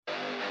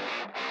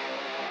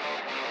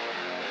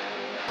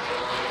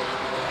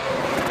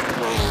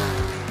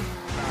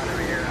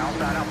Over here.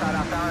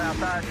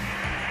 Outside.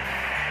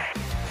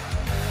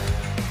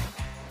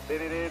 D.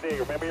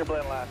 Remember your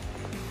blend line.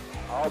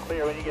 All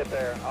clear when you get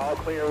there. All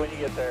clear. Are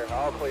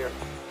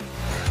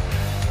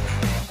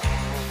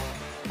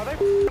they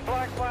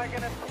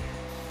flagging it?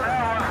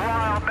 That was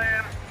wild,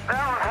 man.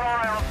 That was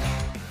wild.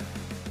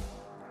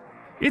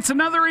 It's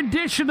another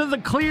edition of the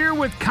Clear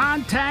with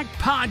Contact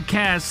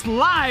podcast,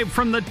 live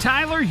from the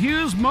Tyler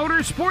Hughes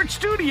Motorsports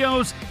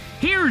Studios.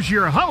 Here's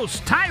your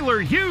host, Tyler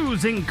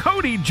Hughes and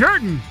Cody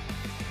Jordan.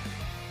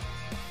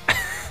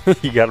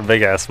 You got a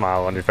big ass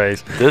smile on your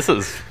face. This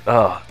is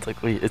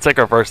it's like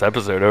our first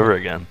episode over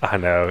again. I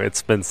know,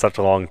 it's been such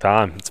a long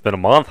time. It's been a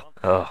month.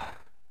 Oh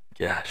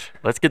gosh,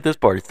 let's get this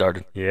party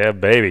started. Yeah,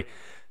 baby.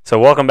 So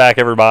welcome back,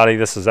 everybody.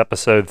 This is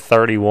episode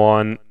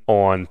 31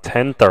 on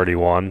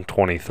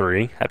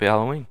 10/31/23. Happy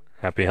Halloween.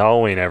 Happy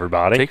Halloween,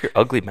 everybody. Take your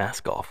ugly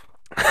mask off.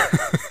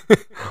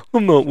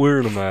 I'm not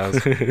wearing a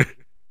mask.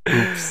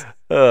 Oops.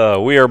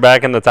 We are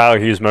back in the Tyler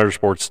Hughes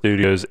Motorsports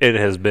Studios. It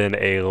has been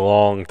a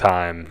long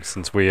time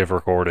since we have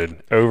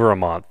recorded. Over a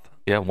month.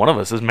 Yeah, one of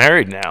us is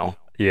married now.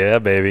 Yeah,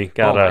 baby.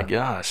 Got my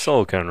gosh.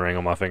 silicone ring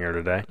on my finger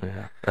today.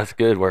 Yeah, that's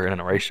good working in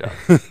a race shop.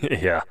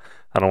 Yeah,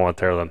 I don't want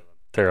to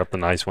tear up the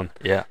nice one.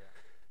 Yeah.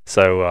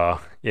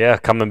 So,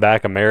 coming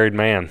back a married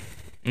man.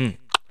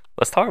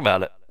 Let's talk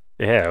about it.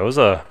 Yeah,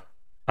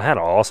 I had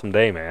an awesome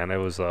day, man. It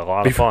was a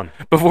lot of fun.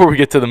 Before we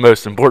get to the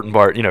most important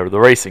part, the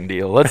racing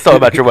deal, let's talk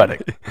about your wedding.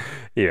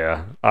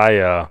 Yeah,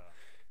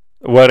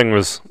 wedding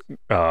was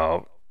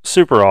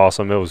super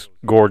awesome. It was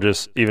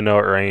gorgeous, even though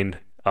it rained.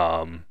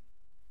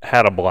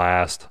 Had a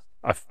blast.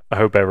 I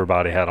hope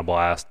everybody had a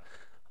blast.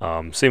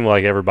 Seemed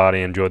like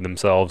everybody enjoyed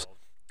themselves.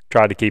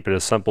 Tried to keep it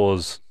as simple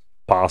as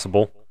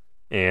possible,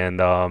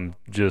 and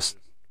just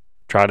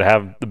tried to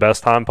have the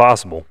best time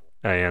possible.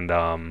 And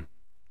I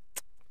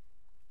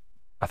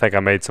think I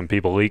made some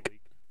people leak.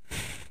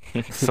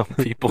 Some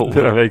people.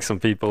 Did I make some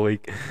people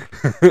leak?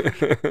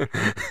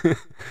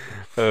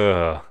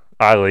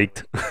 I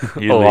leaked a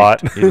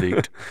lot. You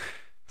leaked.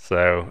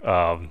 So,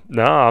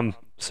 no, I'm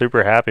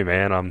super happy,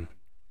 man.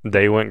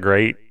 Day went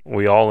great.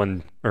 We all,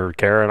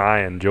 Kara and I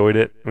enjoyed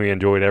it. We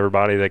enjoyed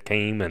everybody that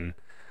came, and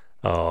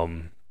I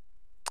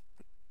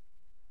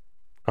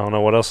don't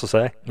know what else to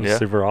say. It was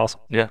super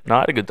awesome. Yeah, no, I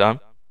had a good time.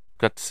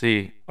 Got to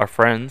see our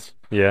friends.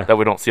 Yeah. That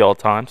we don't see all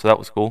the time, so that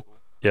was cool.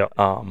 Yeah.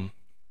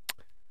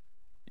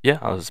 Yeah,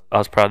 I was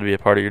proud to be a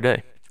part of your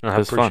day. I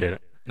appreciate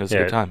it. It was a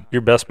good time.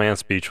 Your best man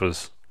speech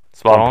was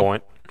spot on on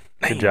point.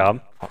 Good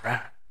job. All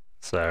right.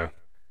 So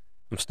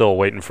I'm still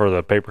waiting for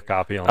the paper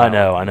copy on that.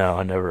 I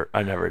know.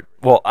 I never.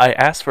 Well, I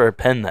asked for a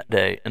pen that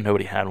day and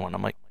nobody had one.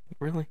 I'm like,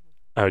 really?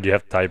 Oh, do you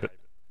have to type it?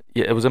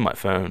 Yeah, it was in my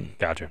phone.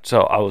 Gotcha.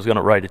 So I was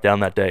gonna write it down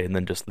that day and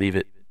then just leave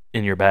it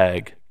in your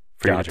bag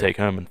for you to take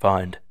home and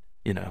find.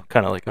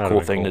 Kind of like a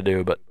cool thing to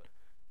do, but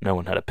no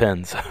one had a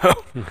pen, so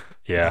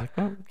yeah,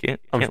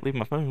 can't leave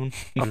my phone.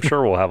 I'm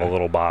sure we'll have a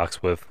little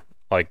box with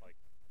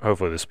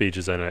hopefully the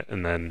speeches in it,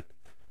 and then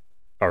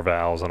our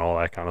vows and all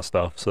that kind of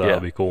stuff. So that'll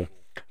be cool.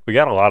 We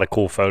got a lot of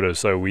cool photos.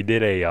 So we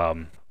did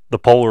the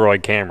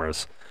Polaroid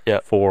cameras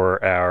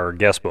for our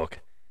guest book.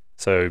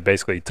 So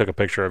basically, you took a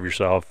picture of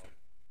yourself,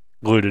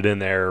 glued it in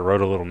there,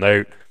 wrote a little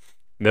note.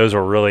 And those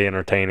were really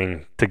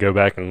entertaining to go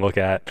back and look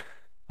at.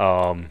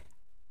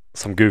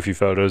 Some goofy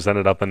photos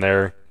ended up in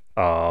there.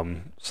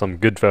 Some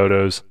good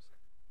photos.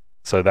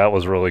 So that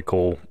was really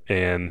cool.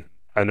 And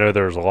I know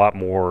there's a lot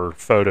more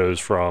photos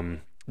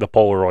from the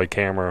Polaroid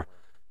camera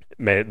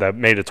that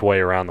made its way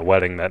around the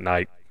wedding that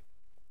night.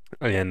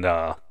 And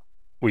I'd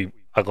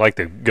like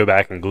to go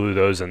back and glue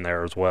those in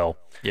there as well.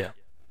 Yeah.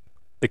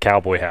 The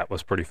cowboy hat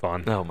was pretty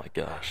fun. Oh my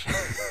gosh.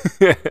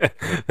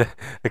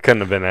 It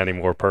couldn't have been any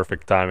more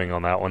perfect timing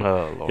on that one.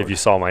 Oh, Lord. If you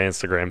saw my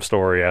Instagram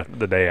story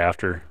the day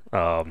after,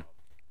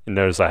 you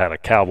notice I had a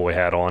cowboy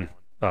hat on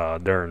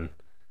during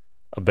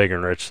a Big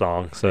and Rich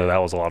song, so that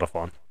was a lot of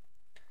fun.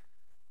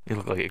 You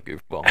look like a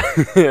goofball.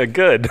 Yeah,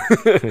 good.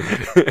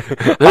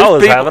 I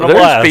was having a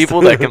blast. There's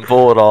people that can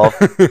pull it off.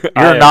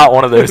 You're not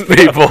one of those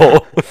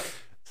people.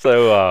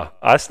 So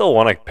I still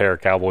want a pair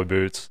of cowboy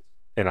boots,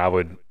 and I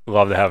would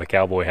love to have a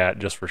cowboy hat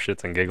just for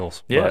shits and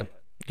giggles. Yeah,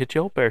 get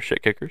your old pair of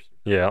shit kickers.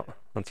 Yeah,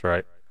 that's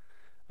right.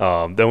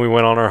 Then we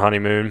went on our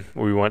honeymoon.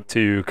 We went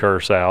to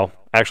Curacao.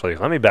 Actually,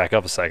 let me back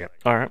up a second.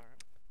 All right.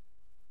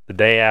 The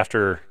day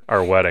after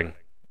our wedding,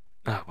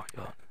 oh my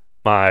God,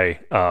 my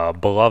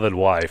beloved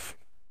wife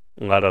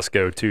let us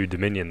go to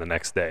Dominion the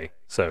next day.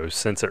 So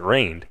since it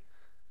rained,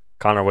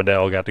 Connor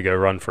Waddell got to go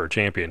run for a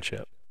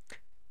championship.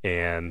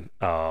 And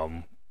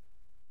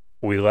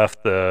we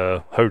left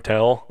the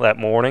hotel that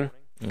morning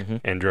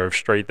and drove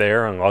straight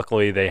there. And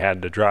luckily they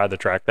had to dry the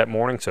track that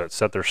morning, so it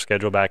set their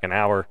schedule back an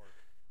hour.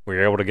 We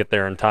were able to get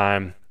there in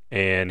time,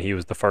 and he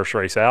was the first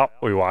race out.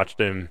 We watched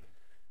him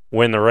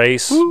win the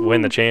race,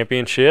 win the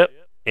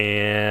championship,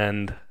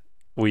 and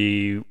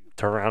we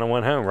turned around and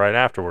went home right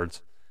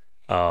afterwards.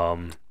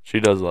 She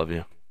does love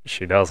you.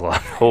 She does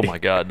love me. Oh my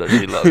God, does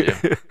she love you?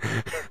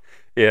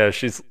 Yeah,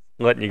 she's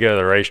letting you go to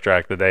the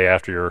racetrack the day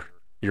after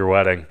your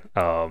wedding.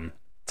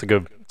 It's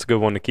it's a good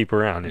one to keep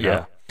around.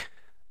 You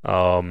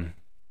know?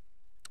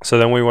 So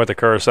then we went to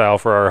Curacao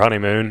for our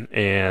honeymoon,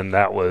 and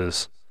that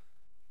was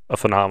a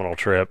phenomenal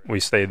trip. We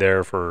stayed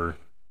there for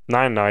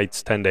 9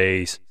 nights, 10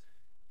 days,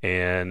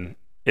 and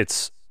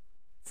it's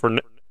for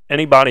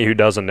anybody who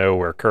doesn't know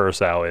where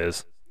Curacao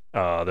is.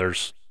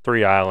 There's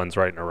 3 islands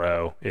right in a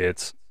row.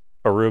 It's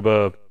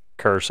Aruba,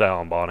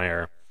 Curacao, and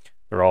Bonaire.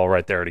 They're all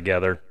right there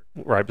together,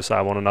 right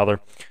beside one another.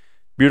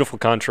 Beautiful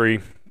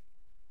country.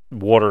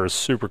 Water is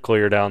super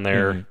clear down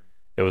there. Mm-hmm.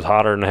 It was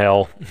hotter than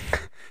hell.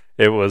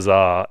 It was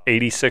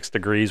 86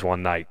 degrees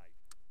one night,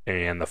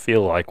 and the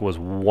feel like was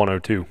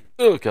 102.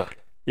 Oh, God.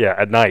 Yeah,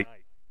 at night,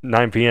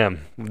 9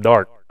 p.m.,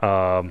 dark.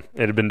 It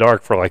had been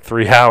dark for like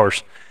 3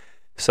 hours.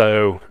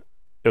 So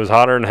it was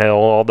hotter than hell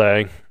all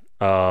day.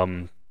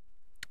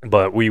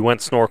 But we went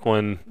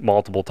snorkeling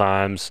multiple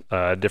times,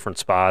 different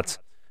spots,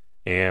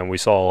 and we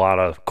saw a lot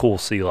of cool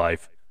sea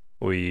life.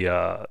 We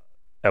at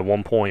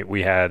one point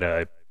we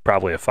had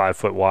probably a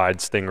 5-foot wide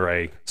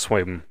stingray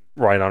swim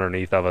right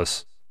underneath of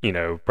us, you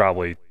know,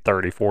 probably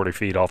 30, 40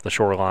 feet off the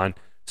shoreline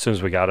as soon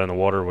as we got in the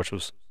water, which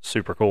was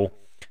super cool.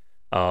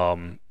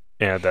 And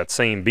at that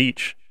same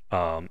beach,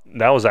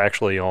 that was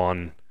actually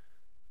on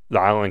the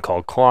island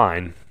called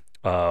Klein,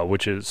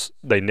 which is,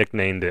 they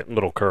nicknamed it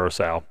Little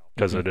Curacao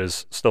because it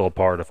is still a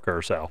part of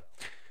Curacao.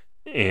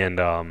 And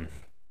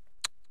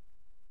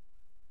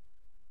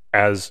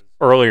as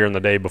earlier in the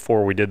day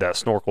before we did that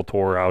snorkel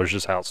tour, I was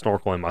just out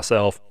snorkeling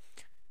myself,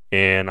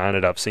 and I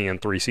ended up seeing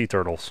 3 sea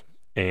turtles.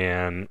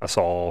 And I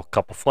saw a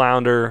couple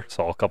flounder,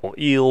 saw a couple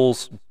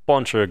eels,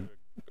 bunch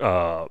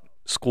of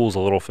schools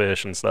of little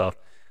fish and stuff.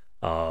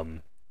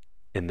 And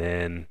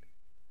then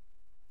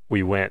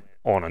we went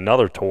on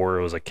another tour.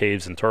 It was a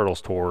caves and turtles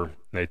tour.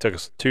 They took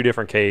us to 2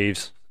 different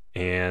caves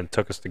and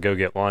took us to go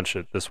get lunch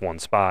at this one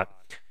spot.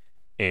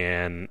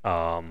 And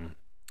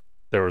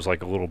there was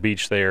like a little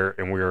beach there,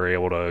 and we were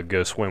able to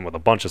go swim with a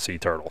bunch of sea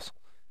turtles.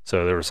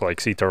 So there was like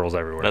sea turtles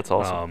everywhere. That's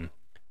awesome.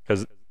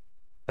 Because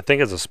I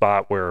think it's a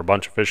spot where a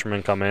bunch of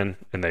fishermen come in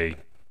and they,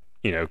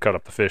 you know, cut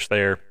up the fish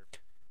there,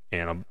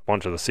 and a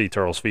bunch of the sea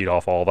turtles feed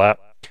off all that.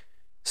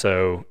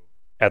 So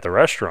at the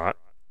restaurant,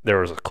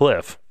 there was a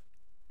cliff,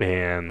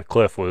 and the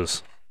cliff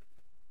was,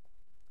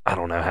 I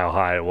don't know how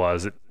high it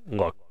was. It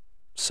looked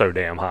so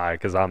damn high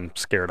because I'm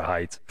scared of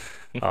heights.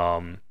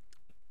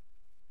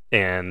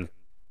 And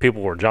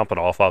people were jumping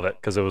off of it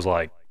because it was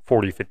like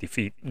 40, 50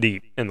 feet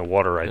deep in the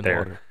water right there.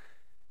 Water.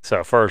 So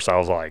at first I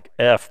was like,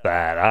 F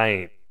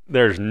that.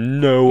 There's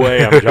no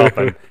way I'm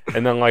jumping.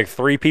 And then like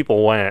 3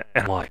 people went,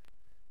 and I'm like,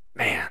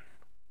 man.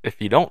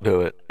 If you don't do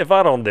it. If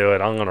I don't do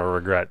it, I'm going to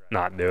regret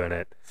not doing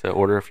it. So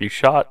order a few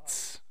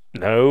shots.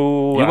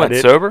 No. You went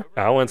sober?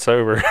 I went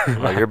sober.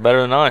 Well, you're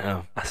better than I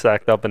am. I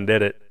sacked up and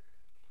did it.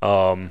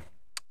 That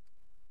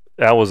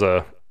was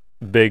a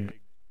big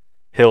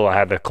hill I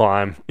had to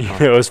climb, you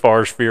know, as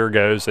far as fear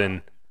goes.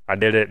 And I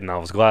did it, and I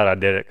was glad I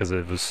did it because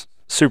it was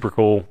super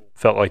cool.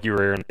 Felt like you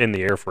were in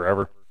the air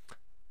forever.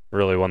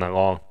 Really wasn't that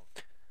long.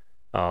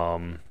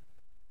 And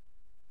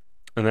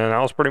then that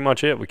was pretty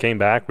much it. We came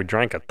back. We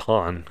drank a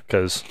ton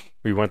because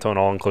we went to an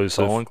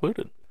all-inclusive. All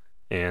included.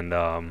 And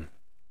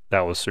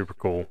that was super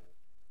cool.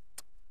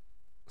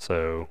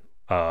 So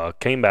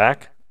came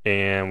back,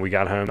 and we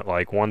got home at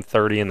like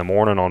 1:30 in the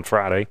morning on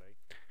Friday.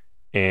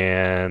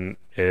 And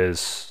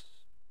as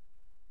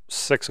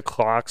 6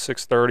 o'clock,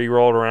 6:30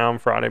 rolled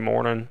around Friday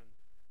morning,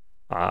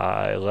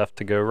 I left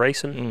to go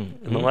racing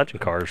in the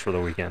legend cars for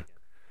the weekend.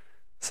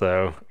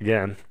 So,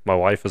 again, my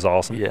wife is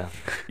awesome. Yeah.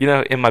 You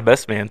know, in my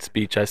best man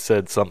speech, I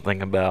said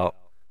something about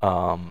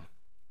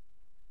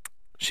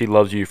she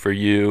loves you for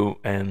you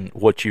and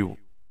what you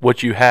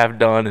have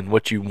done and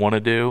what you want to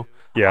do.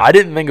 Yeah. I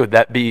didn't think it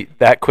would be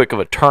that quick of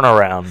a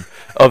turnaround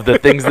of the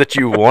things that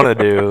you want to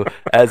do,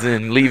 as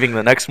in leaving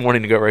the next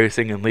morning to go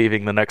racing and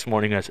leaving the next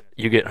morning as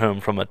you get home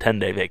from a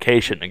 10-day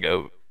vacation to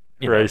go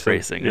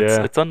racing.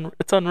 Yeah. It's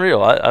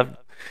unreal. I've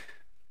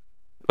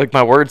like,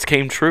 my words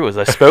came true as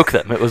I spoke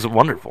them. It was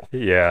wonderful.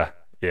 Yeah.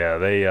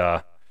 They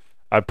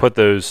I put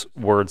those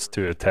words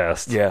to a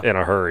test in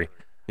a hurry.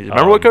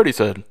 Remember what Cody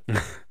said?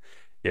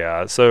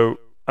 Yeah. So,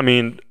 I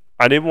mean,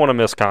 I didn't want to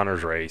miss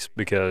Connor's race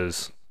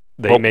because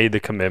they made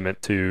the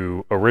commitment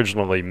to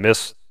originally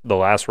miss the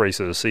last race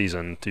of the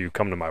season to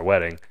come to my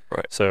wedding.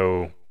 Right.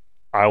 So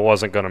I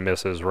wasn't going to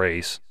miss his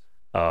race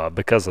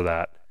because of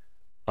that.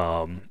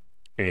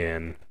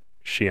 And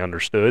she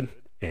understood.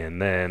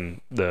 And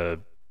then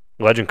the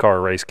legend car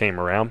race came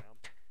around,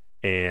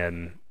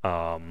 and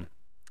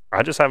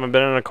I just haven't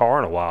been in a car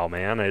in a while,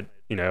 man. I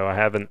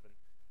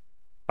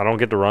don't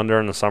get to run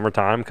during the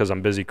summertime because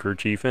I'm busy crew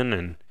chiefing,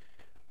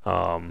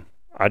 and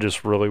I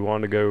just really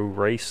wanted to go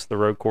race the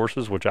road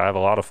courses, which I have a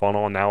lot of fun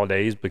on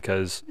nowadays,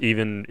 because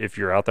even if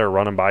you're out there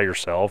running by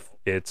yourself,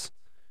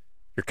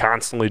 you're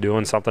constantly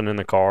doing something in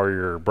the car.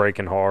 You're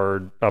braking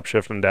hard,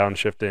 upshifting,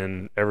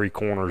 downshifting. Every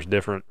corner is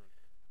different.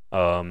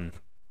 And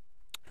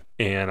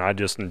I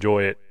just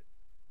enjoy it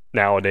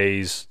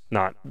nowadays,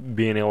 not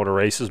being able to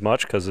race as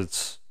much because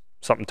it's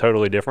something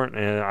totally different,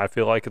 and I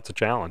feel like it's a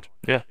challenge.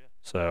 Yeah.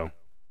 So.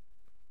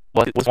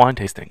 What's wine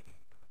tasting?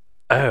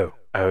 Oh,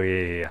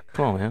 yeah.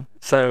 Come on, man.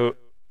 So,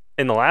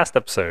 in the last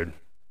episode,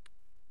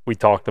 we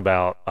talked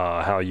about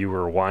how you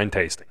were wine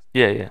tasting.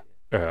 Yeah.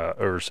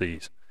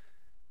 Overseas.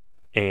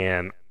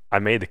 And I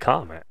made the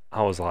comment.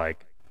 I was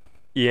like,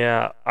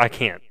 yeah, I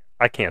can't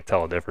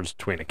tell the difference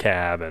between a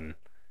cab and,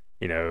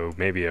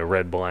 maybe a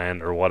red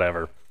blend or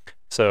whatever.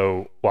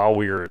 So while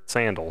we were at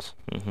Sandals,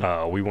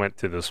 we went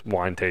to this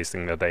wine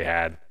tasting that they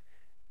had,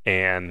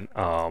 and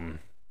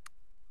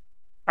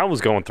I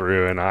was going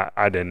through, and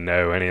I didn't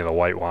know any of the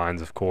white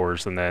wines, of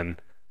course, and then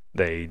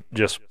they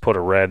just put a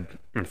red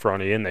in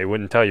front of you, and they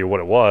wouldn't tell you what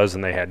it was,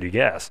 and they had you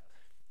guess.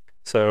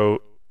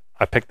 So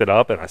I picked it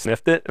up, and I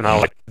sniffed it, and I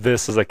was like,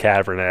 this is a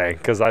Cabernet,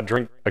 because I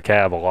drink a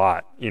Cab a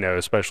lot,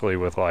 especially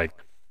with, like,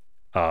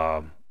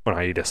 when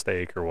I eat a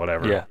steak or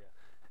whatever. Yeah.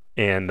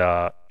 And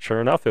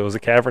sure enough, it was a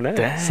Cabernet.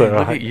 Dang, so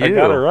look at you. I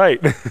got it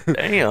right.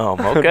 Damn,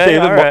 okay,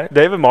 all right.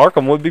 David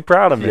Markham would be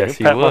proud of me. Yes,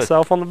 he Pat would.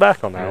 myself on the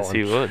back on that one. Yes,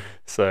 he would.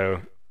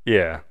 So,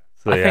 yeah.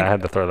 So, I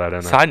had to throw that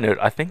in there. Side note,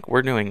 I think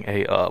we're doing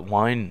a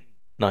wine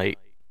night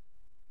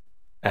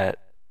at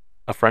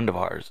a friend of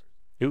ours.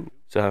 Ooh.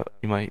 So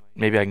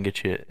maybe I can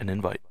get you an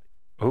invite.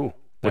 Ooh,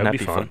 Wouldn't that be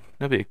be fun?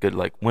 That'd be a good,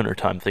 like,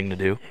 wintertime thing to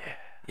do.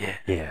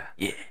 Yeah.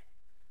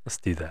 Let's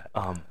do that.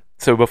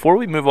 So before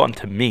we move on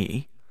to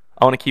me,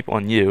 I want to keep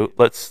on you.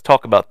 Let's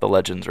talk about the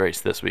Legends race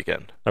this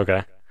weekend.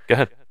 Okay. Go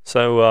ahead.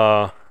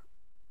 So,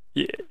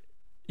 it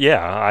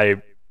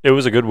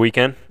was a good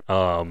weekend.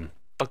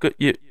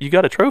 You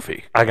got a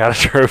trophy. I got a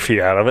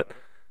trophy out of it.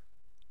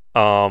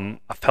 I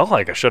felt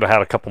like I should have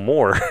had a couple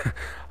more.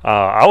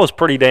 I was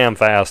pretty damn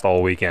fast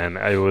all weekend.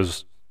 It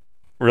was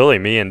really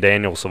me and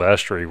Daniel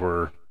Silvestri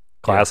were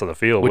class of the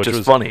field, which is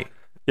was funny.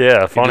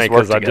 Yeah, funny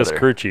because I together. just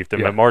crew chiefed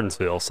him at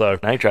Martinsville. So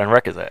now you trying to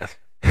wreck his ass.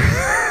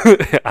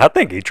 I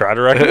think he tried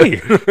to wreck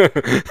me.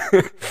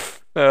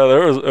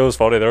 It was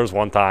funny. There was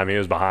one time he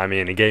was behind me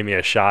and he gave me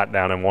a shot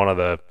down in one of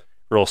the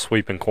real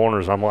sweeping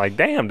corners. I'm like,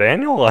 damn,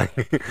 Daniel, like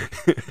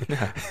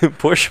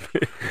push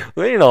me,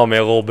 lean on me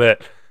a little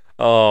bit.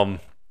 But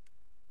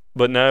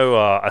no,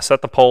 I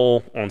set the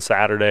pole on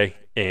Saturday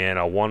and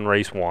I won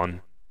race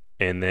 1,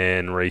 and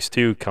then race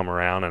 2 come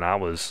around and I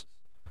was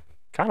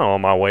kind of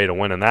on my way to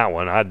winning that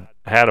one. I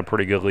had a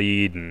pretty good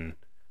lead and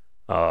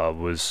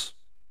was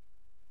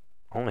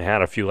only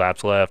had a few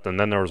laps left, and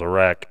then there was a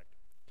wreck.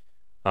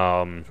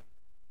 And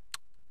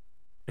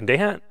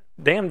damn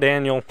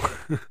Daniel,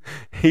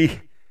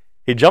 he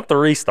jumped the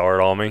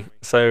restart on me.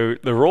 So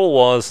the rule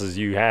was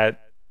you had,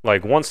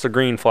 like, once the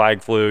green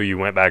flag flew, you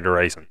went back to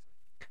racing.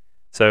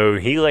 So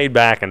he laid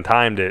back and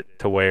timed it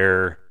to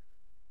where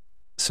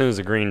as soon as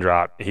the green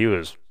dropped, he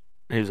was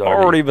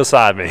already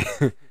beside me.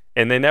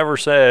 And they never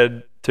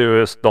said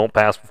to us, don't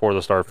pass before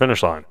the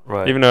start-finish line.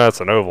 Right. Even though that's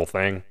an oval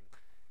thing.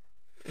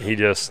 He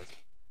just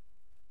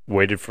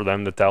waited for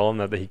them to tell him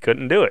that he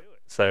couldn't do it.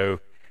 So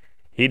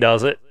he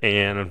does it,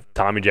 and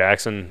Tommy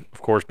Jackson,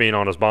 of course, being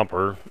on his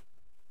bumper,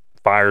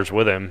 fires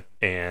with him,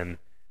 and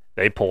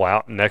they pull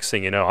out. Next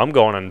thing you know, I'm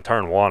going in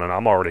turn 1, and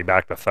I'm already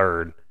back to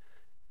third.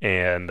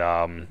 And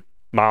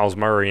Miles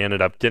Murray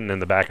ended up getting in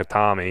the back of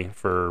Tommy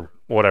for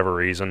whatever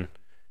reason.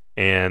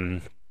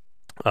 And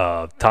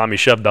Tommy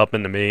shoved up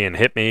into me and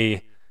hit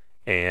me,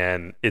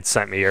 and it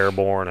sent me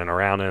airborne and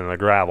around into the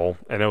gravel.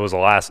 And it was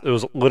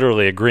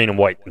literally a green and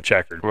white and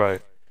checkered.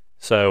 Right.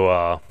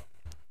 So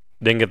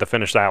didn't get to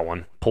finish that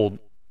one.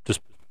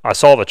 I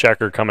saw the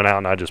checker coming out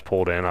and I just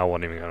pulled in. I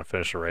wasn't even going to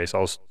finish the race. I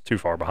was too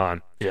far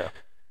behind. Yeah.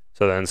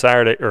 So then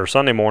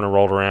Sunday morning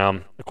rolled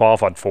around. I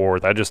qualified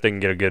 4th. I just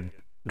didn't get a good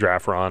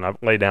draft run. I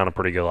laid down a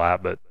pretty good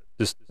lap, but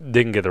just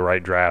didn't get the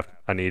right draft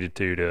I needed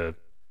to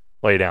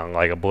lay down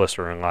like a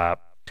blistering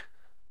lap.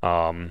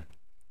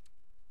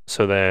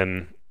 So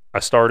then I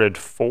started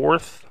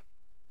 4th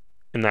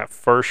in that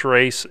first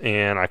race,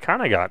 and I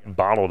kind of got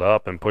bottled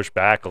up and pushed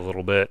back a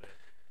little bit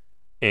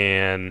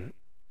and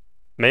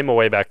made my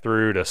way back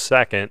through to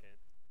 2nd,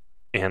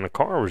 and the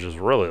car was just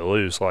really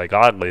loose, like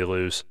oddly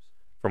loose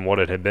from what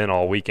it had been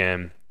all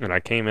weekend. And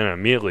I came in and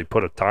immediately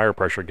put a tire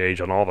pressure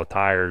gauge on all the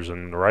tires,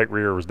 and the right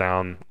rear was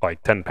down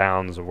like 10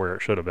 pounds of where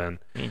it should have been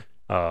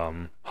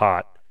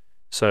hot.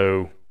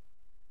 So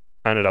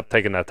I ended up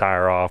taking that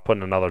tire off,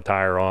 putting another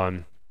tire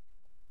on.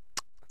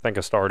 I think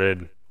I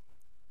started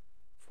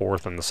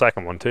 4th in the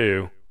second one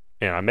too,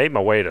 and I made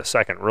my way to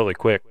 2nd really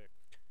quick,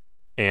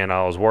 and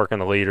I was working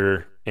the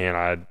leader, and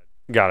I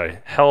got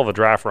a hell of a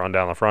draft run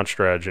down the front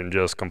stretch and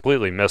just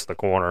completely missed the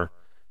corner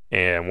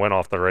and went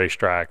off the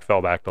racetrack,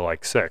 fell back to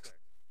like 6th.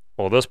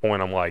 Well, at this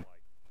point, I'm like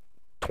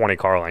 20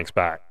 car lengths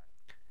back,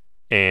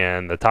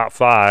 and the top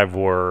 5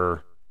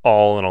 were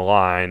all in a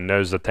line,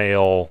 nose to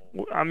tail,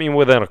 I mean,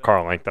 within a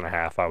car length and a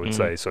half, I would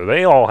say. So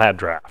they all had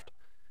draft.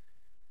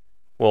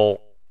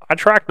 Well, I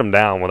tracked them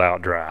down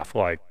without draft,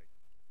 like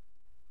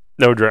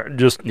no draft,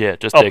 just up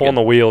digging on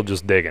the wheel,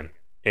 just digging.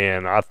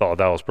 And I thought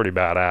that was pretty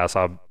badass.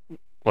 I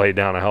laid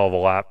down a hell of a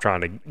lap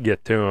trying to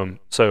get to them.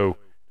 So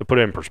to put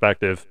it in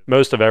perspective,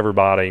 most of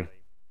everybody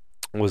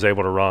was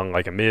able to run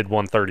like a mid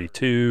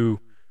 132.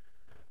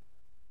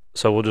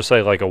 So we'll just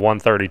say like a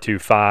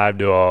 132.5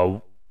 to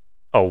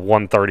a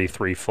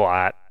 133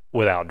 flat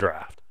without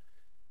draft.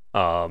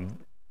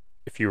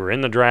 If you were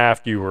in the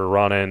draft, you were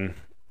running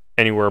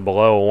anywhere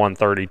below a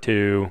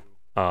 132.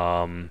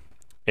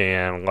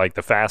 And like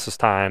the fastest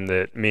time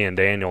that me and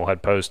Daniel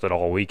had posted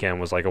all weekend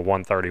was like a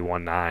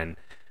 131.9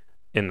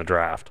 in the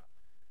draft,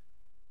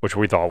 which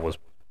we thought was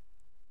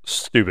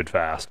stupid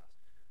fast.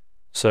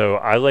 So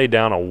I laid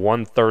down a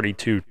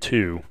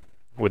 132.2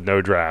 with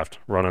no draft,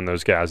 running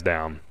those guys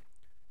down.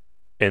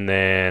 And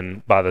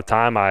then by the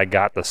time I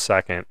got the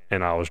second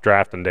and I was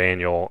drafting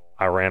Daniel,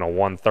 I ran a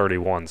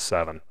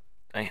 131.7.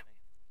 Damn.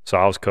 So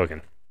I was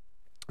cooking.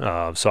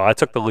 So I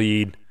took the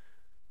lead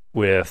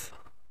with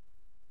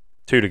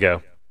 2 to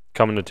go,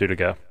 coming to 2 to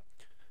go.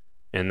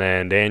 And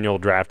then Daniel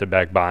drafted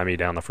back by me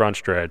down the front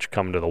stretch,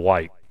 coming to the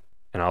white.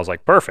 And I was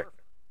like, perfect.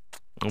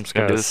 I'm just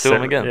going to do this to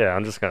him again. Yeah,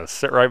 I'm just going to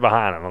sit right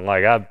behind him. I'm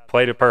like, I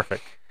played it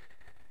perfect.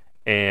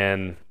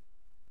 And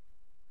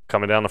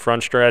coming down the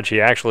front stretch, he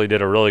actually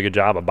did a really good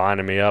job of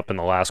binding me up in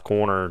the last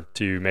corner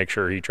to make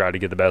sure he tried to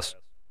get the best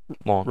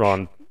launch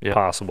run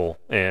possible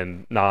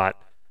and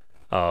not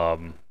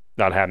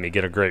have me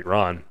get a great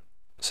run.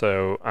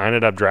 So I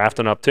ended up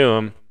drafting up to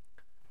him,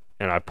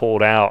 and I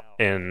pulled out,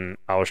 and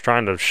I was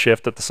trying to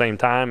shift at the same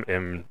time,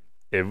 and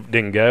it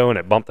didn't go, and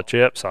it bumped the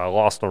chip, so I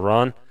lost the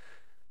run.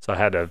 So I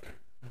had to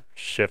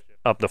shift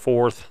up the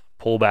fourth,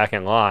 pull back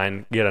in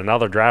line, get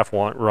another draft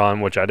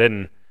run, which I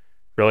didn't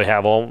really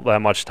have all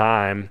that much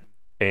time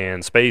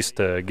and space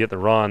to get the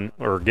run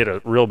or get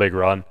a real big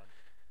run.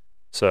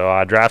 So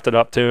I drafted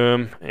up to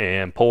him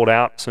and pulled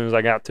out as soon as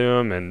I got to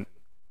him, and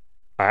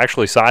I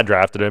actually side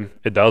drafted him.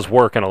 It does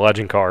work in a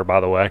legend car, by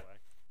the way,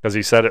 because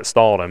he said it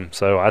stalled him.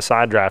 So I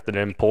side drafted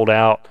him, pulled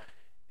out,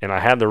 and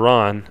I had the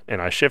run,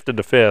 and I shifted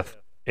to fifth,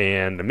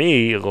 and to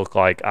me it looked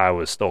like I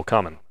was still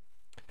coming.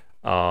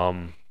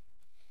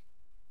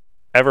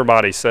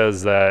 Everybody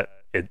says that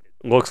it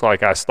looks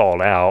like I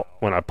stalled out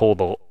when I pulled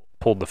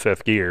the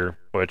fifth gear,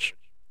 which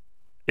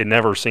it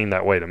never seemed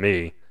that way to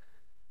me.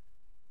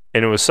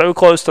 And it was so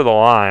close to the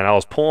line, I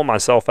was pulling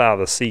myself out of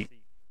the seat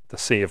to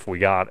see if I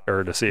got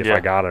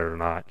it or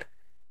not.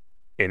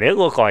 And it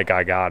looked like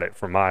I got it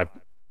from my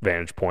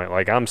vantage point.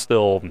 Like I'm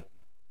still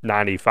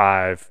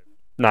 95,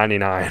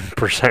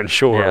 99%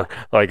 sure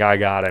like I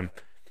got him.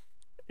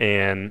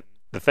 And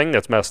the thing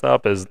that's messed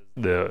up is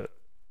the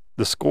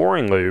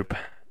scoring loop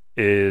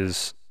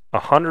is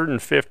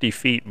 150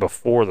 feet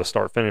before the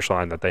start-finish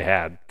line that they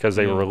had, because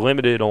they were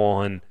limited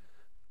on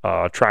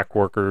track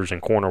workers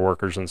and corner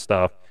workers and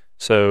stuff.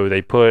 So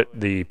they put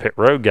the pit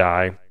road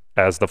guy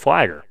as the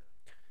flagger.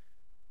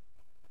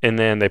 And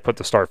then they put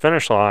the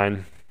start-finish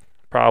line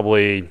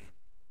probably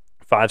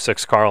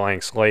 5-6 car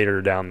lengths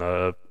later down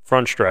the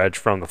front stretch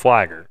from the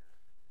flagger.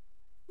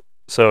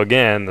 So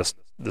again,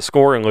 the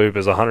scoring loop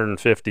is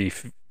 150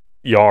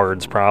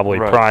 yards probably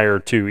prior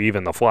to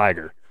even the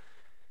flagger.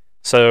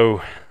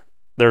 So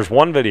there's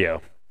one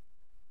video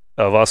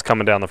of us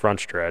coming down the front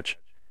stretch,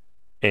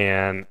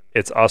 and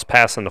it's us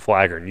passing the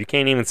flagger, and you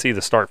can't even see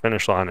the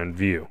start-finish line in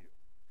view.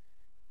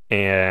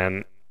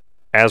 And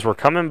as we're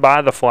coming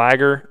by the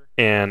flagger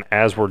and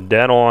as we're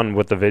dead on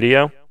with the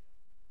video,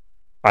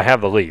 I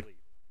have the lead.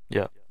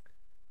 Yeah.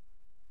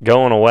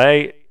 Going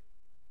away,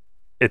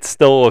 it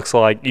still looks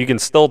like you can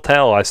still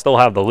tell I still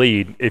have the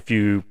lead. If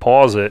you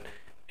pause it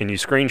and you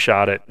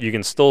screenshot it, you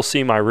can still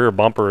see my rear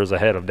bumper is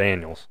ahead of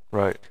Daniel's.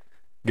 Right.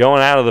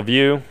 Going out of the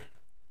view,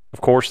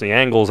 of course, the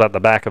angle's at the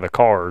back of the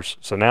cars,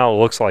 so now it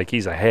looks like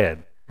he's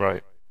ahead.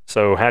 Right.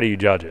 So how do you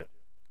judge it?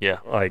 Yeah.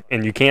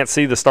 And you can't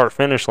see the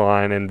start-finish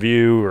line in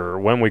view or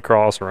when we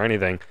cross or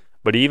anything.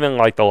 But even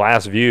like the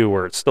last view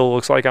where it still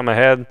looks like I'm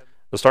ahead,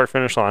 the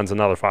start-finish line's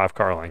another 5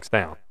 car lengths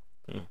down.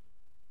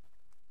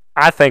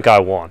 I think I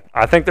won.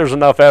 I think there's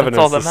enough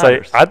evidence to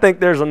say. I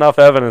think there's enough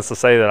evidence to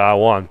say that I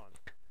won.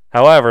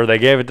 However, they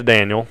gave it to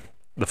Daniel.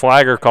 The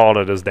flagger called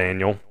it as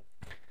Daniel.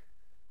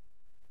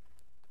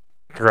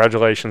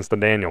 Congratulations to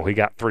Daniel. He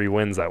got 3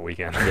 wins that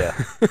weekend.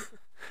 Yeah.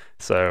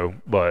 So,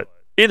 but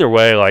either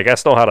way, like I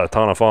still had a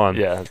ton of fun.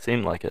 Yeah, it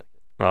seemed like it.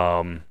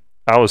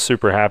 I was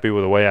super happy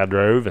with the way I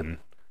drove, and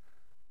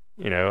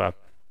I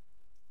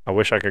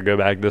wish I could go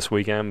back this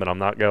weekend, but I'm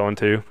not going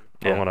to.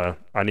 Yeah.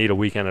 I need a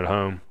weekend at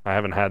home. I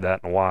haven't had that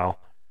in a while,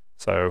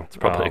 so it's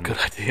probably a good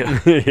idea.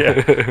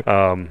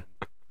 Yeah.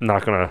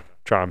 Not gonna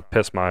try and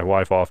piss my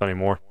wife off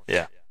anymore.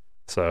 Yeah.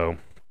 So,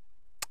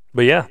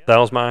 but yeah, that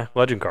was my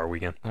legend car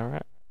weekend. All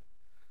right.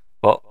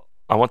 Well,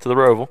 I went to the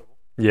Roval.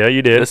 Yeah,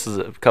 you did. This is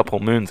a couple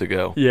moons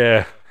ago.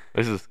 Yeah.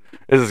 This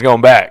is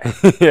going back.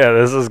 Yeah,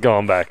 this is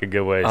going back a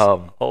good ways.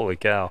 Holy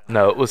cow.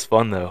 No, it was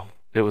fun though.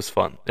 It was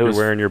fun. You're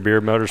wearing your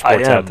Beard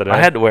Motorsports hat today. I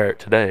had to wear it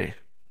today.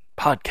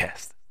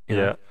 Podcast.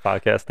 Yeah,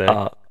 podcast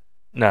day.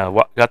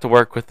 No, got to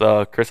work with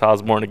Chris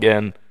Osborne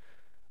again.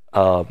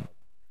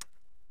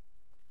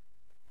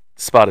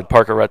 Spotted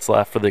Parker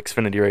Retzlaff for the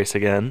Xfinity race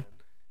again,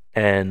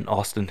 and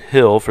Austin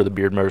Hill for the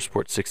Beard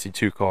Motorsports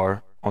 62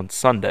 car on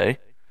Sunday,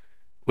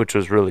 which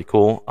was really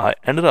cool. I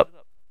ended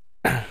up,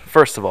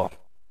 first of all,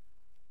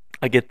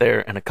 I get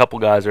there and a couple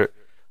guys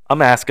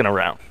I'm asking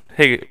around,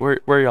 hey,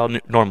 where y'all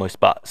normally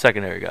spot?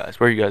 Secondary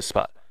guys, where you guys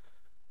spot?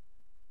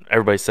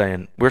 everybody's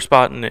saying, we're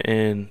spotting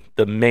in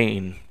the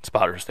main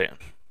spotter stand,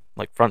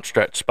 like front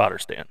stretch spotter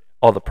stand.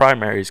 All the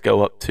primaries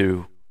go up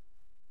to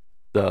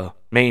the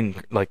main,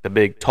 like the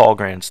big tall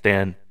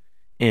grandstand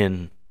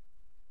in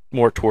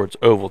more towards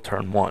oval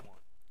turn 1,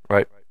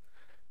 right?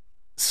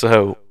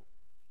 So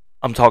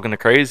I'm talking to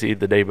Crazy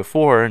the day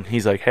before, and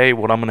he's like, hey,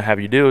 what I'm going to have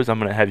you do is I'm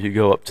going to have you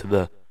go up to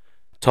the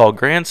tall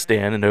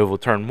grandstand in oval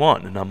turn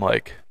 1. And I'm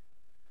like,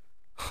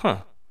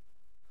 huh.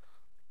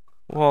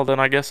 Well, then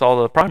I guess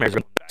all the primaries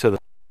are going to the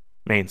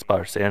main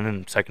spotter stand,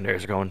 and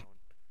secondaries are going,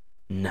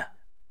 nah.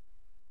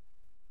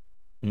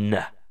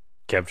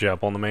 Kept you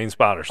up on the main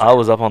spotter stand. I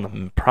was up on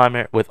the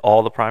primary with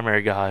all the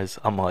primary guys.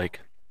 I'm like,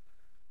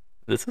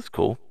 this is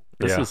cool.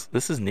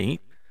 This is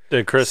neat.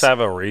 Did Chris have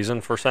a reason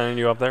for sending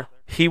you up there?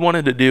 He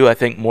wanted to do, I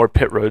think, more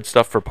pit road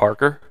stuff for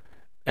Parker,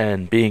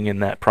 and being in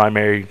that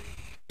primary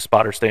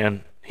spotter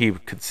stand, he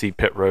could see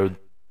pit road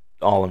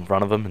all in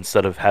front of him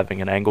instead of having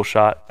an angle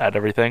shot at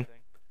everything.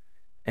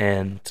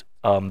 And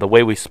the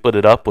way we split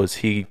it up was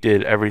he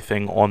did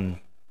everything on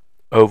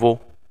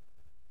oval,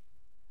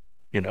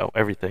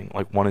 everything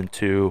like 1 and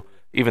 2,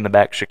 even the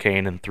back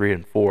chicane and 3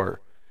 and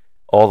 4,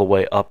 all the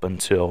way up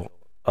until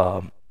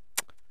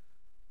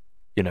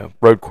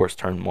road course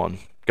turn 1,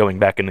 going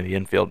back into the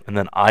infield, and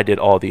then I did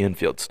all the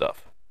infield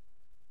stuff.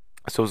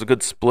 So it was a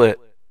good split,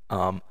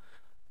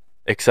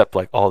 except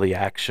like all the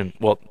action.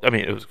 Well, I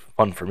mean, it was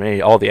fun for me.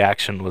 All the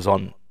action was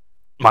on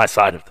my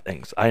side of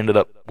things. I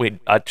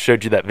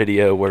showed you that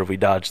video where we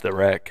dodged the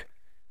wreck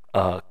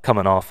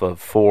coming off of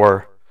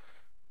 4.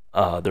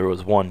 There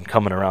was one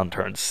coming around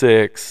turn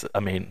 6. I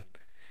mean,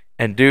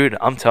 and dude,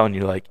 I'm telling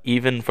you, like,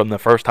 even from the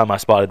first time I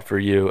spotted for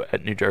you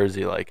at New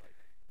Jersey, like,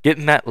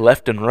 getting that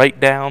left and right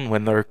down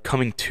when they're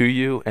coming to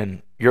you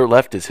and your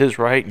left is his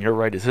right and your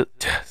right is his,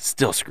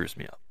 still screws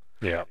me up.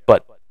 Yeah.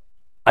 But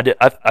I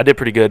did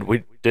pretty good.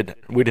 We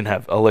didn't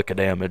have a lick of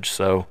damage,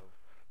 so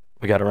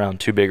we got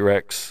around 2 big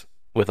wrecks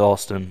with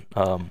Austin.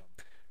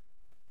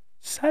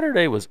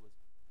 Saturday was,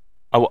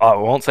 I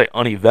won't say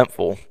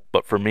uneventful,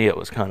 but for me it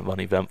was kind of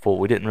uneventful.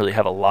 We didn't really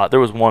have a lot. There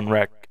was one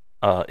wreck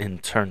in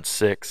turn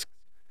 6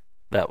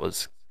 that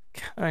was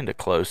kind of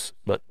close,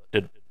 but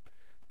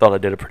thought I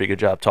did a pretty good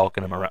job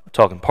talking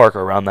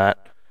Parker around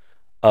that.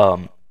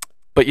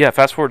 But yeah,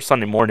 fast forward to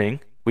Sunday morning,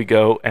 we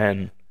go,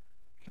 and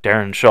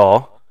Darren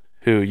Shaw,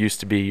 who used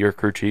to be your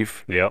crew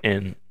chief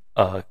in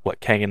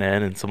Kangen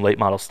and some late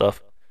model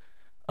stuff,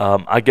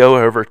 I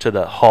go over to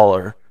the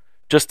hauler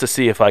just to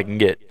see if I can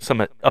get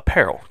some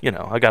apparel.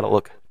 I got to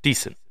look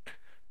decent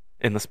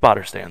in the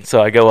spotter stand.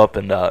 So I go up,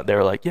 and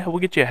they're like, yeah, we'll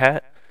get you a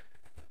hat.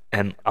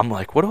 And I'm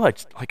like,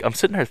 I'm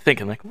sitting there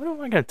thinking, like, what am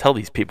I going to tell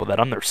these people, that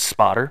I'm their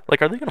spotter?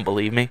 Like, are they going to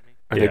believe me?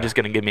 Or are they just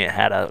going to give me a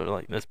hat out of,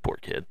 like, this poor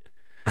kid?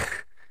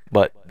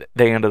 But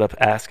they ended up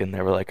asking,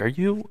 they were like, are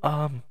you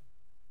and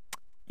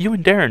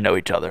Darren know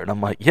each other? And I'm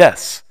like,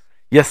 yes,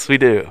 we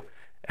do.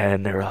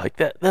 And they were like,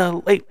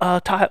 the late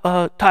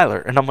Tyler.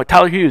 And I'm like,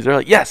 Tyler Hughes. They're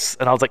like, yes.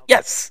 And I was like,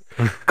 yes,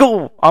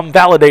 cool. I'm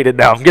validated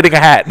now. I'm getting a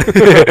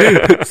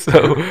hat.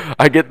 So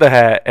I get the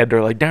hat, and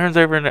they're like, Darren's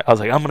over. And I was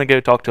like, I'm going to go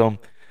talk to him.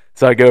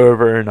 So I go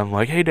over, and I'm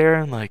like, hey,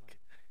 Darren, like,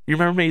 you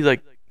remember me? He's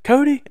like,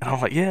 Cody? And I'm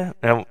like, yeah.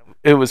 And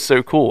it was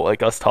so cool,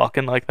 like, us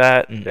talking like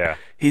that. And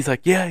he's like,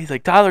 yeah. He's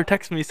like, Tyler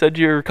texted me, said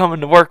you were coming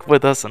to work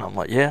with us. And I'm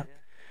like, yeah.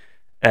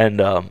 And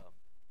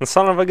the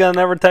son of a gun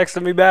never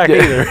texted me back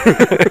either.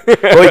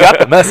 Well, he got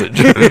the message.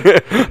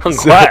 I'm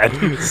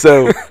glad.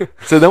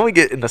 So then we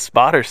get in the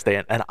spotter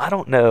stand, and I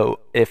don't know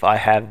if I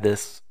have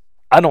this.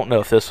 I don't know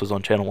if this was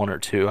on channel 1 or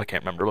 2. I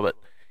can't remember, but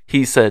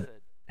he said,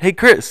 hey,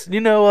 Chris, me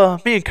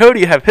and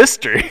Cody have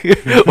history.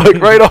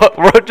 Like, right off,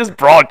 we're just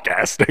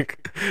broadcasting.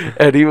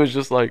 And he was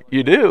just like,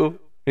 you do?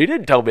 He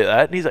didn't tell me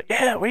that. And he's like,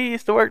 yeah, we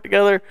used to work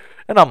together.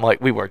 And I'm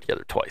like, we worked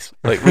together twice.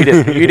 Like, we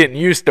didn't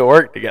used to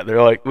work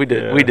together. Like, we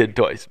did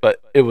twice.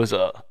 But it was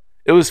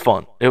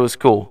fun. It was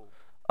cool.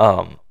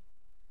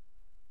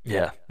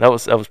 Yeah, that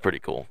was pretty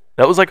cool.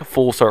 That was like a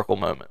full circle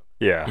moment.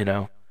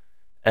 Yeah.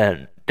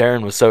 And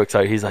Darren was so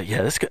excited. He's like,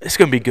 yeah, it's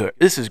going to be good.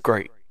 This is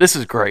great.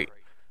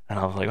 And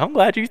I was like, I'm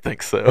glad you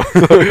think so.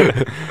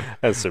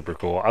 That's super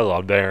cool. I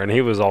love Darren. He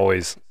was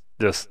always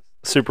just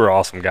super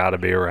awesome guy to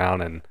be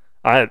around, and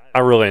I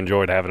really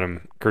enjoyed having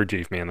him crew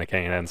chief me in the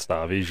K&N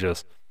stuff. He's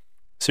just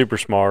super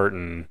smart,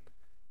 and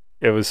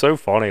it was so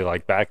funny.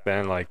 Like, back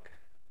then, like,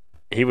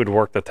 he would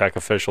work the tech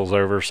officials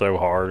over so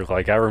hard.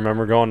 Like, I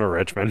remember going to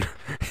Richmond,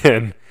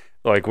 and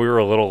like, we were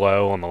a little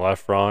low on the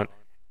left front,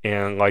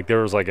 and like,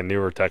 there was like a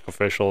newer tech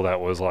official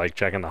that was like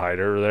checking the height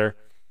over there.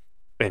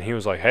 And he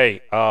was like,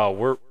 "Hey,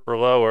 we're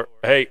low.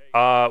 Hey,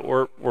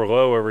 we're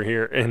low over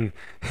here." And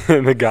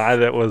the guy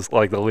that was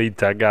like the lead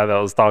tech guy that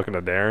was talking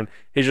to Darren,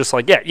 he's just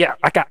like, "Yeah,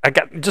 I got,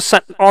 just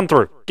send on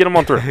through, get him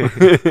on through."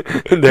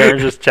 And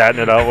Darren's just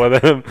chatting it up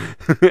with him.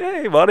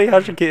 Hey, buddy,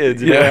 how's your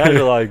kids? Yeah, how's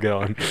your life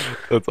going?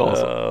 That's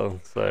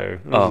awesome. So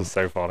this is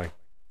so funny.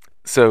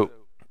 So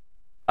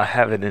I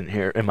have it in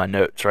here in my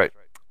notes, right?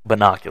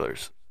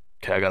 Binoculars.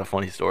 Okay, I got a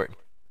funny story.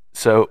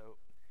 So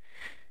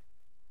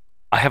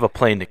I have a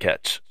plane to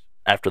catch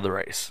after the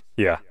race.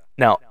 Yeah.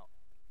 Now,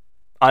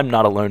 I'm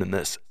not alone in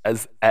this.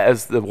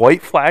 As the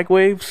white flag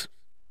waves,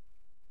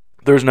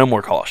 there's no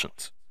more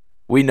cautions.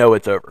 We know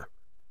it's over.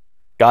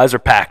 Guys are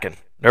packing.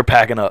 They're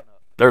packing up.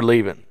 They're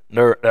leaving.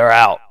 They're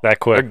out. That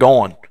quick. They're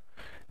going.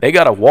 They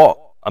got to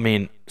walk. I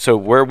mean, so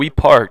where we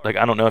parked, like,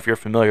 I don't know if you're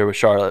familiar with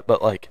Charlotte,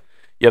 but, like,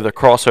 you have the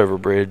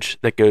crossover bridge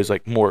that goes,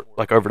 like, more,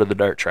 like, over to the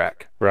dirt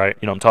track. Right.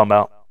 You know what I'm talking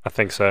about? I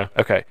think so.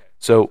 Okay.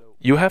 So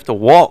you have to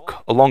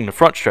walk along the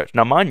front stretch.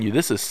 Now, mind you,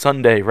 this is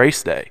Sunday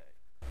race day.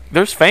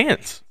 There's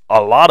fans.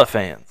 A lot of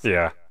fans.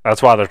 Yeah.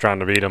 That's why they're trying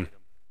to beat them.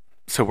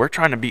 So we're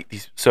trying to beat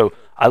these. So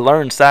I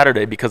learned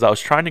Saturday because I was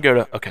trying to go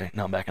to. Okay,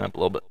 now I'm backing up a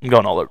little bit. I'm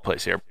going all over the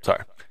place here.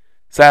 Sorry.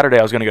 Saturday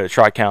I was going to go to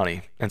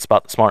Tri-County and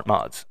spot the smart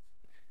mods.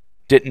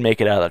 Didn't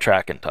make it out of the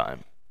track in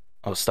time.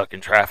 I was stuck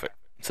in traffic,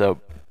 so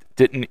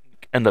didn't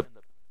end up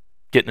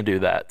getting to do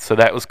that. So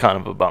that was kind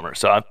of a bummer.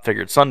 So I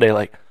figured Sunday,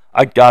 like,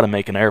 I got to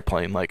make an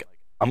airplane. Like,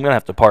 I'm going to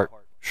have to park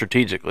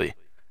strategically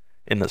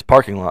in this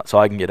parking lot so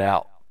I can get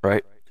out,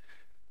 right?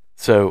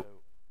 So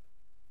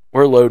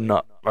we're loading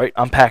up, right?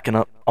 I'm packing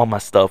up all my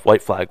stuff,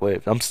 white flag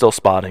wave. I'm still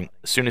spotting.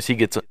 As soon as he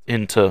gets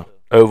into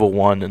Oval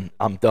 1 and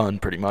I'm done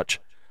pretty much,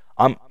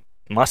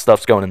 my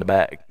stuff's going in the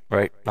bag,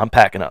 right? I'm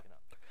packing up.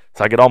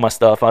 So I get all my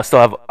stuff. I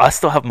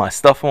still have my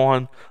stuff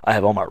on. I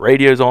have all my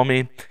radios on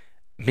me.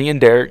 Me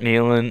and Derek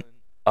Nealon,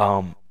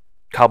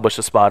 Kyle Busch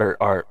the spotter,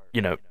 are,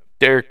 you know,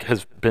 Derek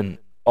has been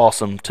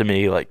awesome to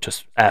me, like,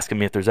 just asking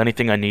me if there's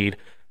anything I need.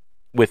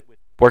 With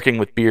working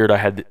with Beard,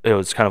 it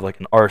was kind of like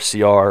an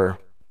RCR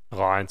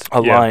Alliance.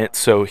 Yeah.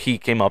 So he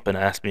came up and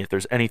asked me if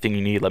there's anything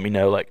you need, let me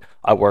know. Like,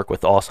 I've worked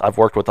with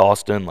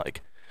Austin,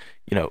 like,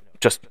 you know,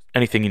 just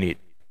anything you need.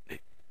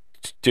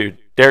 Dude,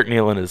 Derek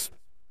Nealon is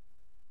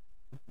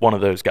one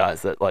of those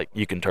guys that, like,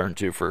 you can turn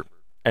to for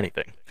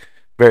anything.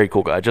 Very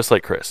cool guy, just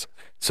like Chris.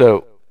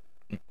 So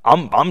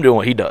I'm doing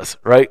what he does,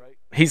 right?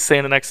 He's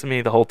standing next to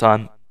me the whole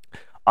time.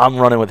 I'm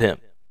running with him.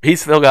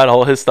 He's still got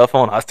all his stuff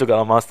on. I still got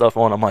all my stuff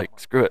on. I'm like,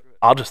 screw it.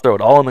 I'll just throw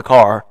it all in the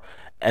car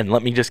and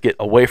let me just get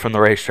away from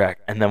the racetrack.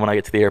 And then when I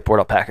get to the airport,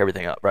 I'll pack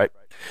everything up, right?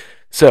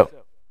 So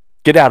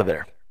get out of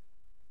there.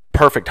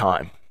 Perfect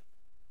time.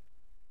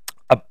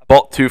 I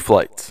bought 2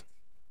 flights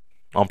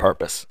on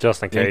purpose.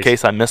 Just in case. In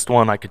case I missed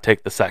one, I could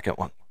take the second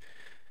one.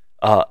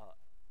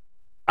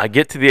 I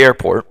get to the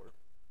airport,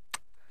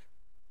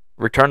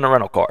 return the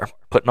rental car,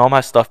 putting all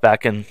my stuff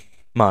back in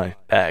my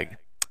bag.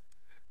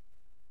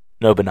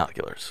 No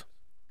binoculars.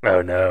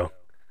 Oh, no.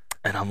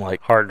 And I'm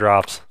like, Heart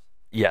drops.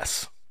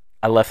 yes.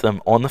 I left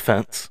them on the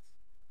fence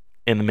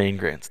in the main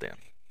grandstand.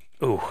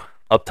 Ooh.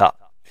 Up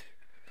top.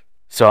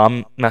 So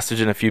I'm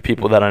messaging a few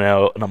people that I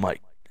know, and I'm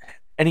like,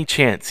 any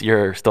chance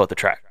you're still at the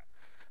track?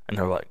 And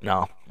they're like,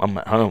 no, I'm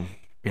at home.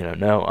 You know,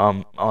 no,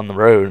 I'm on the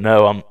road.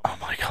 No, I'm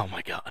like, oh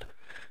my God.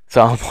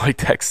 So I'm like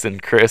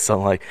texting Chris. I'm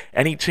like,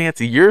 any chance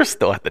you're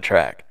still at the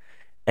track?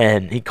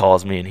 And he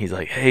calls me and he's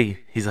like, hey,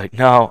 he's like,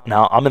 no,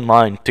 I'm in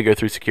line to go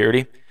through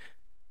security.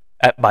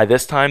 By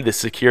this time, the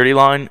security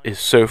line is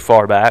so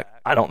far back,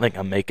 I don't think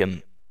I'm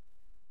making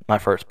my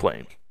first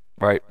plane,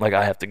 right? Like,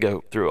 I have to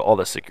go through all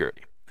the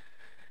security.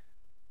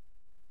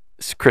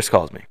 So Chris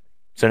calls me.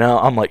 So now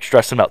I'm, like,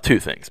 stressing about 2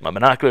 things. My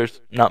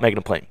binoculars, not making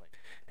a plane.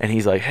 And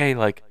he's like, hey,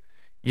 like,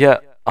 yeah,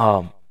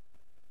 no,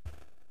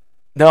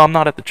 I'm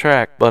not at the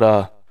track,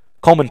 but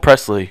Coleman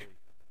Presley,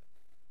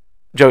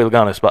 Joey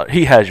Logano's spot,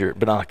 he has your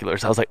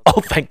binoculars. I was like,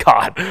 oh, thank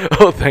God.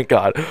 Oh, thank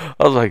God.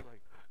 I was like,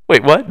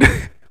 wait, what?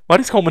 Why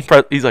does Coleman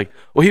Presley? He's like,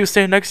 well, he was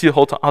standing next to you the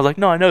whole time. I was like,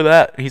 no, I know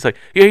that. And he's like,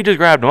 yeah, he just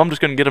grabbed him. I'm just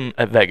going to get him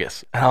at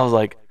Vegas. And I was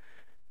like,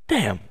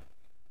 damn,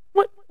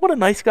 what a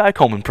nice guy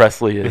Coleman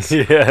Presley is.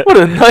 Yeah. What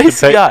a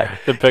nice guy.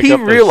 He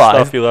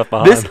realized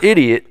this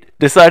idiot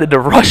decided to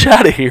rush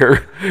out of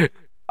here.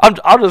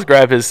 I'll just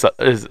grab his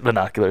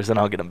binoculars and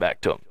I'll get them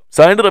back to him.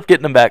 So I ended up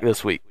getting them back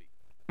this week.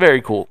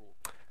 Very cool.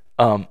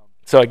 Did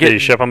he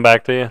ship them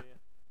back to you?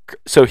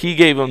 So he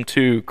gave them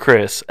to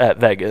Chris at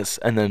Vegas,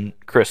 and then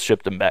Chris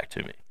shipped them back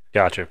to me.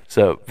 Gotcha.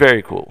 So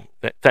very cool.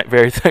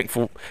 Very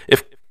thankful.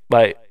 If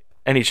by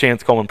any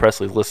chance Coleman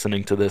Presley is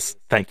listening to this,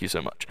 thank you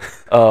so much.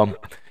 So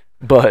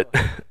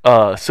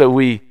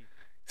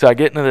I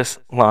get into this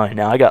line.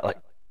 Now I got like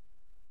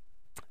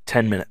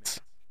 10 minutes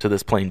till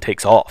this plane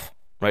takes off.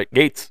 Right,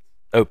 gates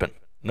open.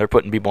 And they're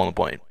putting people on the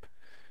plane,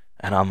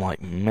 and I'm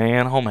like,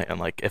 man, oh man,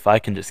 like, if I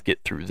can just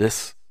get through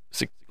this,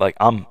 like,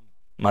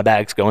 my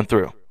bag's going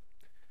through.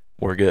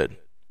 We're good,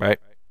 right?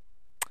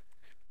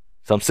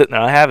 So I'm sitting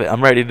there. I have it.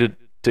 I'm ready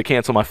to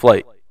cancel my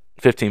flight.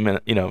 15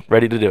 minutes,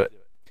 ready to do it.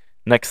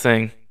 Next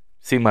thing,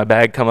 see my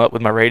bag come up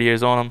with my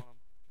radios on them.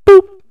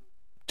 Boop.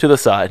 To the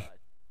side.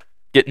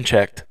 Getting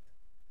checked.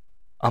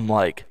 I'm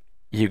like,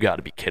 you got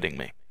to be kidding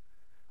me.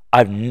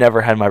 I've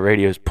never had my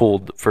radios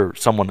pulled for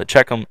someone to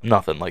check them.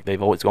 Nothing. Like,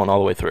 they've always gone all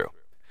the way through.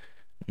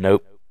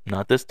 Nope.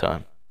 Not this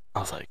time.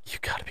 I was like, you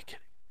got to be kidding.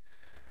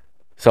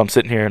 So I'm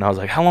sitting here and I was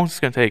like, how long is this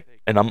going to take?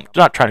 And I'm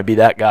not trying to be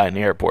that guy in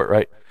the airport,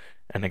 right?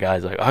 And the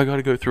guy's like, I got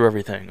to go through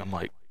everything. I'm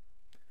like,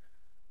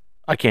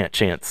 I can't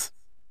chance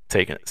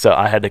taking it. So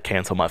I had to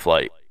cancel my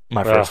flight,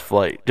 my first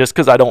flight, just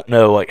because I don't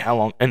know, like, how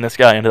long. And this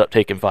guy ended up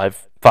taking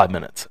five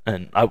minutes,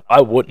 and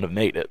I wouldn't have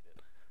made it.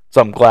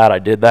 So I'm glad I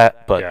did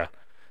that. But Yeah.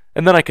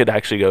 and then I could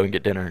actually go and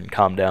get dinner and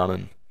calm down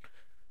and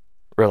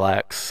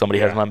relax. Somebody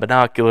has my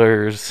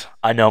binoculars.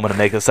 I know I'm going to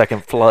make a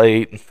second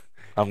flight.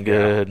 I'm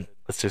good. Yeah.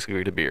 Let's just go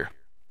get a beer.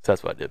 So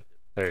that's what I did.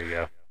 There you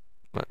go.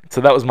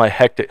 So that was my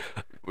hectic.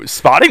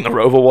 Spotting the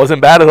Roval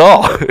wasn't bad at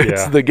all.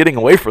 It's the getting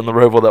away from the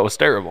Roval that was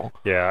terrible.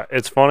 Yeah,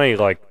 it's funny,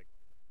 like,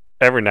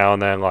 every now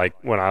and then, like,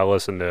 when I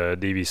listen to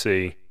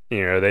DBC,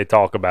 you know, they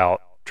talk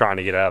about trying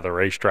to get out of the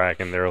racetrack,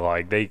 and they're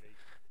like,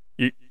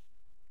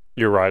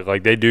 you're right,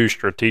 like, they do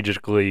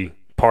strategically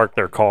park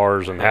their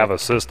cars and have a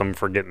system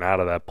for getting out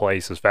of that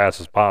place as fast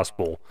as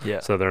possible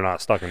so they're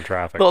not stuck in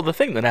traffic. Well, the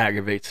thing that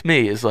aggravates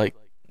me is, like,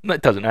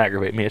 it doesn't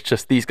aggravate me, it's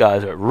just these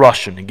guys are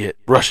rushing to get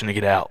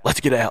out. Let's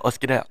get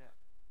out.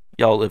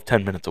 Y'all live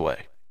 10 minutes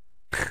away.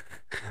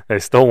 They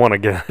still want to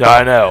get out.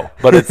 I know,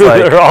 but it's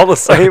like they're all the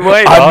same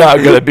way. I'm not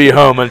going to be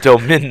home until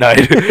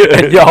midnight,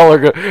 and y'all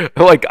are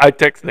like, I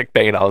text Nick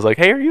Payne, I was like,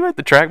 hey, are you at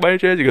the track by any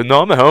chance? He goes,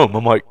 no, I'm at home.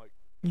 I'm like,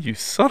 you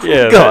son of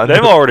a gun. They've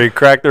already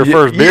cracked their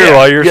first beer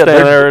while you're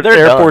standing there at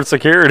airport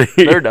security.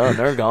 They're done.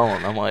 They're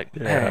gone. I'm like,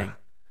 dang,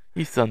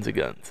 you sons of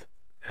guns.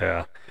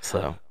 Yeah.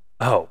 So.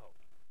 Oh.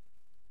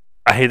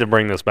 I hate to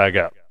bring this back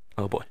up.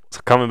 Oh, boy. So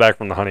coming back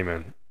from the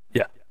honeymoon.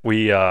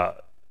 Yeah.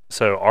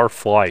 So our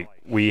flight,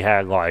 we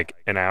had like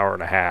an hour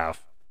and a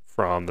half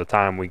from the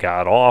time we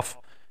got off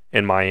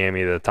in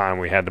Miami to the time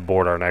we had to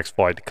board our next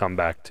flight to come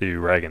back to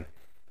Reagan.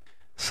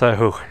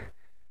 So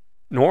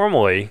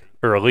normally,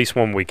 or at least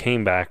when we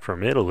came back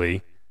from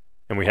Italy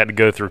and we had to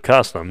go through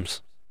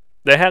customs,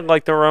 they had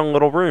like their own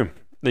little room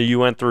that you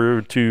went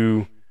through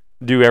to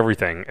do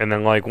everything. And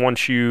then like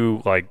once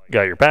you like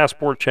got your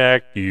passport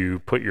checked, you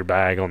put your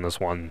bag on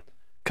this one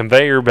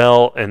conveyor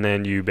belt, and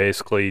then you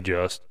basically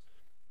just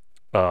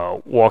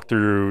walk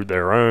through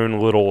their own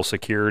little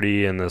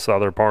security in this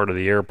other part of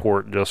the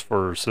airport just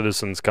for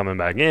citizens coming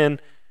back in.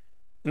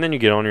 And then you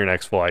get on your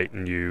next flight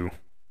and you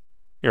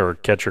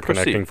catch your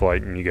connecting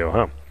flight and you go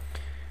home.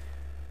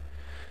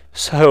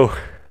 So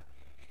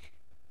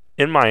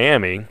in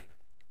Miami,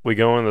 we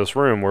go in this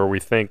room where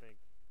we think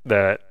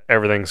that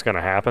everything's going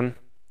to happen.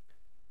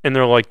 And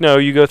they're like, no,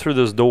 you go through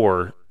this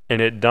door. And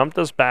it dumped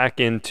us back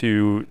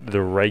into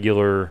the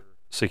regular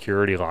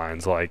security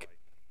lines, like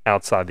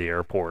outside the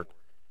airport.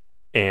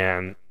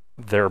 And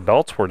their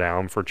belts were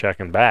down for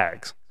checking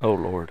bags. Oh,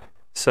 Lord.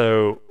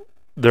 So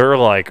they're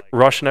like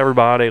rushing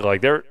everybody.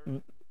 Like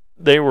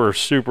they were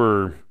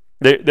super,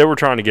 they were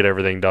trying to get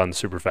everything done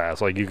super fast.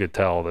 Like you could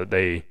tell that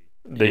they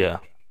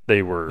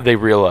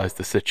realized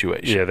the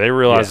situation. Yeah, they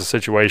realized the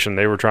situation.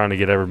 They were trying to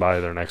get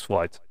everybody their next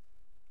flights.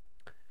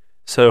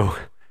 So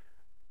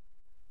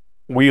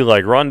we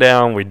like run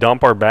down, we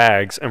dump our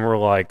bags, and we're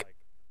like,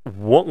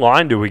 what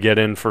line do we get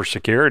in for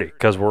security?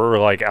 Because we're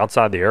like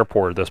outside the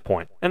airport at this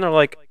point. And they're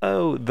like,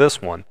 oh,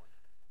 this one.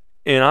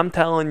 And I'm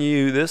telling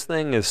you, this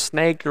thing is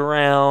snaked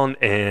around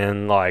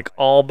and like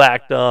all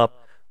backed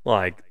up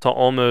like to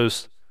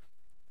almost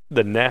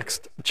the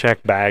next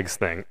check bags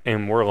thing.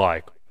 And we're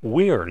like,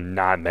 we are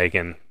not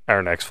making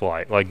our next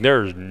flight. Like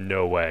there's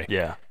no way.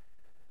 Yeah.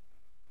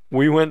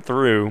 We went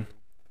through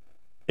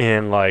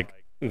and like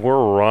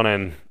we're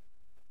running,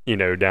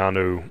 down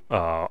to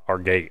our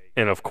gate.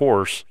 And of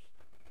course,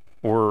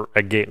 we're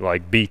at gate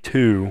like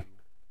B2,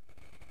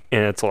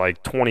 and it's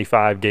like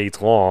 25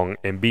 gates long,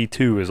 and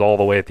B2 is all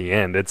the way at the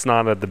end. It's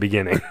not at the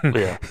beginning.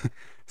 Yeah.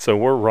 So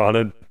we're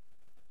running,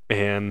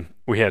 and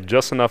we had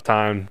just enough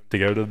time to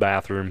go to the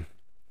bathroom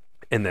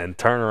and then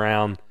turn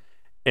around,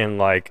 and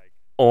like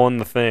on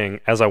the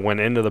thing, as I went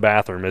into the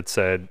bathroom, it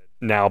said,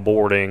 now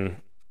boarding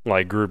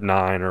like group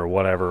 9 or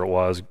whatever it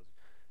was.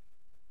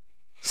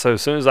 So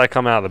as soon as I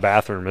come out of the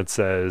bathroom, it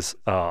says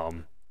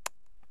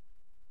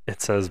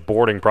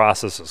boarding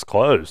process is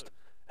closed.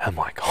 I'm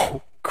like,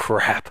 oh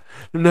crap,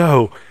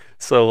 no.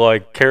 So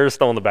like Kara's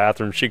still in the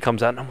bathroom. She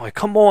comes out and I'm like,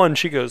 come on.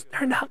 She goes,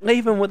 they're not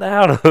leaving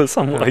without us.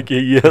 I'm like,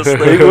 yes,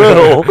 they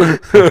will.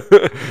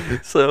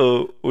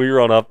 So we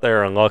run up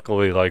there, and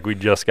luckily like we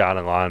just got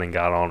in line and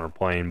got on our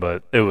plane,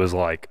 but it was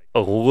like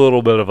a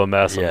little bit of a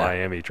mess in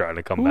Miami trying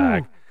to come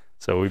back.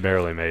 So we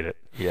barely made it.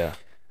 Yeah.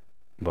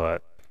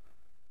 But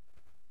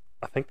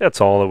I think that's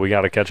all that we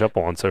got to catch up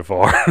on so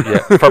far. Yeah,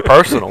 for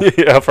personal.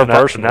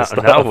 Personal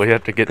stuff. Now we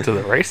have to get to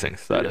the racing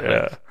side of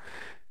things.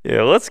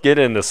 Yeah, let's get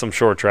into some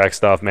short track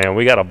stuff, man.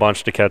 We got a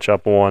bunch to catch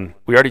up on.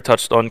 We already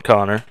touched on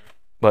Connor,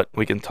 but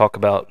we can talk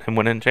about him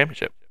winning the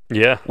championship.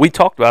 Yeah. We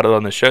talked about it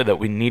on the show that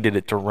we needed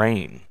it to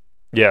rain.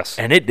 Yes.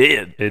 And it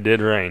did. It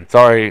did rain.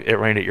 Sorry it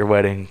rained at your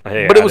wedding, but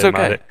it was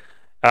okay.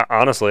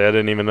 Honestly, I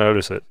didn't even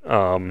notice it.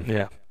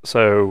 Yeah.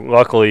 So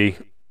luckily,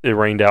 it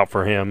rained out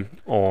for him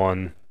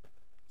on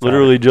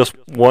literally just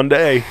one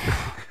day.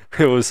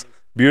 It was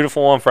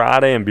beautiful on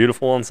Friday and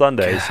beautiful on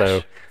Sunday. Gosh,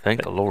 so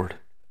thank the Lord.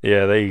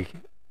 Yeah, they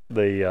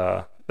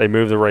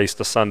moved the race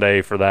to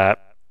Sunday for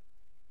that,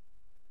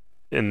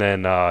 and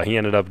then he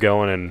ended up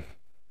going, and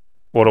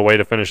what a way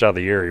to finish out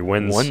the year. He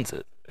wins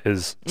it.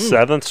 His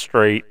 7th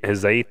straight,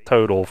 his 8th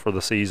total for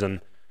the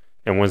season,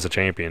 and wins the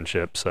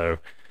championship. So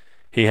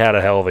he had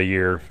a hell of a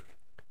year.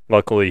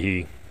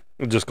 Luckily,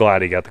 just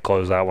glad he got to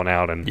close that one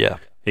out and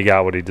he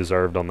got what he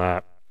deserved on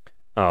that.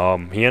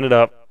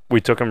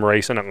 We took him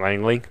racing at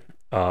Langley.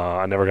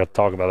 I never got to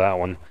talk about that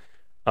one.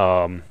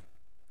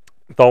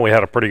 Thought we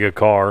had a pretty good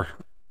car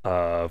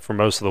for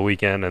most of the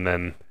weekend, and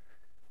then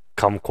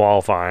come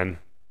qualifying,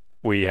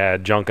 we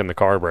had junk in the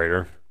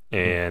carburetor,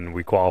 and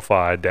we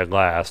qualified dead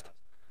last.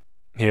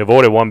 He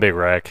avoided one big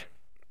wreck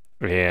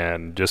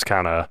and just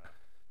kind of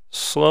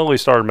slowly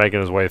started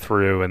making his way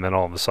through, and then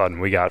all of a sudden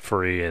we got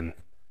free, and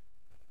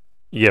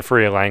you get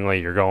free at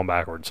Langley, you're going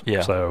backwards.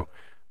 Yeah. So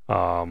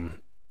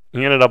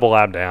he ended up a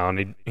lap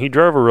down. He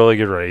drove a really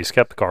good race,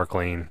 kept the car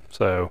clean.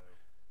 So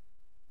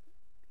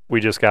we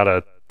just got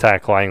to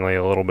attack Langley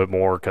a little bit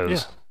more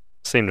because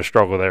seem to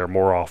struggle there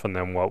more often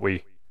than what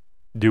we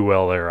do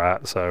well there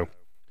at. So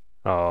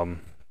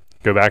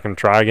go back and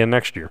try again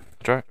next year.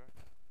 That's right.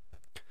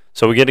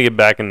 So we get to get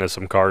back into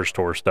some Cars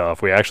Tour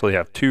stuff. We actually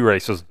have 2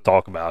 races to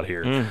talk about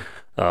here.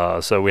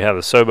 So we have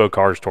the Sobo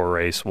Cars Tour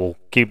race. We'll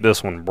keep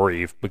this one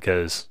brief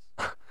because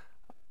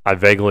I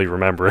vaguely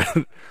remember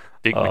it.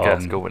 Deke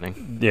McCaskill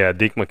winning. Yeah,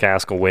 Deke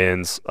McCaskill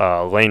wins.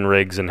 Lane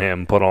Riggs and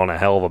him put on a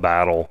hell of a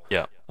battle.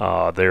 Yeah.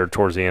 There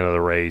towards the end of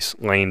the race.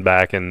 Lane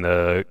back in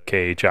the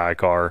KHI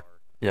car.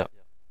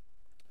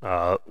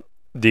 Yeah.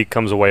 Deke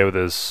comes away with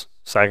his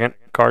second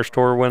Cars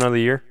Tour win of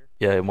the year.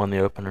 Yeah, he won the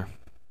opener.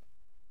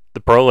 The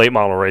Pro Late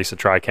Model race at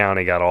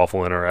Tri-County got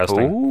awful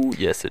interesting. Oh,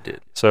 yes, it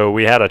did. So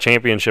we had a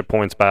championship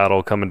points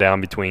battle coming down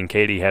between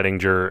Katie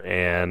Hettinger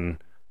and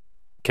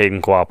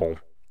Caden Quapple.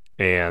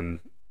 And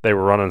they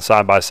were running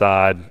side by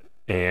side,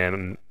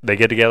 and they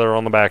get together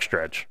on the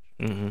backstretch.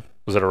 Mm-hmm.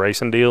 Was it a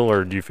racing deal,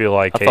 or do you feel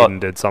like Caden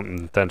did something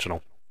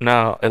intentional?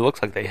 No, it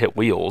looks like they hit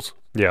wheels.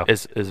 Yeah.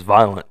 As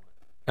violent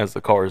as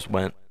the cars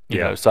went, you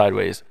know,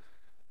 sideways.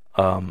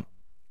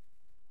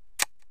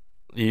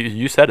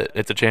 You said it.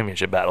 It's a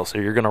championship battle, so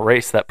you're going to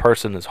race that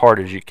person as hard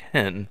as you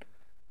can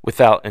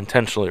without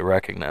intentionally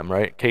wrecking them,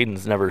 right?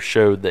 Caden's never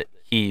showed that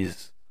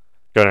he's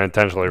going to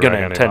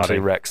intentionally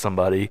wreck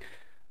somebody.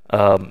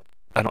 I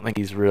don't think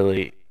he's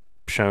really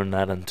shown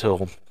that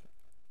until a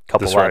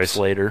couple laps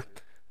later.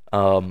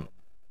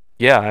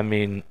 Yeah, I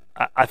mean,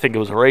 I think it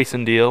was a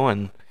racing deal,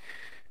 and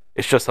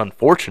it's just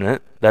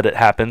unfortunate that it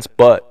happens.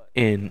 But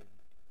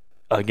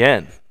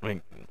again, I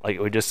mean, like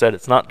we just said,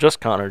 it's not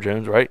just Connor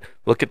Jones, right?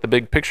 Look at the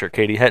big picture.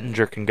 Katie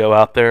Hettinger can go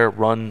out there,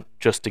 run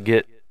just to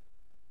get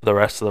the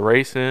rest of the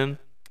race in.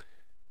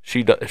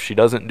 If she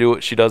doesn't do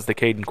what she does to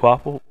Caden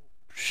Quapple,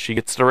 she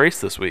gets the race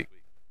this week.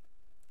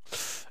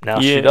 Now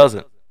she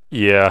doesn't.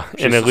 Yeah,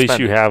 She's and at least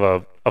suspended. you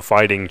have a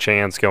fighting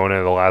chance going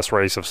into the last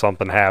race if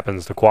something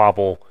happens to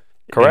Quapple.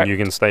 Correct. And you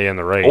can stay in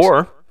the race.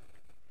 Or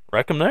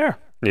wreck them there.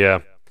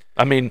 Yeah.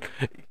 I mean,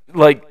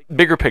 like,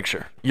 bigger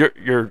picture.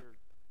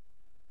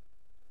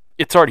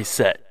 It's already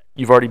set.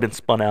 You've already been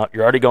spun out.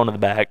 You're already going to the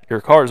back. Your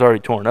car's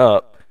already torn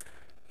up.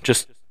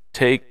 Just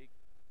take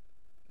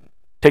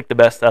the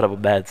best out of a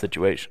bad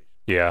situation.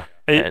 Yeah.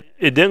 It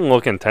didn't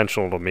look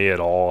intentional to me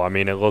at all. I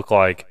mean, it looked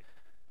like,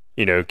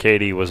 you know,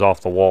 Katie was off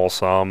the wall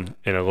some,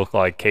 and it looked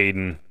like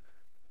Caden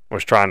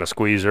was trying to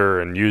squeeze her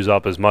and use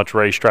up as much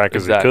racetrack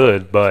as he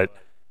could, but,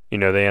 you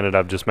know, they ended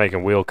up just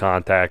making wheel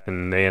contact,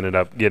 and they ended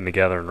up getting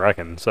together and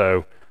wrecking.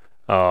 So,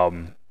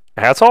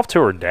 hats off to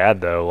her dad,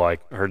 though.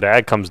 Like, her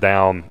dad comes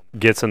down,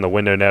 gets in the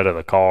window net of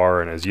the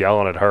car, and is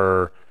yelling at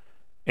her,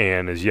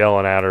 and is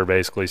yelling at her,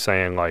 basically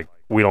saying, like,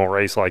 we don't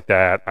race like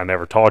that. I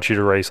never taught you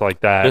to race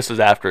like that. This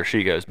is after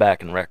she goes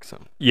back and wrecks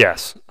him.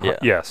 Yes. Yeah.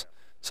 Yes.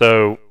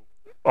 So,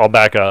 I'll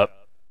back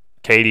up.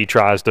 Katie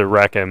tries to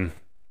wreck him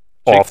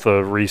off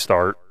the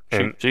restart.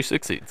 And she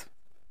succeeds.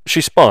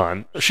 She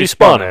spun. She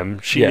spun him.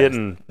 She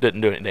didn't do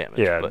any damage.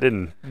 Yeah,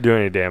 didn't do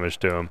any damage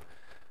to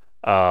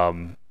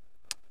him.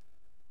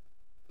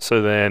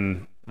 So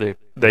then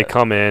they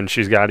come in.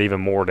 She's got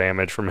even more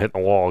damage from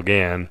hitting the wall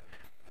again.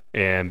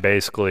 And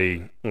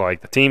basically,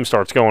 like, the team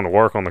starts going to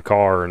work on the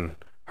car, and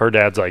her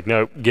dad's like,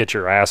 nope, get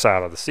your ass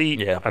out of the seat.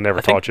 Yeah. I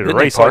never taught you to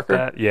race like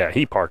that. Yeah,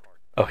 he parked her.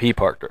 Oh, he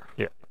parked her.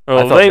 Yeah.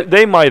 Well,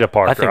 they might have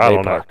parked her. I don't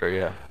know. They parked her,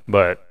 yeah.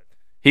 But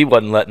he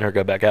wasn't letting her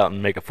go back out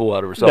and make a fool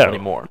out of herself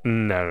anymore.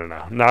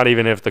 No. Not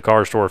even if the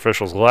car store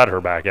officials let her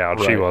back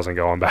out, she wasn't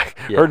going back.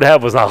 Yeah. Her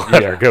dad was not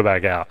letting her go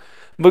back out.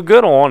 But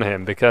good on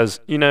him because,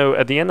 you know,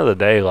 at the end of the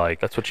day,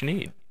 like, that's what you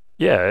need.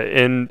 Yeah,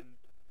 and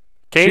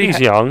Katie's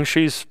young.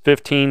 She's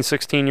 15,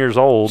 16 years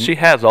old. She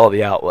has all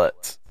the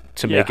outlets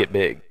to make it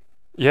big.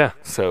 Yeah.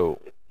 So,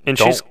 and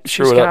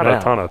she's got a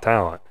ton of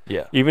talent.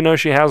 Yeah. Even though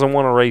she hasn't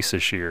won a race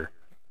this year.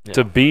 Yeah.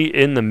 To be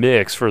in the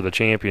mix for the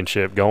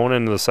championship going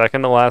into the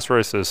second to last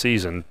race of the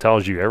season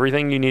tells you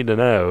everything you need to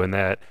know, and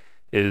that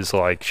is,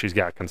 like, she's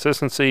got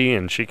consistency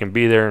and she can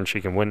be there and she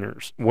can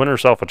win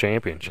herself a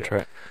championship. That's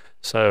right.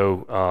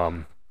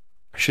 So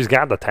she's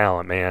got the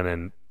talent, man,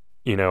 and,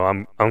 you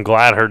know, I'm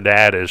glad her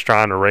dad is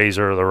trying to raise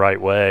her the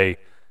right way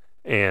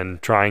and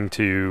trying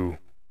to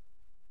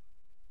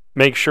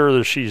make sure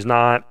that she's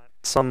not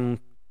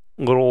some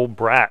little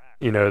brat,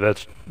 you know,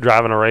 that's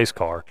driving a race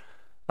car.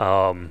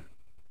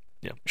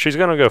 Yeah, she's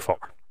going to go far.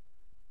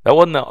 That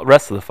wasn't the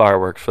rest of the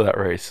fireworks for that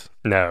race.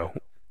 No.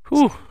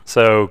 Whew.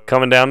 So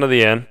coming down to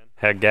the end,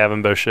 had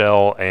Gavin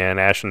Boschel and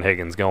Ashton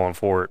Higgins going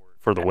for it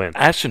for the win.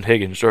 Ashton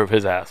Higgins drove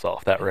his ass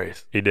off that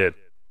race. He did.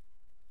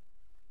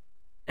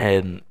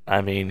 And,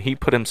 I mean, he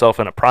put himself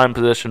in a prime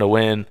position to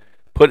win,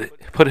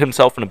 put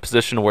himself in a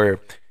position where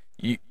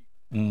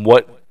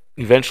what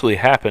eventually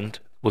happened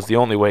was the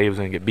only way he was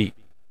going to get beat.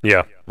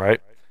 Yeah.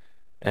 Right?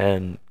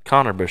 And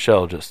Connor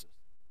Boschel just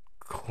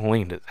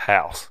cleaned his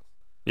house.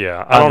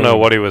 Yeah, I don't know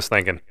what he was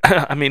thinking.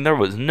 I mean, there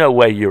was no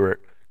way you were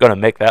going to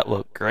make that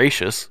look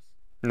gracious.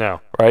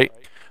 No. Right?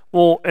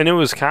 Well, and it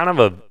was kind of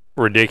a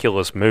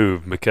ridiculous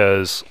move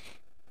because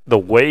the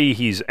way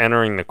he's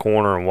entering the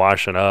corner and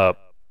washing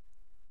up,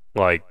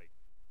 like,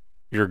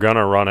 you're going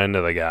to run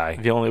into the guy.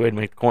 The only way to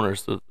make the corner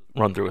is to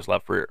run through his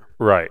left rear.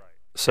 Right.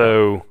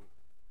 So,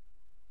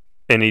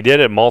 and he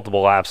did it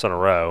multiple laps in a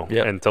row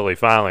until he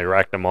finally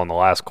wrecked him on the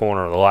last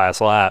corner of the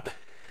last lap.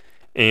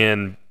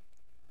 And,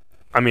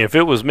 I mean, if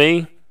it was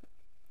me,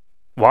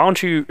 why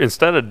don't you,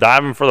 instead of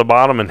diving for the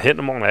bottom and hitting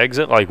him on the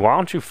exit, like, why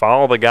don't you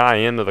follow the guy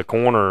into the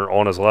corner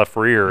on his left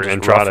rear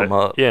and try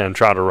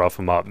to rough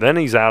him up. Then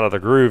he's out of the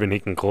groove and he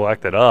can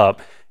collect it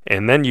up,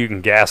 and then you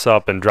can gas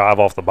up and drive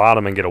off the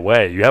bottom and get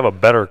away. You have a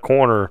better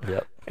corner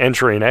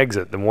entry and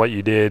exit than what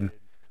you did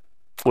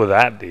with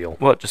that deal.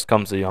 Well, it just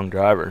comes to young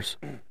drivers,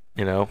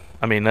 you know.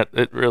 I mean,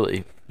 it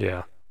really.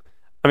 Yeah.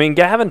 I mean,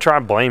 Gavin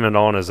tried blaming it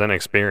on his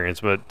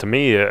inexperience, but to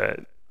me,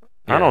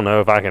 I don't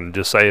know if I can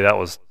just say that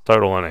was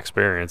total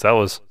inexperience. That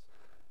was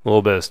a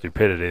little bit of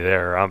stupidity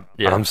there.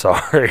 I'm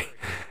sorry.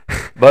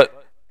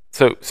 But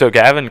so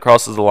Gavin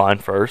crosses the line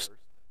first.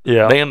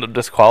 Yeah. They end up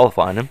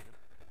disqualifying him.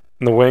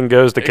 And the win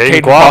goes to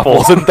Caden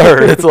Quapples in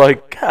third. It's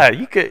like, God,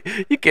 you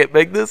can't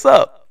make this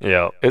up.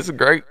 Yeah. It's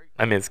great.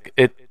 I mean,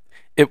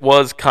 it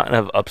was kind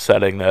of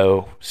upsetting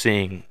though,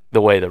 seeing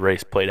the way the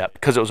race played out,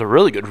 because it was a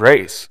really good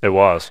race. It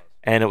was.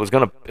 And it was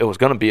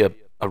gonna be a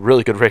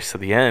really good race to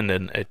the end,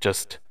 and it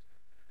just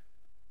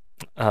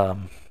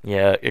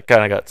it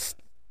kind of got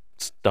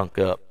stunk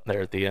up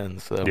there at the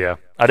end. So yeah,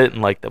 I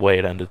didn't like the way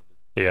it ended.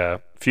 Yeah,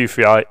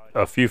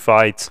 a few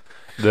fights.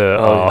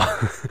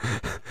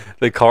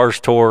 The Cars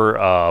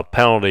Tour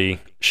penalty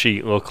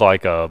sheet looked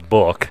like a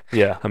book.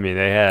 Yeah, I mean,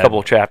 they had a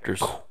couple chapters,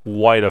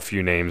 quite a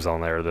few names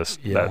on there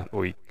that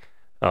week.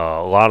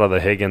 A lot of the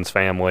Higgins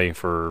family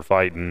for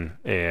fighting,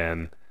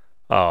 and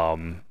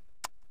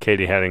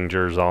Katie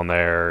Hettinger's on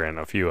there, and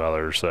a few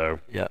others. So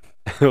yeah,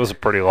 it was a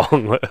pretty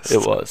long list.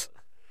 It was.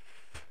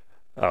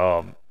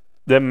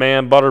 Then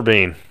man,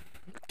 Butterbean.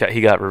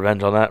 He got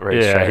revenge on that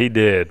race. Yeah, right? he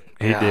did.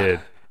 He did.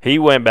 He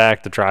went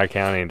back to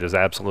Tri-County and just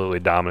absolutely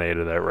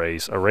dominated that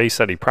race. A race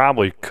that he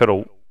probably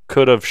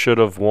should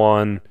have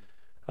won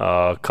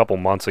a couple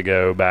months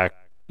ago back,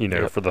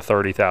 for the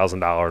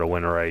 $30,000 to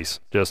win a race.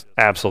 Just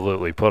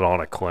absolutely put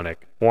on a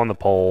clinic. Won the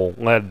pole,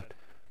 led,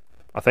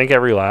 I think,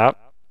 every lap.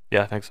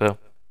 Yeah, I think so.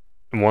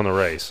 And won the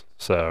race.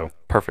 So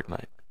perfect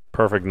night.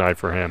 Perfect night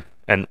for him.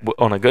 And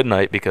on a good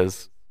night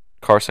because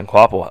Carson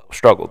Quapple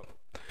struggled.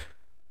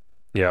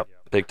 Yep.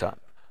 Big time.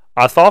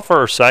 I thought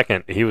for a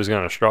second he was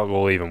going to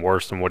struggle even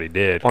worse than what he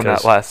did. On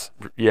that last,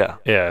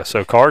 Yeah,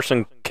 so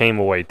Carson came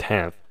away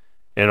 10th,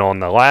 and on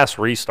the last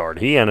restart,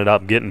 he ended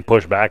up getting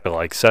pushed back to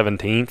like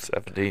 17th.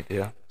 17th,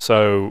 yeah.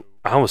 So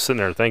I was sitting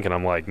there thinking,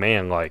 I'm like,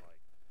 man, like,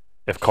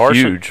 if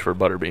Carson... Huge for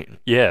Butterbean.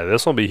 Yeah,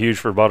 this will be huge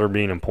for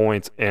Butterbean in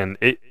points, and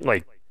it,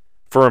 like,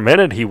 for a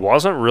minute, he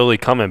wasn't really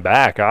coming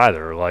back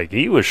either. Like,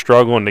 he was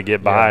struggling to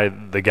get by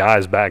the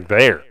guys back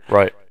there.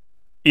 Right.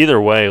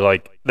 Either way,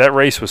 like, that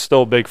race was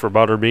still big for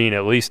Butterbean.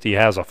 At least he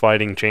has a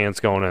fighting chance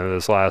going into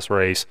this last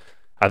race.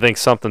 I think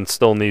something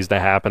still needs to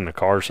happen to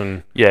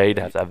Carson. Yeah, he'd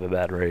have to have a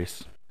bad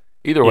race.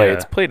 Either way,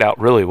 it's played out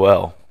really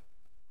well.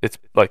 It's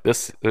like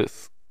this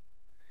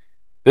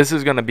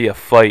is going to be a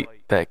fight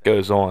that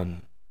goes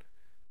on,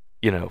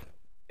 in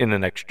the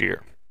next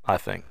year, I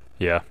think.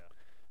 Yeah.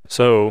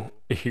 So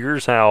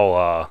here's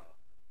how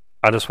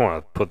I just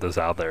want to put this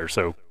out there.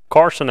 So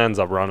Carson ends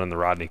up running the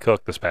Rodney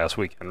Cook this past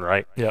weekend,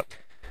 right? Yep.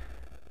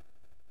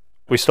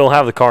 We still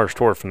have the Cars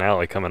Tour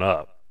finale coming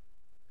up.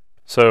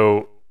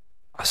 So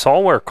I saw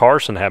where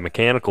Carson had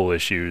mechanical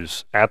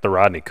issues at the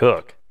Rodney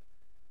Cook.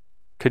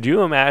 Could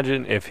you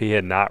imagine if he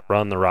had not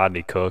run the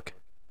Rodney Cook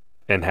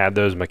and had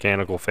those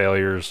mechanical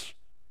failures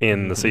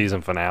in the season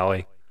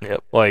finale?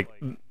 Yep. Like,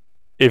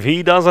 if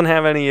he doesn't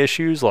have any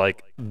issues,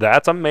 like,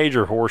 that's a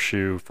major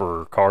horseshoe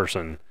for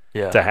Carson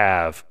to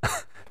have.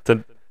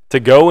 to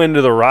go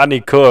into the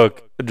Rodney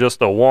Cook,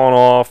 just a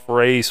one-off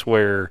race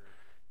where,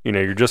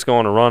 you're just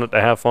going to run it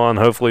to have fun,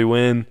 hopefully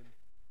win.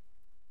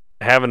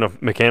 Having a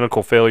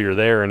mechanical failure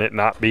there and it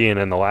not being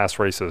in the last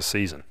race of the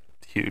season.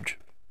 Huge.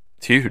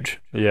 It's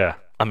huge. Yeah.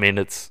 I mean,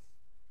 it's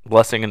a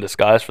blessing in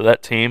disguise for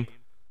that team.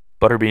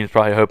 Butterbean's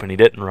probably hoping he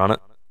didn't run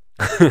it.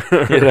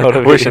 You know what I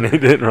mean? Wishing he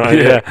didn't run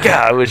it. Yeah.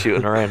 God, I wish he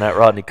wouldn't have ran that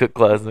Rodney Cook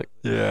Classic.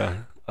 Yeah.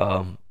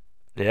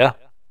 Yeah.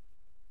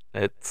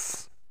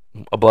 It's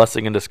a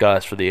blessing in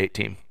disguise for the 8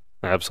 team.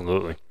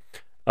 Absolutely.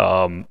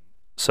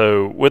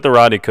 So with the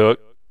Rodney Cook,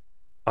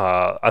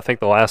 I think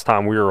the last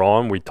time we were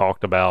on, we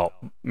talked about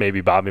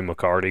maybe Bobby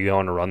McCarty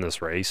going to run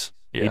this race.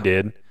 Yeah. He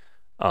did.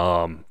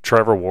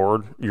 Trevor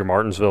Ward, your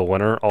Martinsville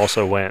winner,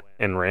 also went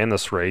and ran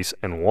this race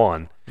and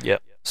won.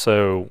 Yep.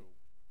 So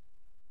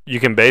you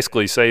can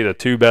basically say the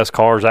 2 best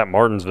cars at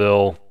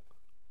Martinsville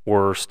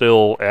were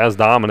still as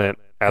dominant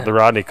at the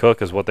Rodney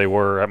Cook as what they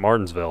were at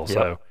Martinsville. Yep.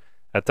 So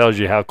that tells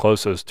you how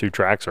close those 2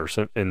 tracks are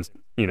in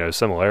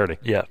similarity.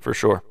 Yeah, for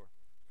sure.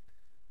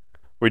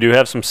 We do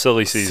have some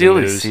silly season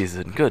Silly news.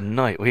 season. Good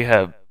night. We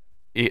got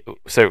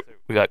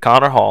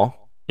Connor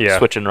Hall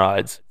switching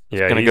rides. Yeah,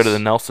 He's going to go to the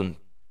Nelson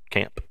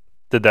camp.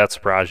 Did that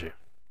surprise you?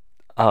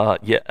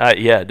 Yeah,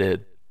 it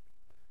did.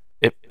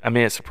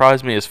 It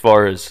surprised me as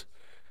far as,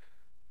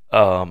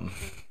 I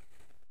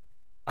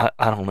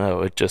don't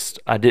know.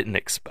 I didn't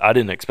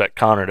expect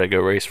Connor to go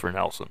race for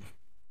Nelson.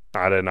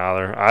 I didn't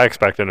either. I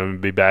expected him to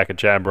be back at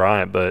Chad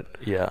Bryant, but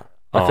yeah,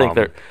 I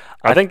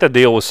think the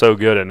deal was so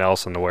good at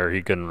Nelson to where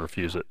he couldn't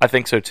refuse it. I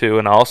think so too,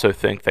 and I also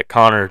think that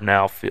Connor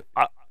now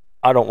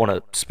I don't want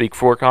to speak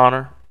for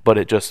Connor, but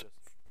it just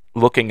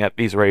looking at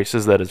these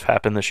races that have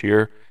happened this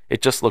year,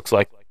 it just looks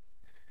like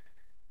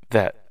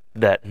that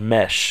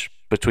mesh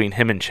between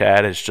him and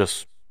Chad is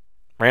just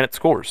ran its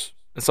course.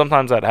 And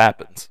sometimes that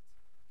happens.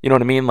 You know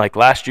what I mean? Like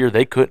last year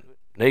they couldn't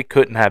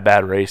have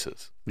bad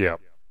races. Yeah.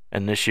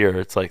 And this year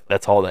it's like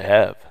that's all they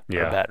have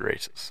are bad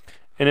races.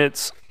 And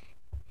it's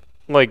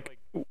like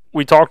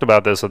we talked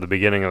about this at the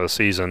beginning of the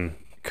season.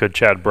 Could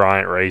Chad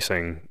Bryant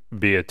Racing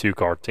be a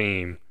 2-car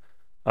team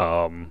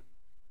and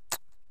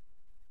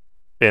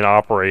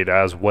operate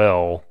as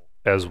well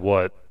as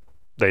what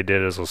they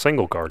did as a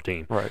single-car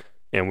team? Right.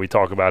 And we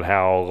talk about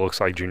how it looks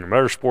like Junior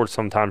Motorsports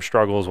sometimes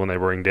struggles when they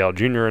bring Dale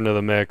Jr. into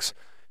the mix.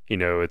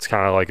 It's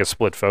kind of like a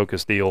split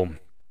focus deal.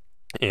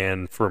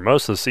 And for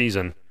most of the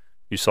season,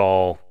 you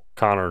saw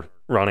Connor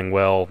running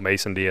well,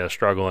 Mason Diaz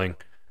struggling.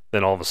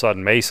 Then all of a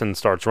sudden, Mason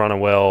starts running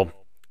well,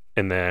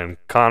 and then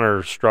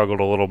Connor struggled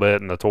a little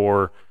bit in the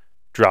Tour,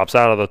 drops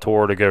out of the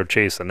Tour to go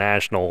chase the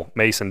National.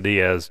 Mason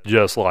Diaz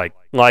just like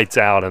lights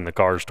out in the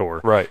Cars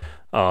Tour. Right.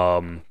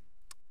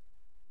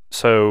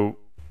 So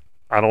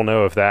I don't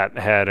know if that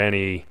had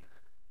any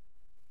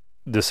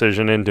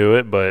decision into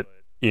it, but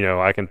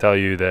I can tell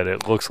you that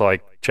it looks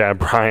like Chad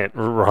Bryant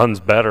runs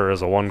better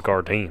as a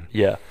 1-car team.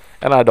 Yeah,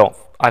 and I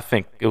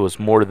think it was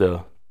more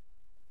to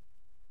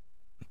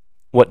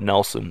what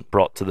Nelson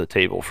brought to the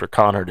table for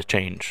Connor to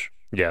change.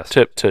 Yes.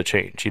 To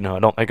change. I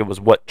don't think it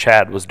was what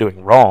Chad was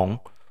doing wrong.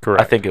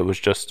 Correct. I think it was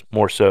just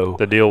more so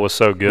the deal was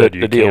so good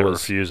you can't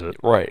refuse it.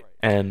 Right,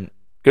 and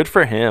good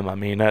for him.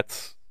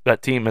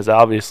 That team has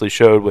obviously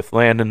showed with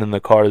Landon in the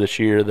car this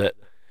year that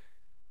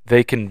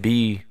they can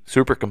be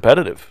super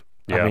competitive.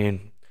 Yeah.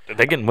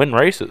 They can win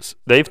races.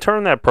 They've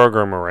turned that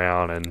program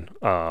around,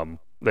 and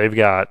they've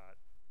got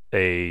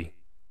a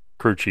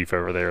crew chief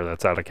over there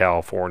that's out of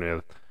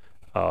California.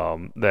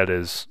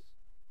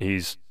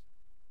 He's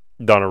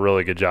done a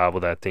really good job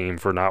with that team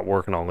for not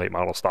working on late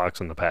model stocks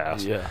in the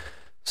past. Yeah.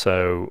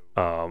 So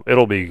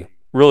it'll be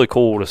really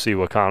cool to see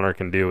what Connor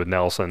can do with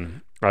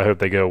Nelson. I hope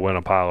they go win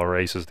a pile of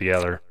races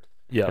together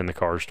in the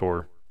Cars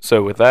Tour.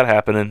 So with that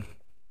happening,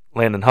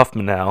 Landon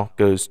Huffman now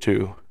goes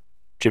to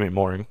Jimmy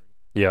Mooring.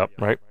 Yep.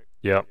 Right?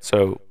 Yep.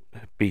 So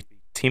be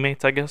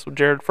teammates, I guess, with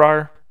Jared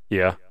Fryer?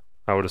 Yeah,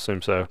 I would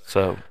assume so.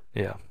 So,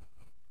 yeah.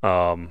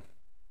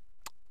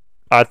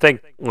 I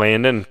think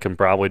Landon can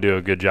probably do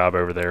a good job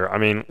over there.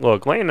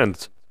 Look,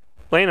 Landon's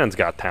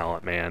got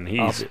talent, man.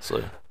 He's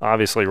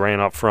obviously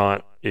ran up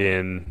front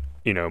in,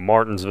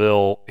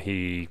 Martinsville.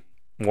 He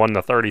won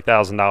the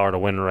 $30,000 to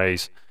win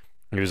race.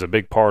 He was a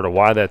big part of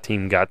why that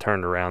team got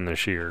turned around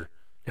this year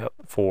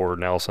for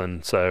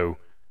Nelson. So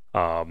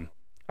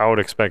I would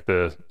expect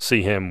to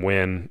see him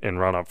win and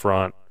run up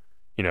front,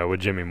 with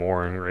Jimmy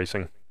Mooring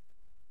Racing.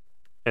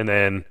 And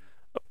then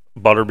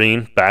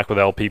Butterbean back with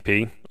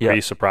LPP. Are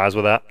you surprised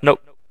with that?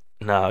 Nope.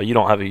 No, you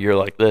don't have a year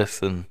like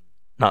this and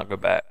not go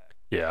back.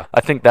 Yeah.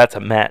 I think that's a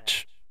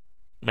match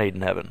made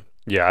in heaven.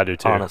 Yeah, I do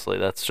too. Honestly,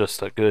 that's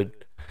just a good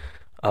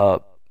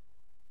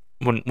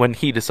when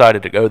he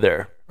decided to go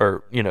there,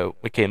 or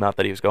it came out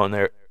that he was going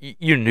there,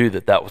 you knew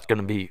that was going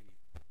to be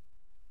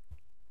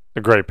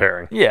a great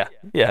pairing. Yeah.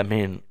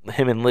 Him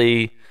and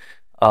Lee,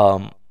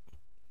 Butterbean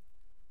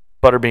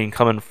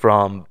coming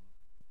from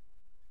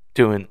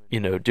doing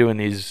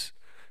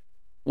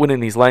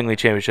winning these Langley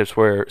championships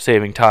where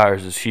saving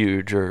tires is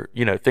huge, or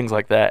things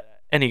like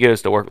that, and he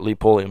goes to work with Lee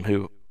Pulliam,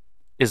 who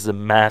is the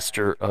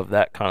master of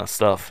that kind of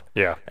stuff.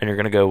 Yeah. And you're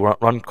going to go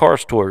run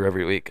Cars Tour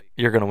every week.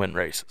 You're going to win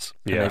races.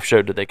 Yeah. And they've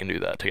showed that they can do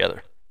that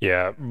together.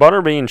 Yeah.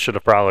 Butterbean should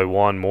have probably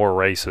won more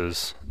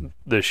races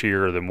this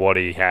year than what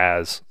he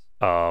has.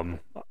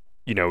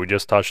 We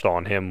just touched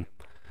on him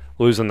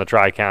losing the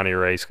Tri-County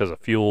race because of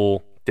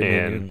fuel.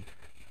 Dominion.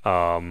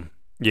 And,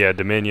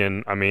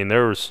 Dominion.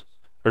 There's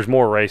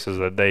more races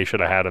that they should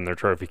have had in their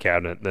trophy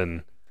cabinet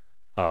than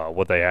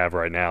what they have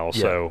right now.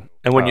 Yeah. So,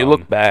 and when you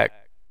look back,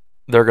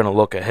 they're going to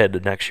look ahead to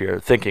next year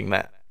thinking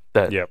that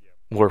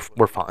we're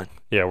fine.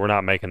 Yeah, we're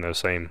not making those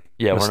same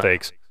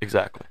mistakes.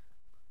 Exactly.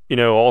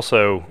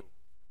 Also,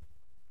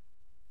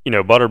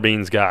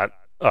 Butterbean's got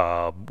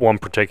one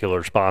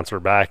particular sponsor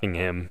backing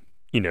him,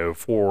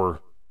 for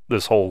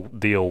this whole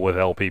deal with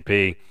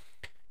LPP,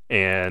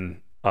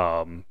 and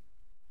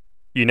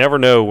you never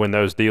know when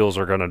those deals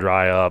are going to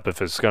dry up,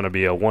 if it's going to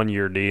be a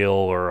 1-year deal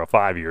or a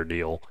 5-year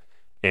deal.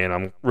 And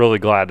I'm really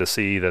glad to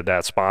see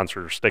that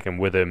sponsor is sticking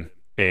with him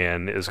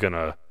and is going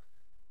to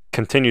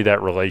continue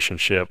that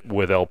relationship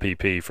with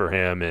LPP for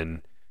him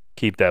and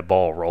keep that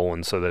ball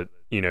rolling so that,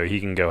 he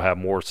can go have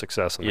more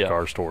success in the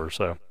car store.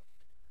 So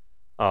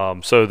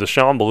the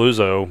Sean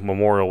Beluzzo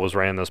Memorial was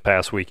ran this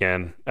past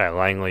weekend at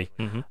Langley.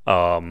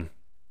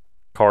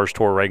 Cars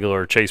Tour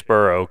regular Chase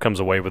Burrow comes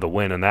away with a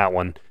win in that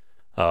one.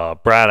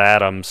 Brad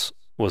Adams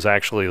was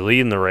actually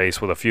leading the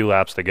race with a few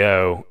laps to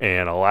go,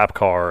 and a lap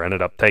car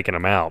ended up taking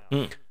him out,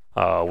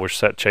 which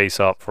set Chase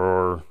up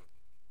for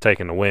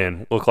taking the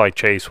win. Looked like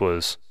Chase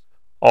was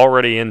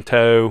already in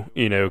tow,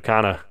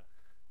 kind of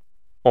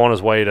on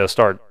his way to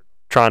start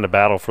trying to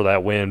battle for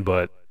that win,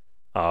 but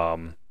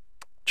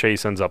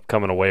Chase ends up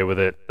coming away with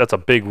it. That's a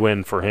big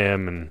win for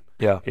him and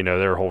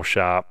their whole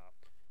shop,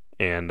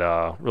 and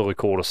really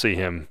cool to see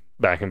him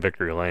back in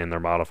victory lane. They're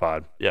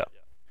modified. Yeah.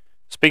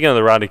 Speaking of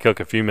the Rodney Cook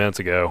a few minutes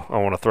ago, I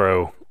want to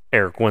throw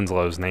Eric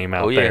Winslow's name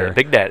out there. Oh, yeah,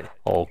 Big Daddy.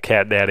 Old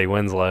Cat Daddy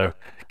Winslow.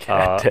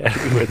 Cat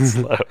Daddy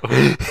Winslow.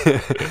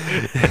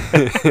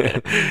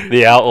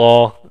 The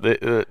outlaw.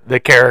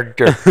 The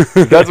character.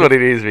 That's what he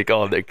needs to be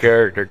called, the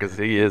character, because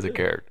he is a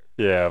character.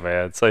 Yeah,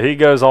 man. So he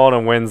goes on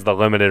and wins the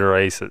limited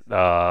race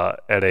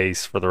at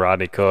Ace for the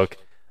Rodney Cook.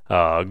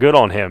 Good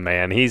on him,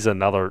 man. He's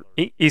another –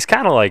 he's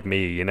kind of like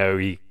me,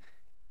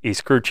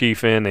 He's crew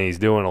chiefing and he's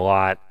doing a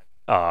lot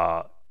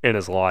in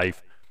his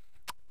life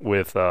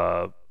with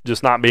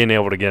just not being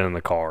able to get in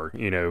the car,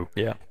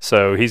 Yeah.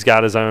 So he's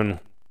got his own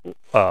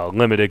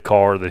limited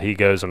car that he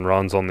goes and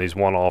runs on these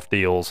one-off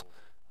deals.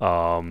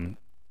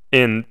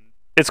 And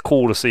it's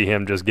cool to see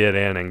him just get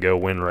in and go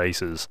win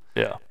races.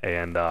 Yeah.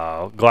 And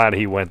glad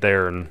he went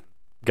there and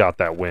got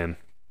that win.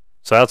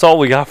 So that's all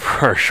we got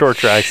for our short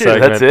track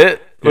segment. That's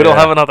it? We don't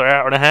have another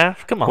hour and a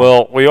half? Come on.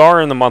 Well, we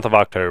are in the month of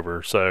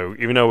October, so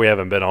even though we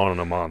haven't been on in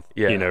a month,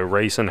 Yeah.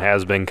 Racing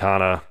has been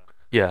kind of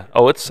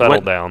it's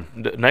settled down.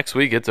 Next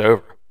week it's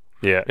over.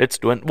 Yeah. It's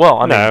dwindled. Well,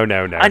 I mean,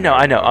 no.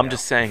 I know. I'm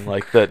just saying,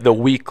 like, the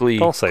weekly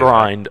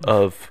grind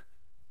of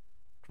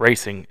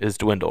racing is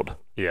dwindled.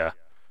 Yeah.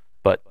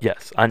 But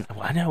yes,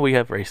 I know we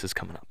have races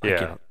coming up.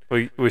 Yeah.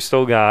 We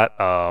still got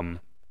I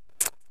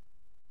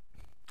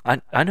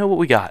know what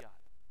we got.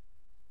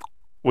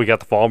 We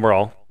got the Fall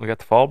Brawl. We got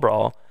the Fall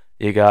Brawl.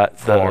 You got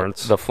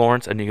Florence. the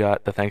Florence, and you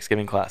got the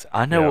Thanksgiving Classic.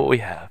 I know what we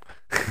have.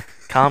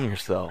 Calm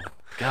yourself.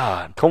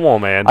 God. Come on,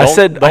 man. I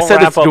said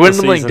it's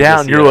dwindling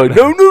down. You're like,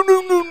 no.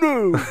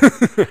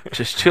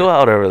 Just chill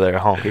out over there,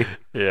 honky.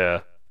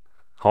 Yeah.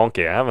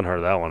 Honky. I haven't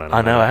heard that one in a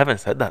I know. minute. I haven't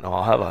said that in a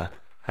while, have I?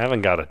 I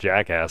haven't got a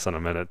jackass in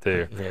a minute,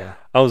 too. Yeah.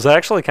 I was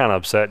actually kind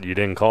of upset you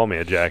didn't call me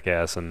a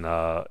jackass in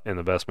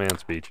the Best Man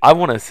speech. I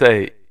want to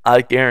say,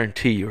 I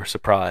guarantee you were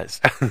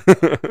surprised.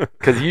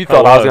 Because you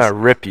thought I was going to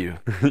rip you.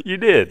 You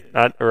did.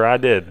 I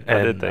did. And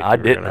I did think I you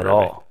were didn't gonna at rip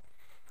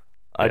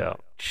me.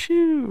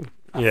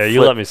 all.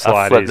 You let me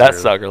slide I flipped that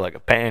easier. sucker like a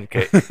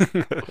pancake.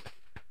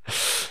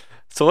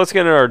 So let's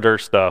get into our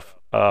dirt stuff.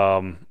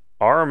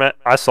 RMS,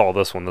 I saw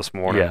this one this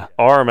morning. Yeah.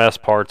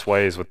 RMS parts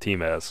ways with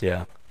T-Mez.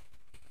 Yeah.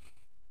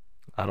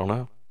 I don't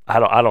know.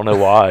 I don't know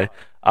why.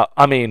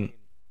 I mean,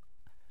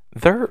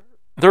 their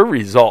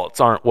results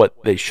aren't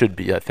what they should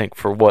be, I think,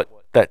 for what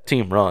that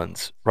team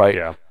runs, right?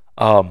 Yeah.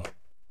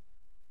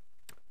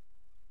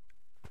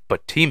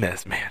 But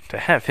T-Mez, man, to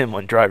have him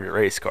on Drive Your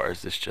Race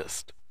Cars is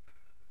just,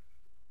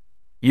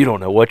 you don't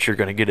know what you're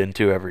going to get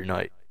into every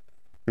night.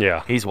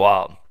 Yeah. He's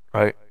wild,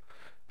 right?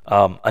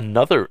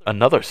 Another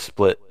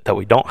split that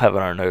we don't have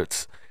in our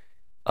notes,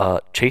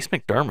 Chase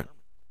McDermott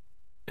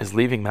is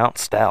leaving Mount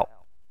Stout.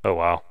 Oh,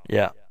 wow.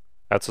 Yeah.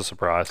 That's a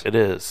surprise. It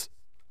is.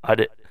 I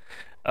think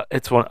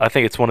it's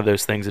one of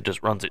those things that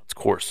just runs its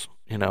course,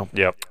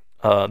 Yep.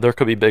 There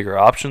could be bigger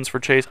options for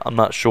Chase. I'm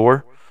not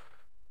sure.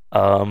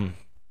 I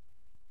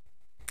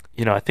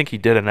think he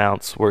did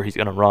announce where he's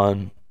going to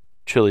run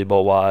Chili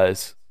Bowl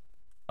wise.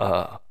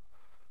 I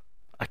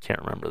can't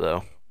remember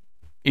though.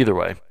 Either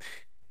way,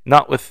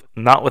 not with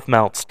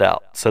Mount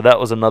Stout. So that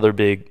was another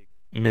big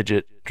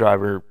midget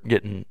driver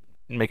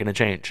making a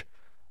change.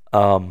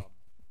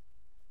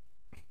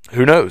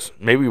 Who knows?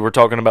 Maybe we're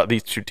talking about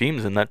these two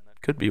teams, and that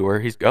could be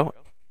where he's going.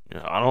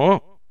 I don't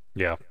know.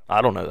 Yeah.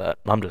 I don't know that.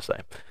 I'm just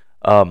saying.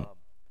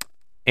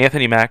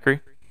 Anthony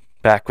Macri,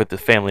 back with the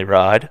family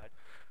ride.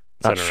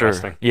 Not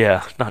sure.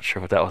 Yeah, not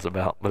sure what that was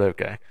about, but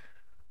okay.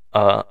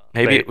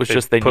 Maybe it was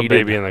just they put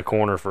needed. baby in the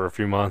corner for a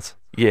few months.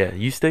 Yeah,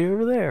 you stay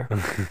over there.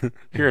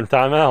 You're in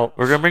timeout.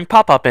 We're gonna bring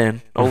Pop-Up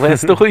in. Oh,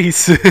 Lance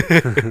DeWeese.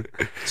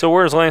 So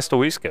where's Lance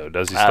DeWeese go?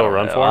 Does he still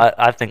run for him?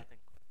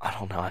 I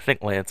don't know. I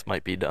think Lance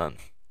might be done.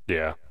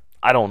 Yeah.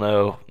 I don't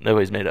know.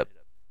 Nobody's made a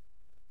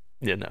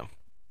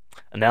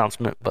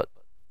announcement, but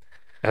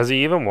has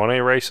he even won any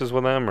races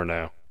with them or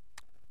no?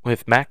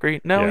 With Macri?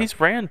 No, he's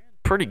ran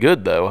pretty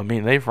good though. I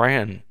mean, they've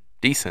ran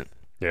decent.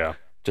 Yeah.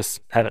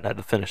 Just haven't had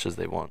the finishes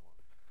they want.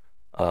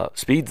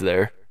 Speed's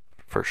there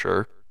for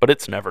sure, but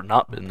it's never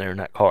not been there in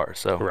that car.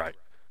 So right.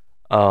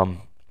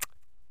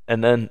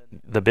 And then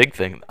the big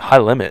thing, High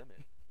Limit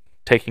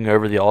taking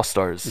over the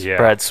All-Stars. Yeah.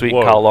 Brad Sweet,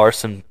 Whoa. Kyle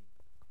Larson,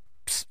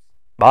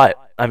 buy it.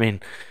 I mean,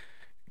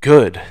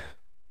 good.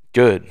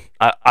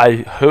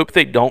 I hope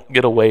they don't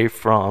get away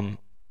from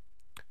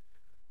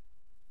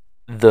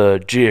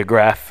the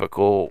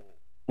geographical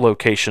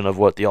location of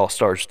what the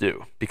All-Stars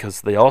do,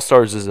 because the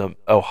All-Stars is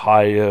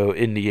Ohio,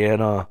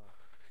 Indiana.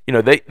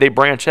 They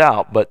branch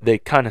out, but they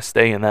kind of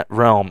stay in that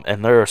realm,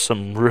 and there are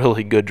some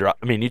really good I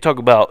mean, you talk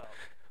about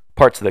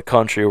parts of the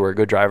country where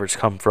good drivers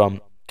come from.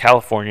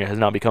 California has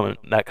now become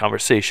that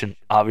conversation.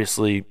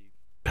 Obviously,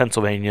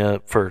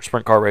 Pennsylvania for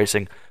sprint car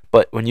racing.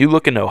 But when you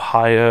look in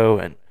Ohio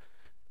and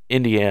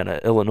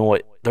Indiana, Illinois,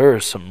 there are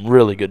some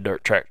really good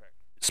dirt track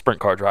sprint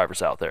car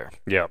drivers out there.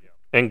 Yeah.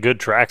 And good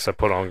tracks that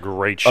put on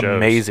great shows.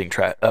 Amazing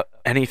track.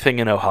 Anything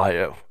in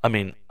Ohio. I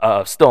mean,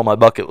 still on my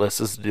bucket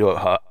list is to do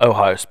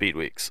Ohio Speed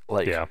Weeks.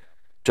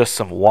 Just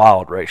some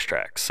wild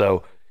racetracks.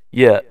 So,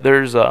 yeah,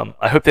 there's.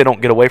 I hope they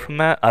don't get away from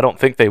that. I don't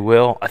think they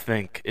will. I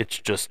think it's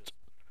just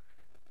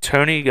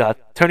Tony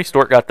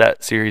Stewart got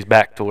that series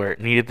back to where it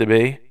needed to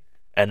be,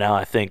 and now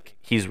I think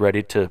he's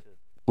ready to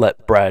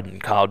let Brad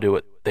and Kyle do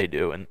what they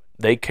do, and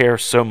they care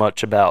so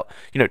much about.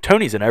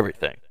 Tony's in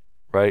everything,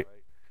 right?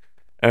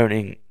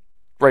 Owning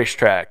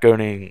racetrack,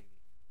 owning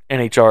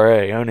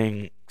NHRA,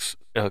 owning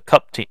a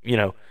cup team.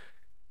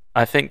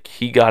 I think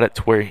he got it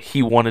to where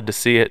he wanted to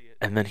see it,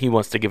 and then he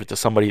wants to give it to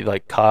somebody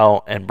like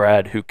Kyle and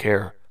Brad who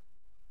care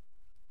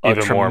a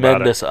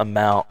tremendous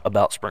amount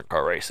about sprint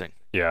car racing.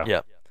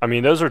 Yeah. I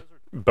mean, those are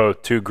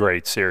both two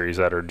great series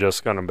that are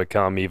just going to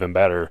become even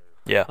better.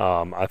 Yeah.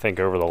 I think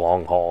over the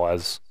long haul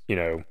as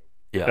the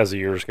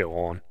years go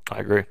on. I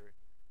agree.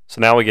 So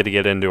now we get to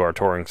get into our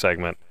touring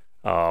segment.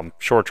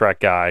 Short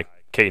track guy,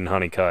 Caden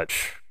Honeycutt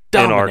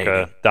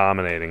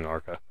dominating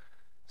ARCA.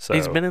 So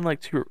he's been in like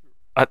two.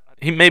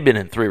 He may have been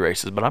in 3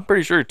 races, but I'm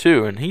pretty sure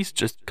 2, and he's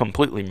just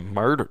completely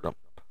murdered them.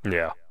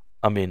 Yeah.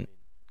 I mean,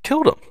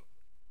 killed him.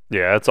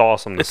 Yeah, it's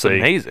awesome to see. It's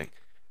amazing.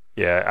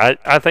 Yeah,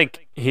 I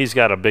think he's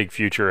got a big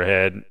future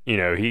ahead.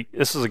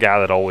 This is a guy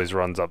that always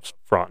runs up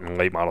front in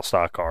late model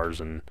stock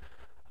cars, and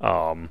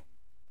I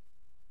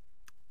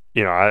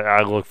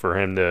look for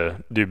him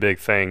to do big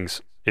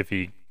things if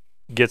he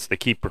gets to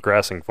keep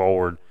progressing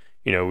forward.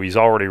 He's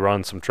already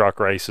run some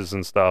truck races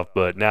and stuff,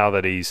 but now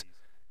that he's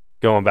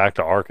going back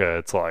to ARCA,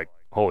 it's like,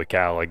 holy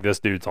cow, like this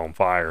dude's on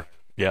fire.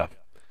 Yeah.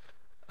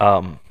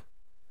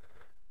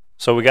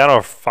 So we got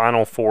our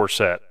final 4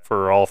 set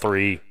for all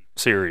 3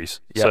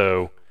 series. Yep.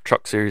 So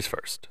truck series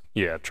first.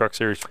 Yeah, truck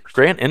series first.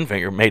 Grant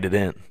Enfinger made it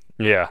in.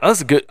 Yeah. That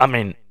was good. I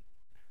mean,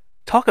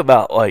 talk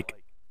about like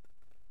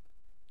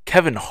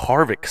Kevin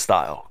Harvick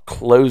style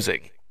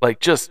closing.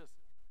 Like just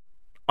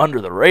under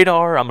the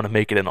radar. I'm going to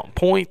make it in on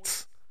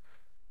points.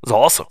 It was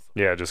awesome.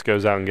 Yeah, just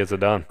goes out and gets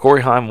it done.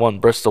 Corey Heim won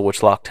Bristol,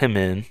 which locked him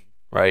in,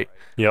 right?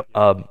 Yep.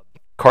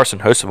 Carson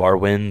Hocevar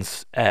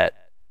wins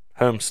at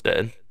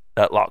Homestead.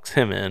 That locks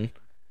him in.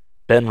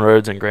 Ben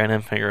Rhodes and Grant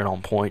Enfinger in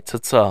on points.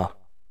 It's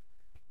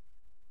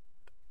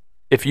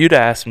if you'd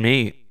asked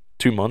me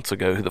 2 months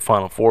ago who the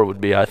Final 4 would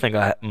be, I think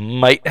I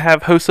might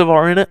have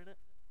Hocevar in it.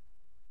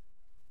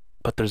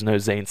 But there's no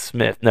Zane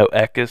Smith, no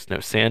Eckes, no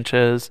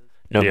Sanchez,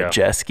 no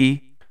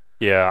Majeski.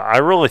 Yeah, I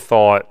really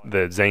thought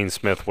that Zane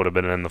Smith would have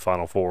been in the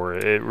Final 4.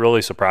 It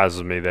really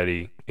surprises me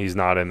that he's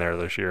not in there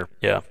this year.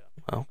 Yeah,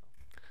 well,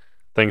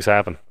 things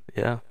happen.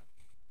 Yeah.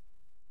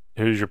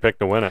 Who's your pick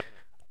to win it?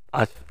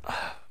 I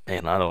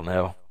don't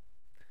know.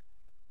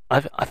 I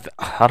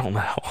don't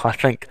know. I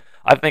think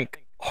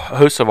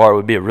Hocevar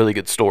would be a really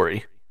good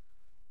story.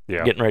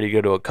 Yeah. Getting ready to go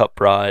to a Cup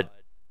ride,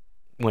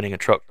 winning a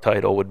truck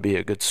title would be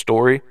a good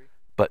story.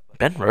 But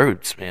Ben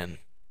Rhodes, man,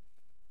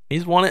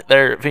 he's won it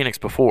there at Phoenix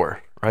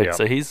before, right? Yeah.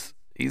 So he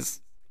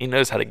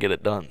knows how to get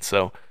it done.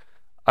 So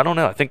I don't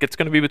know. I think it's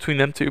going to be between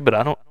them two, but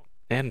I don't.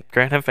 And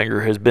Grant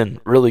Enfinger has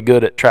been really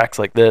good at tracks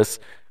like this.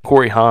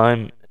 Corey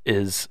Heim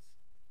is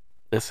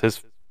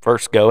his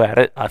first go at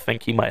it. I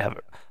think he might have.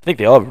 I think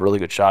they all have a really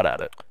good shot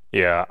at it.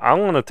 Yeah, I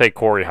want to take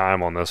Corey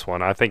Heim on this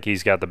one. I think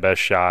he's got the best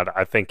shot.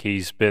 I think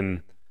he's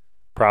been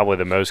probably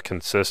the most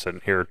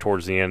consistent here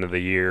towards the end of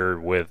the year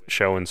with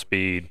showing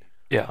speed.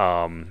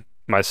 Yeah.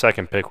 My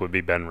second pick would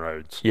be Ben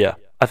Rhodes. Yeah.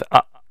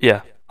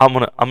 I'm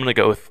gonna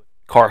go with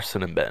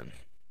Carson and Ben.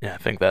 Yeah, I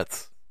think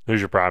that's. Who's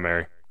your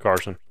primary?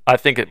 Carson. I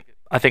think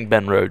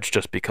Ben Rhodes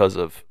just because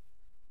of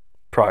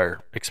prior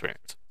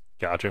experience.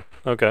 Gotcha.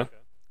 Okay.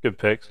 Good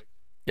picks.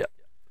 Yeah.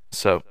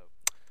 So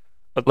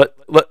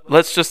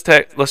let's just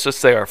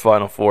say our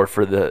final 4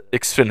 for the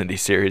Xfinity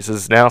Series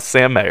is now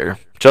Sam Mayer,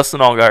 Justin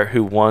Allgaier,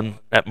 who won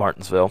at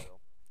Martinsville,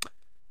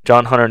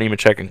 John Hunter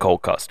Nemechek, and Cole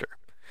Custer.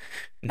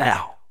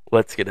 Now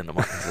let's get into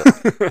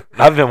Martinsville.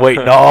 I've been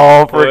waiting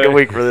all freaking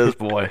week for this,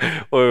 boy.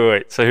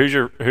 Wait. So who's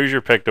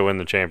your pick to win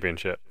the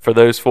championship? For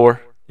those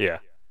 4? Yeah.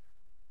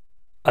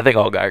 I think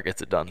Allgaier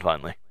gets it done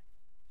finally.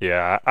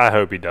 Yeah, I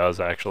hope he does,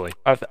 actually.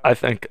 I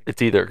think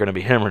it's either going to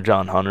be him or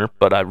John Hunter,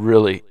 but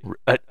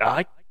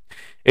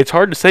it's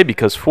hard to say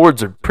because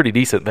Fords are pretty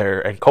decent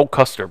there, and Cole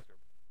Custer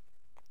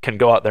can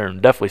go out there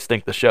and definitely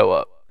stink the show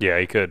up. Yeah,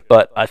 he could.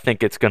 But I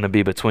think it's going to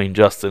be between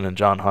Justin and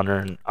John Hunter,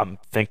 and I'm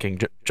thinking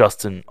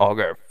Justin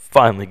Allgaier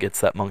finally gets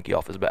that monkey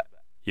off his back.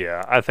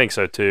 Yeah, I think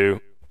so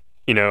too.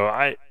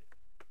 I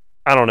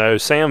don't know.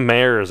 Sam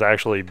Mayer has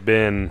actually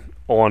been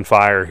on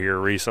fire here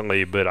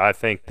recently, but I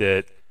think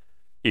that,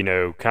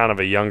 kind of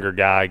a younger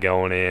guy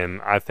going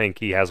in, I think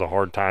he has a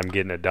hard time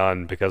getting it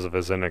done because of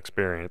his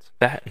inexperience.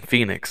 That in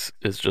Phoenix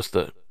is just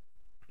a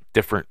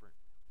different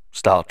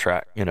style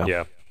track,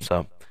 Yeah.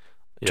 So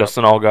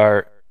Justin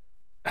Allgaier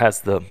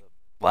has the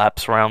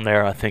laps around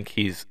there. I think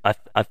he's going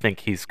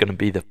to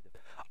be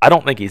I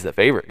don't think he's the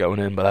favorite going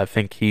in, but I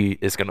think he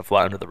is going to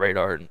fly under the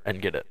radar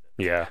and get it.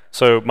 Yeah.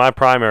 So my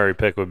primary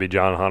pick would be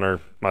John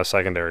Hunter. My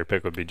secondary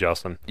pick would be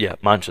Justin. Yeah,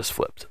 mine just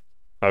flipped.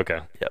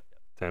 Okay. Yep.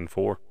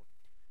 10-4.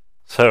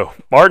 So,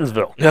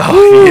 Martinsville.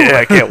 Oh, yeah,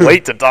 I can't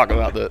wait to talk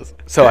about this.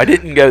 So I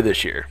didn't go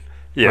this year.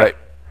 Yeah.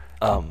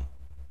 Right.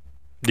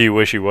 Do you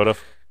wish you would have?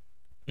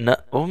 No,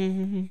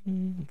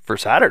 for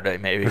Saturday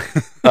maybe.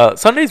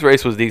 Sunday's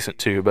race was decent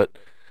too, but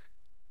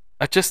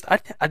I just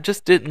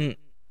didn't.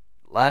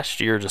 Last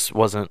year just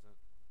wasn't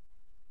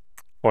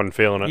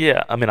feeling it.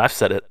 Yeah, I mean I've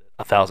said it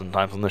 1,000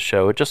 times on the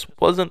show. It just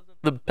wasn't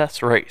the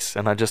best race,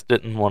 and I just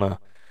didn't want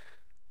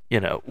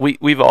to.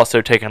 We've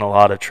also taken a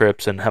lot of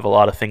trips and have a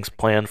lot of things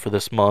planned for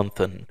this month,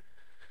 and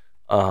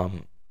I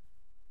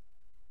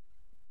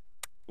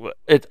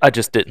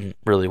just didn't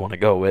really want to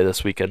go away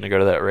this weekend to go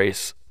to that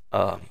race.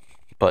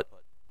 But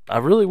I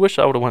really wish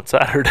I would have went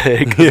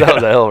Saturday because that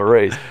was a hell of a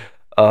race.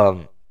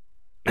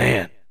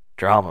 Man,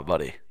 drama,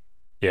 buddy.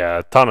 Yeah,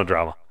 a ton of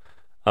drama.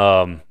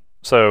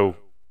 So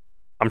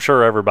I'm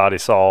sure everybody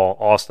saw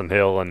Austin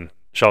Hill and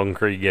Sheldon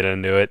Creed get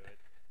into it.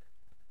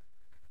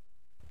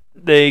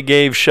 They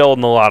gave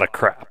Sheldon a lot of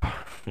crap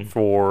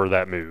for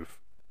that move.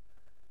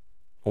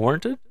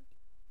 Warranted?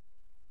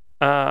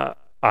 I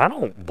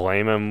don't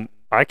blame him.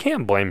 I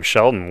can't blame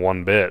Sheldon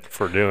one bit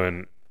for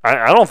doing.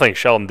 I don't think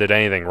Sheldon did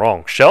anything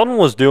wrong. Sheldon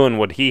was doing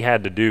what he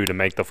had to do to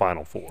make the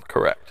Final Four.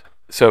 Correct.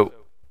 So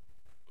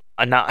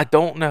I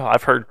don't know.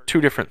 I've heard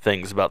two different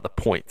things about the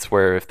points,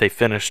 where if they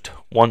finished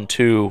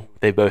 1-2,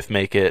 they both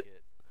make it.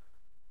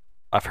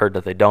 I've heard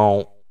that they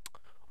don't.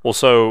 Well,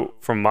 so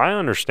from my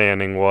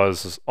understanding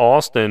was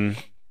Austin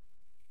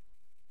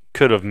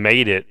could have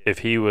made it if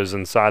he was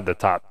inside the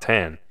top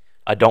 10.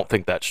 I don't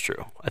think that's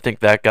true. I think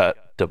that got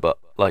debunked.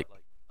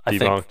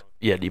 Debunked?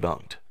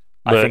 Debunked.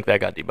 I think that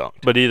got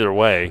debunked. But either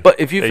way.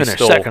 But if you finish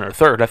second or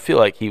third, I feel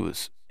like he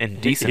was in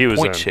decent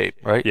point shape,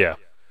 right? Yeah.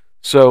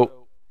 So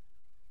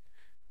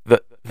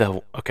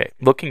okay,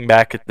 looking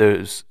back at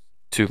those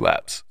two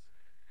laps,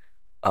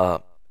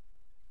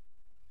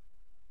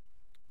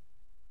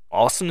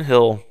 Austin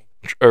Hill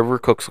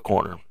overcooks the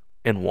corner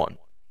in one.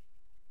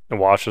 And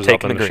washes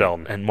up into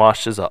Sheldon. And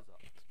washes up.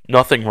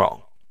 Nothing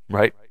wrong,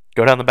 right?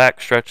 Go down the back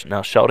stretch.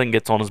 Now Sheldon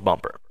gets on his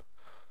bumper.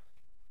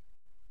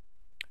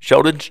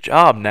 Sheldon's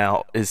job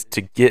now is to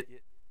get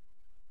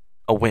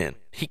a win.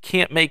 He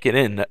can't make it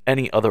in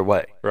any other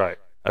way. Right.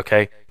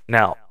 Okay?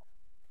 Now,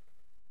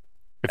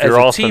 if you're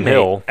Austin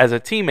Hill, as a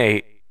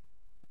teammate,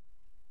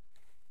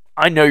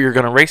 I know you're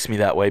going to race me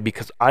that way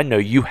because I know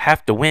you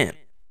have to win.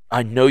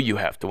 I know you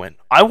have to win.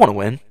 I want to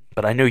win,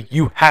 but I know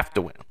you have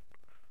to win.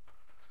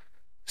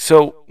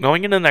 So,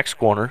 going into the next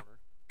corner,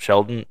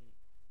 Sheldon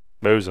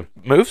moves him.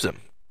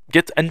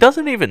 And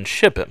doesn't even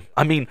ship him.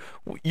 I mean,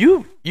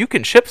 you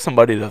can ship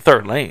somebody to the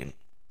third lane.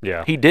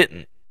 Yeah. He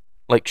didn't.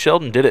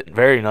 Sheldon did it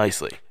very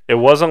nicely. It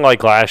wasn't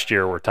like last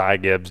year where Ty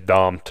Gibbs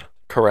dumped.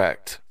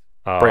 Correct.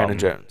 Brandon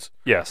Jones.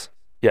 Yes.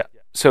 Yeah.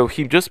 So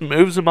he just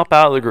moves him up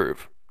out of the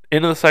groove,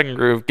 into the second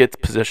groove, gets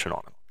position on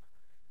him.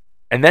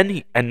 And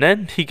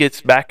then he gets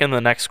back in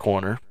the next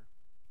corner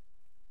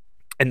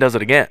and does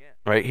it again,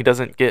 right? He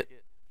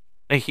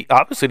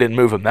obviously didn't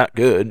move him that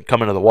good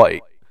coming to the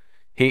white.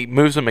 He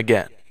moves him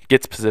again.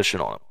 Gets position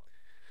on him.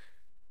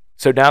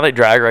 So now they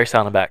drag race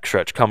down the back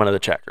stretch, coming to the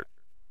checkered.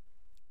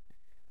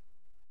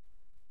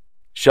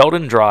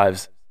 Sheldon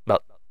drives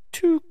about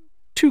two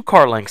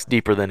car lengths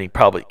deeper than he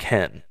probably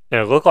can. And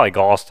it looked like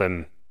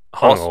Austin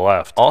hung the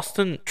left.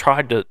 Austin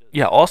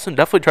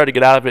definitely tried to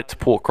get out of it to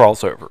pull a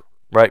crossover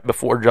right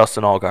before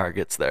Justin Allgaier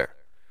gets there.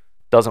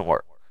 Doesn't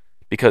work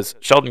because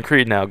Sheldon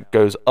Creed now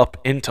goes up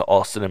into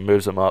Austin and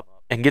moves him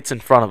up and gets in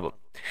front of him.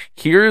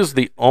 Here's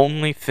the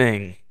only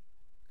thing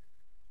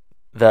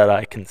that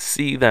I can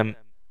see them.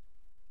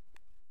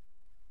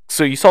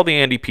 So you saw the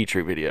Andy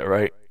Petrie video,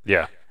 right?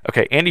 Yeah.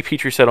 Okay, Andy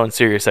Petrie said on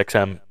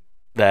SiriusXM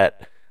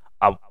that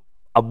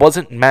I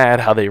wasn't mad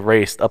how they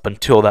raced up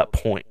until that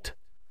point.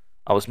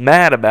 I was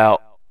mad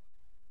about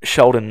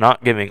Sheldon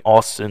not giving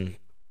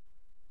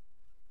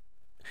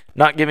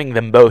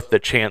them both the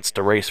chance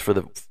to race for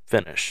the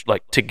finish,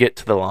 to get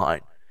to the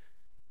line.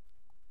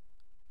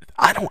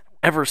 I don't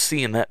ever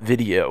see in that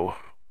video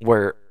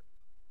where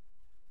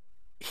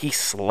he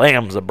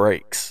slams the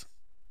brakes.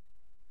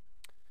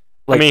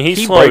 He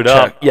slowed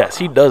up. Yes,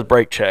 he does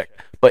brake check,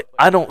 but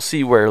I don't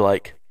see where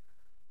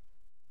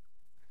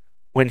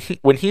when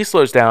he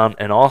slows down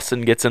and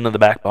Austin gets into the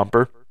back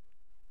bumper,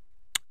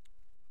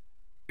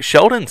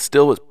 Sheldon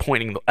still is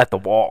pointing at the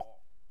wall.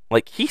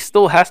 Like, he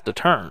still has to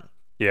turn.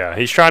 Yeah,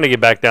 he's trying to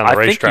get back down the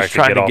racetrack to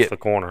get off the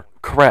corner.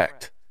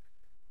 Correct.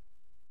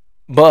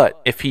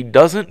 But if he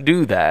doesn't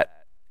do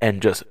that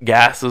and just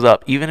gasses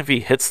up, even if he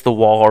hits the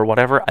wall or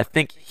whatever, I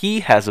think he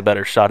has a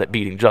better shot at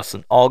beating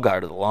Justin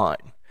Allgaier to the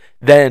line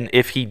than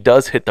if he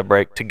does hit the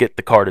brake to get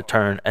the car to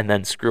turn and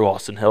then screw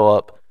Austin Hill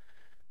up.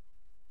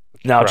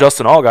 Now,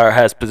 Justin Allgaier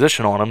has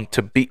position on him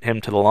to beat him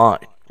to the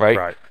line,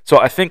 right? So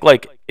I think,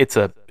 like, it's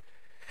a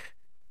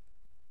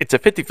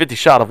 50-50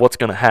 shot of what's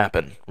going to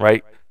happen,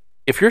 right?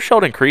 If you're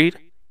Sheldon Creed,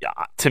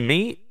 to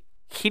me,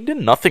 he did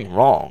nothing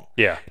wrong.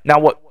 Yeah. Now,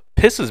 what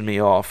pisses me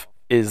off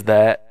is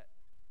that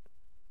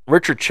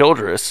Richard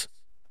Childress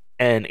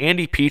and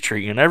Andy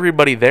Petrie and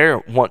everybody there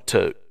want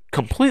to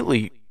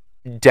completely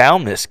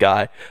down this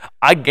guy.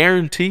 I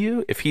guarantee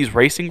you, if he's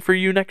racing for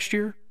you next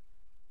year,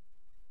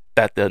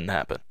 that doesn't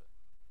happen.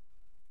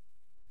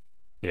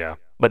 Yeah.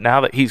 But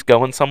now that he's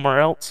going somewhere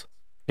else,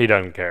 he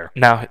doesn't care.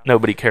 Now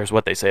nobody cares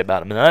what they say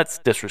about him, and that's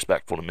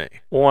disrespectful to me.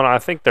 Well, and I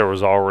think there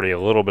was already a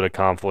little bit of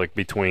conflict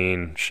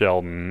between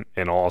Sheldon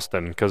and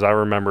Austin, because I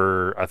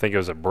remember, I think it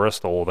was at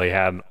Bristol, they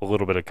had a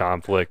little bit of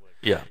conflict.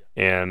 Yeah.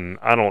 And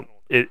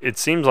it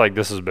seems like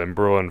this has been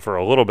brewing for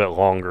a little bit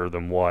longer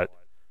than what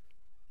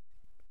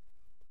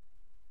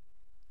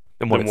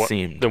it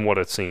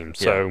seemed.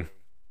 Yeah.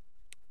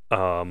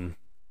 So,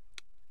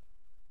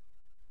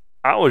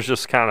 I was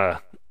just kind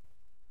of,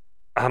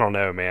 I don't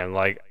know, man.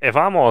 Like, if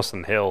I'm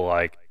Austin Hill,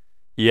 like,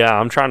 yeah,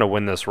 I'm trying to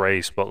win this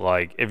race, but,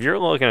 like, if you're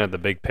looking at the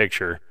big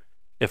picture,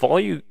 if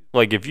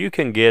you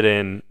can get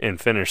in and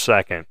finish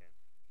second,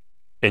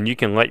 and you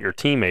can let your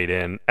teammate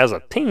in, as a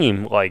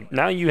team, like,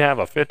 now you have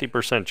a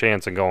 50%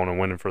 chance of going and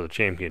winning for the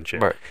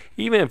championship. Right.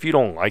 Even if you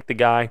don't like the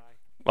guy,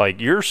 like,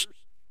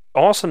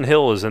 Austin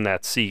Hill is in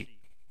that seat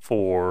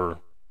for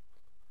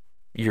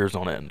years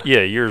on end.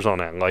 Yeah, years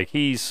on end. Like,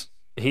 he's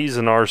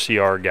an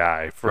RCR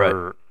guy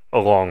for a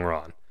long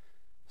run.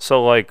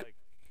 So, like,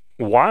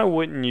 why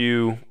wouldn't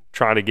you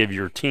try to give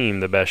your team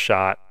the best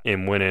shot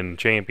in winning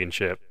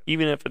championship,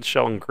 even if it's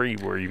Sheldon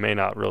Creed, where you may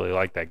not really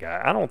like that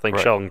guy? I don't think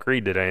Sheldon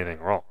Creed did anything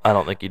wrong. I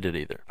don't think he did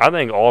either. I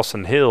think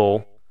Austin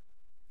Hill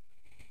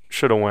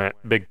should have went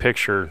big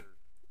picture.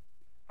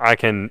 I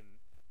can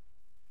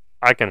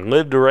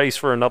live to race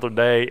for another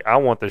day. I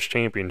want this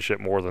championship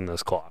more than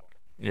this clock.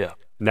 Yeah.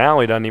 Now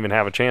he doesn't even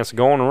have a chance of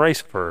going and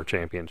race for a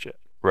championship.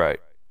 Right.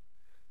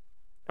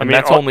 I mean,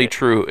 that's only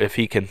true if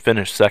he can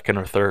finish second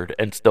or third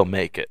and still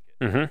make it.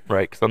 Mm-hmm.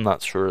 Right? Because I'm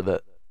not sure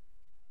that.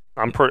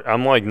 I'm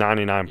like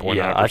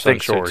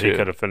 99.9% sure so he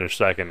could have finished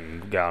second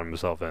and got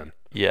himself in.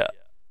 Yeah.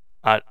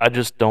 I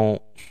just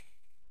don't.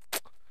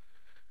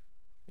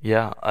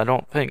 Yeah, I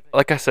don't think.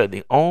 Like I said,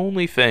 the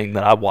only thing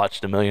that I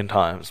watched a million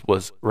times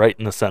was right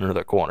in the center of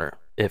the corner,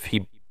 if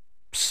he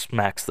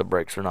smacks the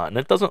brakes or not. And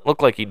it doesn't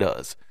look like he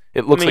does.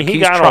 It looks like he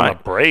he's got trying on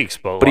the brakes,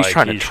 but like, he's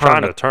trying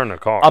to turn the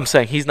car. I'm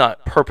saying he's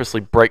not purposely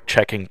brake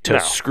checking to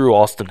screw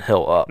Austin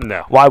Hill up.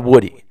 No. Why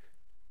would he?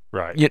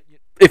 Right.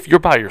 If you're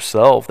by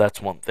yourself, that's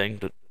one thing,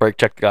 to brake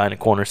check the guy in the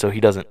corner so he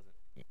doesn't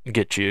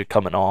get you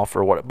coming off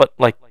or what. But,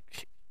 like,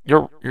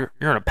 you're in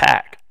a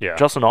pack. Yeah.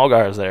 Justin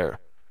Allgaier is there.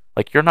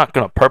 Like, you're not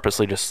going to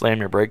purposely just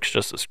slam your brakes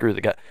just to screw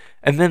the guy.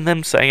 And then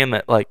them saying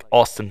that, like,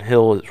 Austin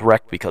Hill is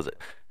wrecked because of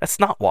it. That's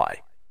not why.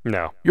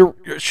 No. You're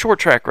short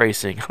track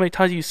racing. How many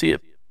times do you see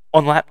it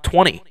on lap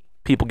 20?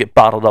 People get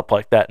bottled up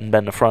like that and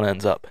bend the front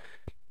ends up.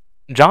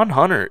 John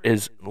Hunter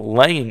is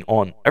laying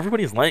on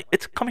everybody's laying.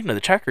 It's coming to the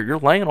checker. You're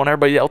laying on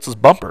everybody else's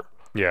bumper.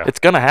 Yeah. It's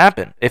going to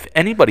happen. If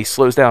anybody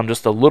slows down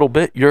just a little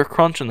bit, you're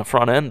crunching the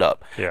front end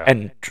up. Yeah.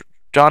 And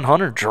John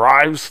Hunter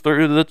drives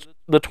through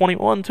the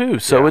 21 too.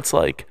 So it's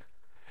like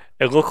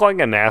it looked like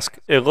an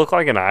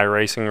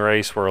iRacing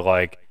race where,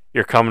 like,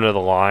 you're coming to the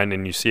line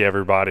and you see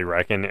everybody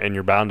wrecking, and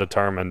you're bound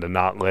determined to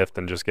not lift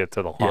and just get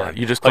to the line. Yeah,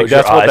 you just close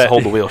your eyes,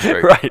 hold the wheel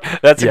straight. Right.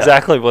 That's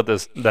exactly what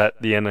the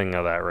ending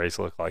of that race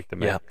looked like to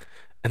me. Yeah.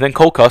 And then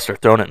Cole Custer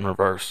throwing it in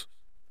reverse,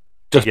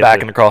 just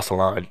backing across the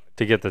line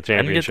to get the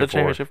championship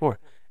for it.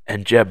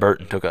 And Jeb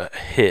Burton took a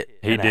hit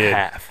a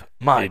half.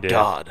 My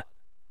God.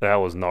 That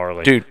was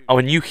gnarly. Dude,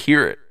 when you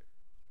hear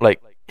it,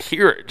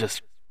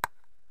 just...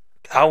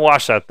 I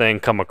watched that thing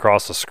come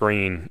across the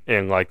screen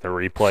in, like, the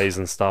replays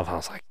and stuff. I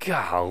was like,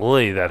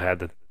 golly, that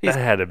had to be a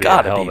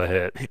hell of a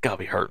hit. He's got to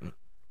be hurting.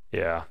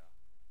 Yeah.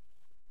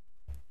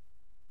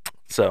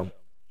 So,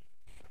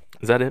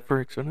 is that it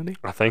for Xfinity?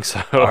 I think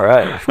so. All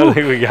right. I think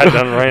we got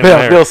done right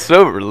there. I feel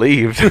so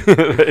relieved.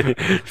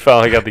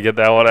 Finally got to get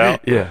that one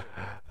out. Yeah.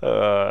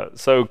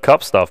 So,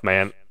 Cup stuff,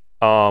 man.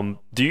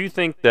 Do you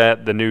think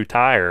that the new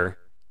tire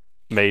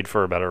made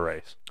for a better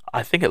race?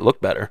 I think it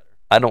looked better.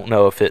 I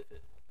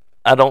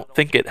don't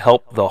think it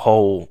helped the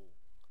whole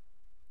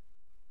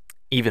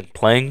even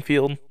playing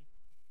field,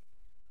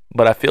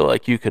 but I feel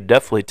like you could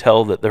definitely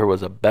tell that there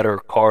was a better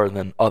car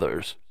than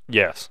others.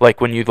 Yes. Like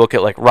when you look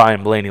at like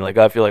Ryan Blaney, like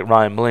I feel like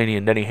Ryan Blaney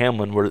and Denny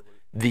Hamlin were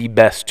the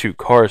best two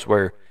cars,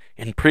 where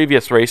in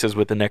previous races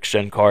with the next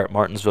gen car at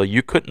Martinsville,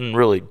 you couldn't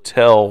really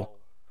tell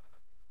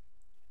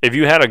if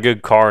you had a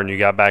good car and you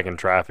got back in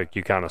traffic,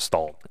 you kind of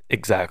stalled.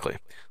 Exactly.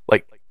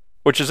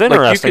 Which is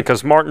interesting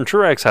because Martin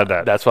Truex had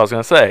that. That's what I was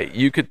gonna say.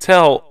 You could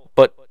tell,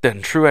 but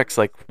then Truex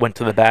went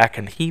to the back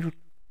and he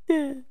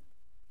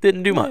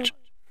didn't do much.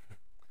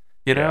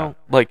 You know,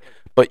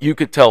 but you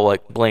could tell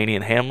Blaney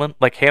and Hamlin,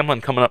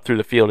 Hamlin coming up through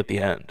the field at the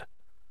end.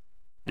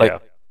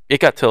 It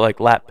got to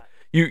lap.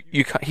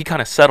 He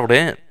kind of settled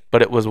in,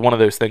 but it was one of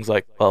those things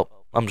well,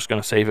 I'm just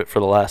gonna save it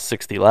for the last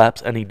 60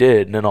 laps, and he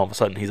did, and then all of a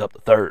sudden he's up to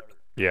third.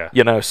 Yeah.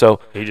 You know,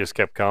 so he just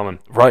kept coming.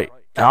 Right.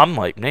 And I'm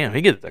man,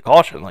 he gets the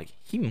caution,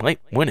 he might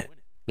win it.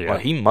 Yeah.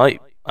 He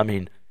might. I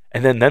mean,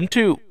 and then them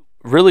two,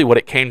 really what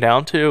it came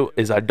down to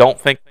is I don't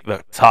think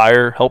the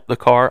tire helped the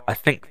car. I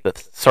think the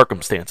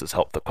circumstances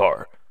helped the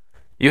car.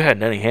 You had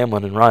Denny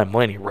Hamlin and Ryan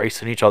Blaney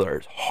racing each other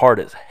as hard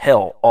as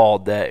hell all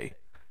day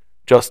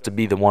just to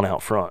be the one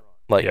out front.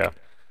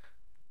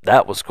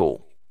 That was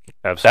cool.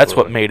 Absolutely. That's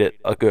what made it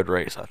a good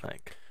race, I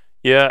think.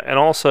 Yeah, and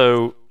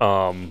also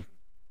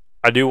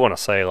I do want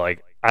to say,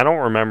 I don't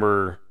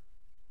remember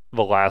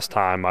the last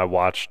time I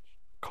watched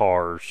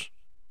cars.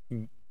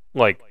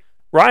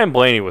 Ryan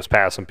Blaney was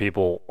passing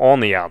people on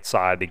the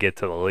outside to get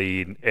to the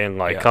lead and,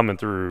 coming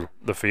through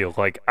the field.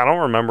 I don't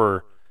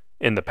remember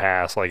in the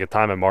past, a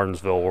time in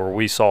Martinsville where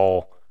we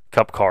saw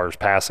Cup cars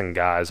passing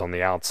guys on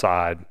the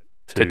outside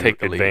to take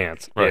the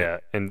advance. Lead. Right. Yeah,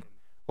 and,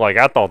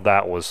 I thought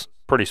that was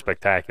pretty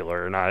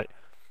spectacular. And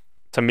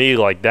to me,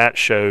 that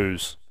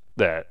shows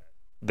that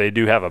they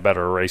do have a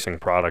better racing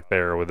product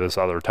there with this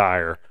other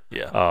tire.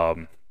 Yeah.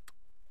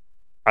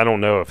 I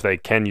don't know if they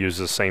can use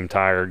the same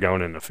tire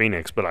going into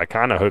Phoenix, but I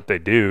kind of hope they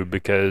do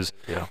because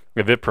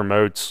if it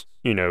promotes,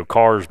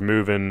 cars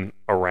moving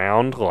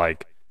around,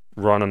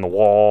 running the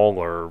wall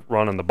or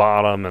running the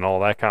bottom and all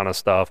that kind of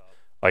stuff,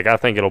 I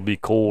think it'll be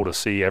cool to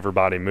see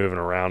everybody moving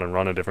around and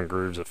running different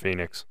grooves at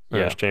Phoenix in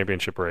this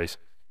championship race.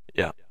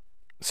 Yeah.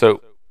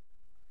 So,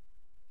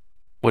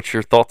 what's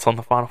your thoughts on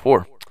the Final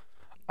Four?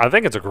 I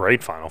think it's a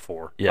great Final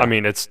Four. Yeah. I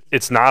mean,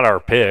 it's not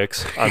our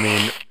picks. I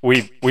mean,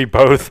 we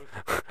both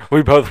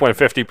went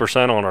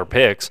 50% on our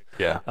picks.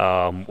 Yeah.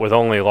 With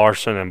only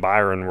Larson and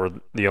Byron were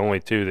the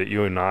only two that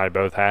you and I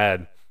both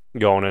had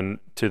going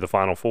into the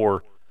Final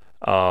Four.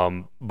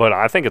 But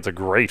I think it's a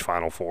great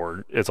Final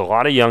Four. It's a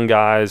lot of young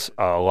guys,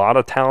 a lot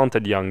of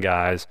talented young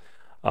guys,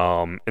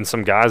 and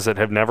some guys that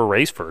have never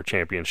raced for a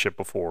championship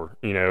before.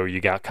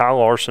 You got Kyle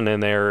Larson in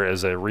there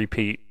as a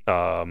repeat.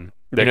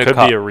 That could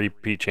be a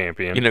repeat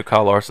champion.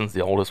 Kyle Larson's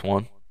the oldest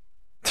one.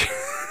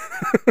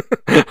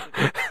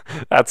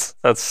 That's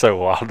so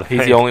wild to think.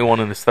 He's the only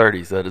one in his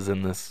 30s that is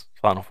in this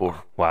Final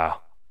Four.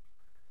 Wow.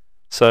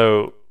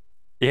 So,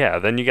 yeah,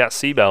 then you got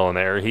Seabell in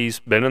there. He's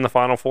been in the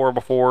Final Four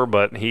before,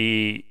 but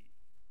he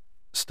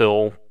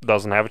still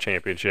doesn't have a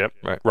championship.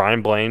 Right.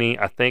 Ryan Blaney,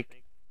 I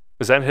think,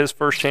 is that his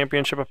first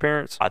championship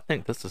appearance? I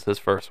think this is his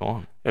first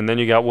one. And then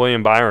you got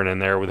William Byron in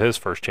there with his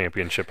first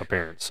championship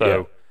appearance.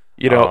 So,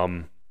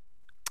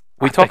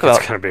 we talk about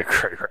it's going to be a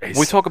great race.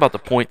 We talk about the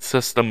point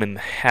system and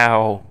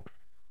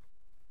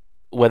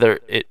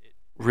whether it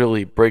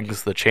really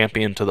brings the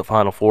champion to the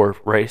Final Four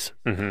race.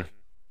 Mm-hmm.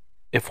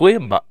 If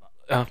William,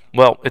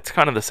 it's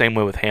kind of the same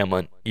way with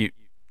Hamlin.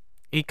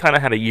 He kind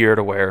of had a year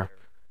to where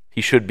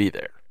he should be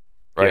there,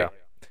 right?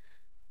 Yeah.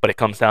 But it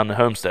comes down to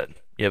Homestead.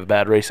 You have a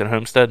bad race in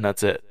Homestead, and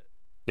that's it.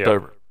 Yeah. It's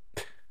over.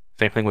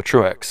 Same thing with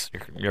Truex.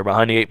 You're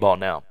behind the 8 ball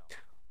now.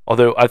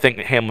 Although I think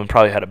Hamlin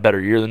probably had a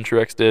better year than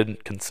Truex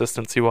did,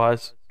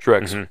 consistency-wise.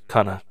 Truex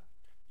kind of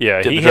he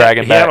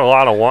had a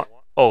lot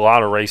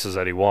of races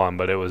that he won,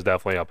 but it was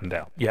definitely up and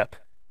down. Yeah,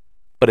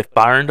 but if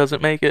Byron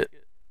doesn't make it,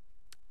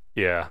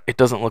 it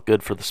doesn't look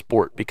good for the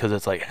sport because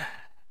it's that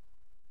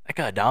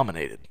guy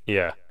dominated.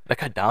 Yeah, that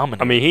guy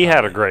dominated. I mean, he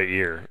had a great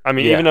year. I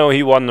mean, even though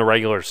he wasn't the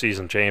regular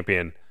season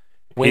champion,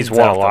 he's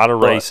won a lot of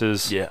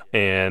races. Yeah,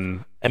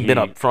 and been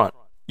up front.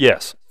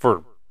 Yes,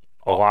 for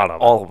a lot of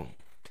them. All of them,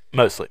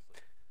 mostly,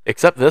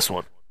 except this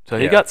one. So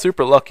he got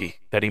super lucky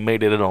that he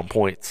made it in on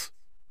points.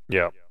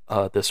 Yeah.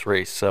 This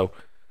race. So,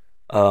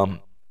 I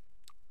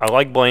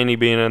like Blaney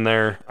being in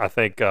there. I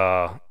think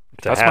that's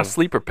my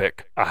sleeper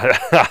pick.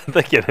 I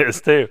think it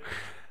is too.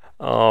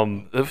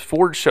 The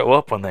Fords show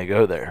up when they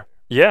go there.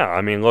 Yeah,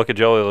 I mean, look at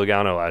Joey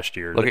Logano last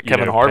year. Look at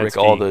Kevin Harvick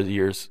all those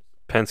years.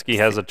 Penske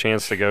has a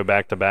chance to go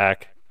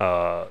back-to-back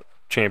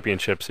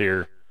championships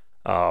here.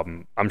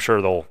 I'm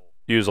sure they'll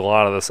use a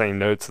lot of the same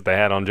notes that they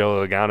had on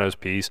Joey Logano's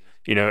piece.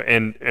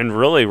 And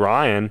really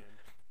Ryan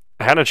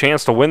had a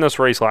chance to win this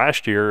race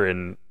last year,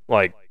 and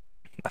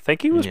I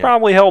think he was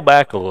probably held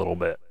back a little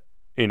bit,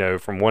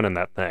 from winning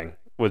that thing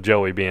with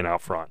Joey being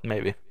out front.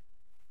 Maybe.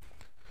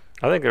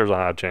 I think there's a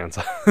high chance.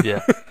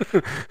 Yeah.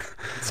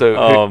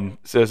 So,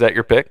 so is that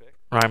your pick,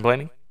 Ryan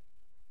Blaney?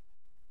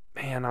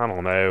 Man, I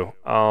don't know.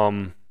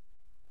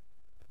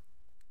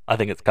 I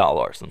think it's Kyle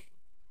Larson.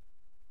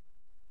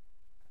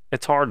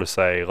 It's hard to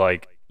say.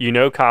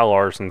 Kyle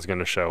Larson's going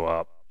to show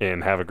up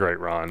and have a great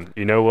run.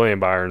 William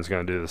Byron's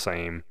going to do the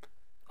same.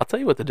 I'll tell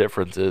you what the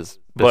difference is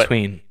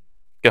between.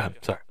 Go ahead.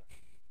 Sorry.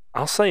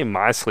 I'll say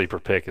my sleeper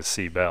pick is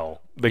Seabell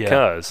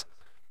because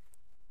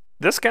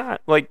this guy,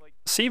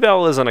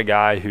 Seavel isn't a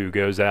guy who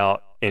goes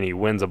out and he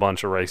wins a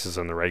bunch of races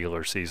in the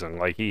regular season.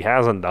 Like, he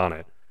hasn't done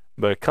it.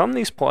 But come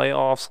these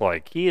playoffs,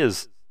 like, he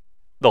is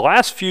 – the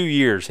last few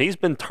years, he's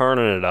been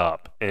turning it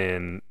up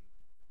and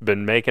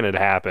been making it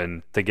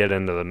happen to get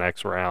into the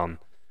next round.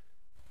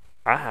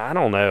 I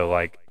don't know.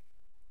 Like,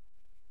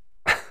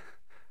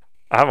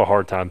 I have a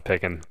hard time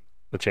picking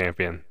the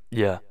champion.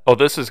 Yeah. Oh,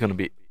 this is going to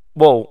be –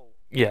 well,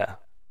 yeah.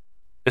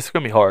 It's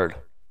going to be hard.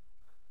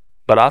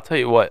 But I'll tell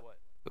you what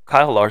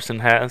Kyle Larson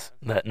has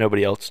that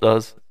nobody else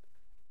does.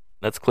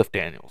 That's Cliff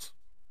Daniels.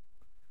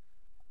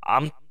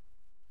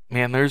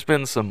 Man, there's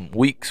been some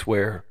weeks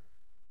where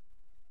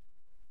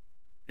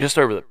just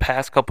over the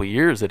past couple of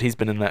years that he's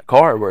been in that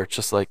car where it's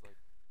just like,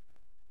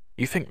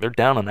 you think they're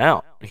down and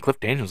out. And Cliff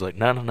Daniels is like,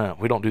 no,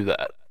 we don't do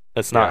that.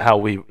 That's not how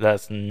we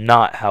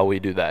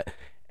do that.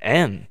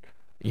 And,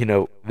 you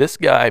know, this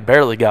guy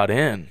barely got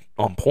in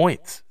on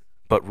points.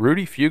 But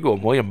Rudy Fugle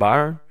and William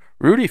Byron,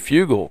 Rudy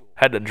Fugle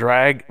had to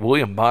drag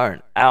William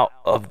Byron out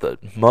of the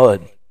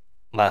mud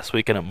last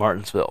weekend at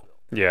Martinsville.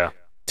 Yeah.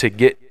 To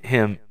get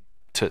him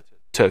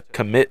to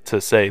commit to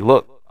say,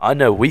 look, I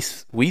know we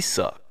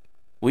suck.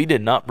 We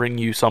did not bring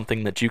you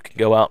something that you can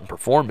go out and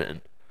perform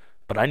in,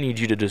 but I need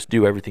you to just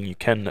do everything you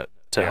can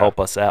to help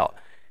us out.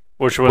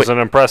 Which was an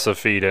impressive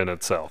feat in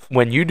itself.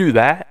 When you do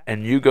that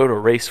and you go to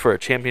race for a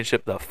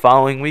championship the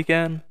following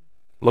weekend,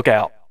 look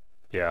out.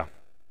 Yeah.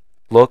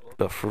 Look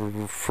the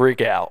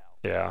freak out.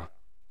 Yeah.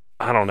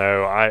 I don't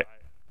know.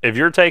 If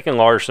you're taking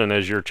Larson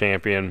as your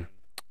champion,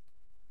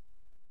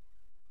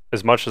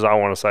 as much as I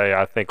want to say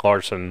I think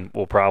Larson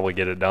will probably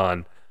get it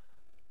done,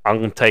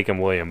 I'm taking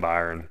William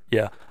Byron.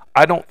 Yeah.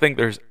 I don't think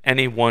there's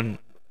any one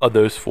of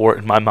those four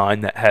in my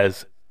mind that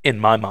has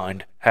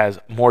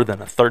more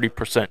than a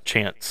 30%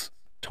 chance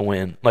to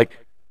win.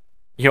 Like,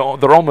 you know,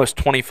 they're almost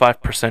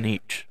 25%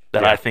 each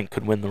that I think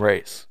could win the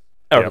race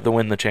or to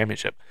win the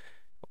championship.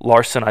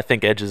 Larson, I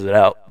think, edges it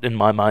out in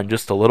my mind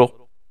just a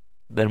little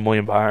than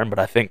William Byron, but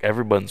I think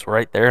everyone's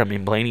right there. I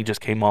mean, Blaney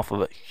just came off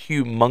of a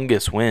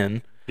humongous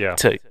win. Yeah.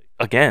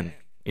 Again,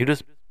 you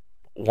just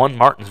won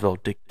Martinsville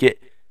to get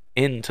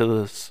into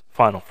this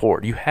Final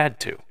Four. You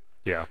had to.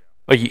 Yeah.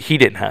 Well, he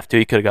didn't have to.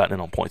 He could have gotten in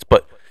on points,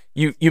 but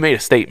you made a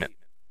statement.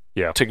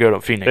 Yeah. To go to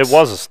Phoenix. It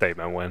was a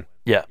statement win.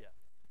 Yeah.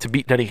 To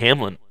beat Denny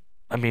Hamlin.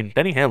 I mean,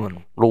 Denny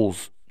Hamlin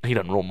rules. He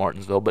doesn't rule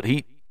Martinsville, but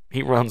he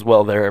runs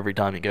well there every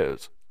time he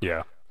goes.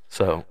 Yeah.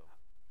 So,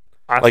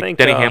 I think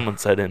Denny Hamlin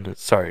said in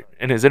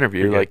his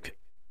interview, like,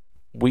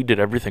 we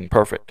did everything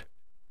perfect.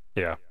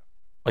 Yeah.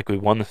 Like, we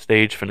won the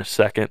stage, finished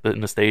second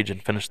in the stage,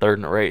 and finished third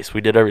in the race.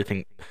 We did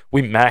everything.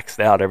 We maxed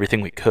out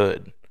everything we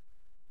could.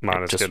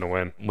 Minus getting a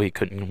win. We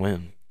couldn't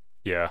win.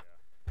 Yeah.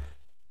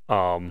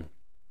 The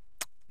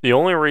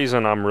only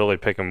reason I'm really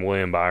picking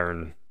William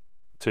Byron,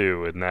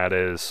 too, and that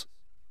is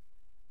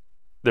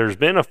there's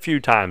been a few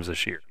times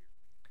this year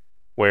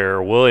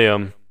where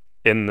William,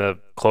 in the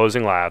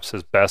closing laps,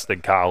 has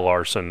bested Kyle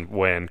Larson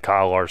when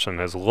Kyle Larson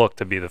has looked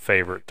to be the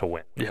favorite to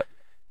win. Yep.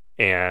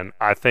 And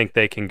I think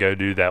they can go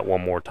do that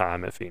one more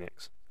time at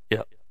Phoenix.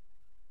 Yep.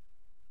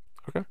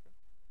 Okay.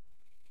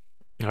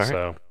 All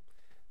right.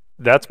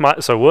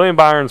 So William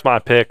Byron's my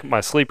pick.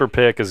 My sleeper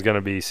pick is going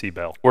to be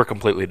Seabell. We're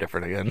completely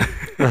different again.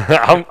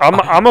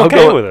 I'm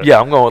okay with it. Yeah,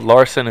 I'm going with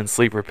Larson and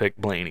sleeper pick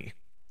Blaney.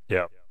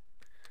 Yeah.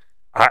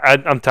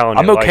 I'm telling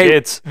you, I'm okay.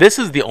 Like, this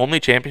is the only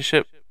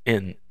championship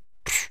in,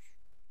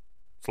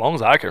 as long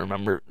as I can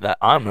remember, that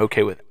I'm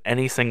okay with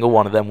any single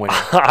one of them winning.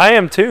 I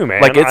am too,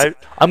 man. Like,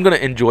 I'm gonna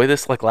enjoy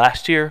this. Like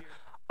last year,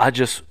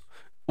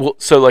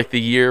 so like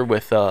the year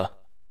with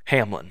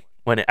Hamlin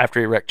after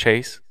he wrecked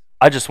Chase,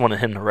 I just wanted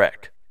him to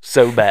wreck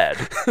so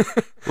bad.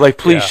 Like,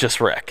 please just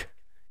wreck.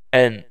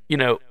 And you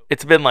know,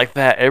 it's been like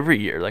that every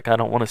year. Like, I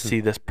don't want to see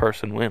this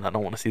person win. I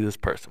don't want to see this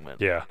person win.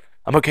 Yeah.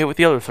 I'm okay with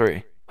the other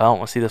three. I don't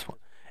want to see this one.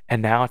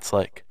 And now it's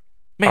like,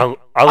 man,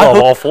 I love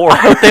all four. I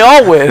hope they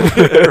all win.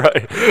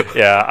 Right.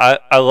 Yeah,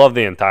 I love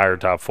the entire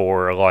top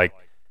four. Like,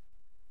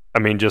 I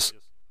mean, just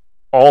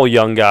all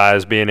young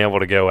guys being able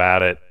to go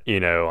at it. You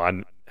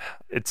know,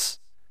 it's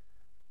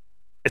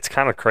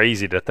kind of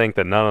crazy to think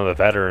that none of the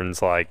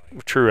veterans like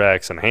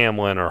Truex and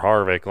Hamlin or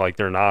Harvick, like,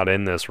 they're not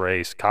in this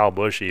race. Kyle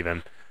Busch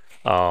even.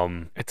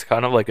 It's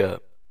kind of like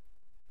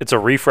it's a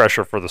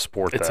refresher for the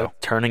sport. It's though. a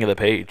turning of the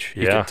page.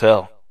 You can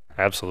tell.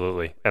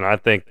 Absolutely. And I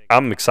think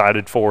I'm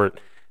excited for it.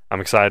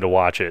 I'm excited to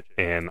watch it,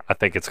 and I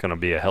think it's going to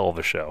be a hell of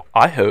a show.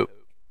 I hope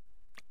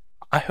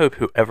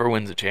whoever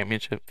wins the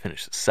championship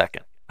finishes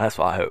second. That's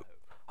what I hope.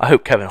 I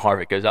hope Kevin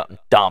Harvick goes out and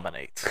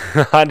dominates.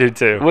 I do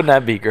too. Wouldn't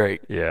that be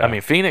great? Yeah. I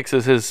mean, Phoenix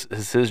is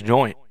his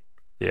joint.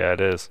 Yeah,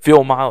 it is.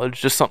 Fuel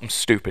mileage, just something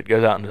stupid,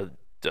 goes out and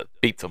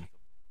beats them.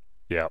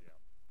 Yeah.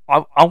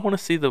 I want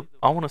to see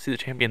the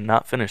champion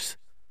not finish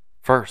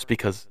first,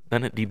 because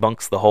then it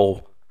debunks the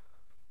whole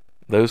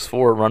those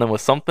four running with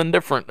something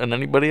different than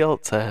anybody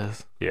else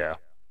has. Yeah,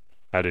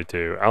 I do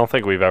too. I don't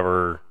think we've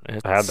ever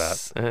had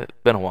that. It's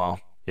been a while.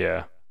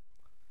 Yeah.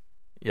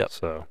 Yep.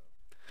 So,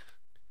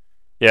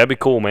 yeah, it'd be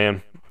cool,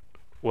 man.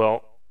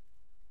 Well,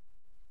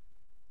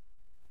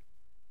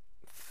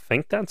 I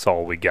think that's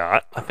all we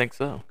got. I think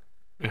so.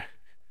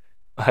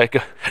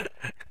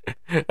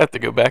 I have to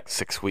go back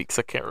 6 weeks.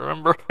 I can't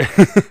remember.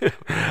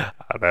 I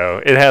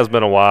know it has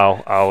been a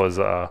while.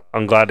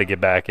 I'm glad to get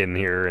back in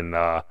here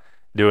and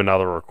do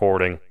another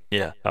recording.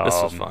 Yeah,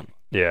 this was fun.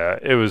 Yeah,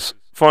 it was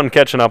fun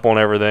catching up on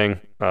everything.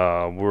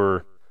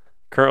 We're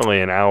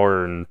currently an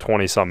hour and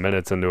 20-some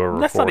minutes into a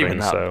recording. That's not even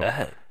that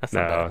bad. That's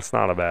not bad. It's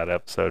not a bad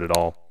episode at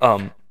all.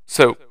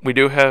 So we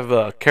do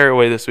have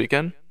Caraway this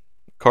weekend.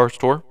 Cars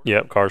Tour.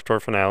 Yep, Cars Tour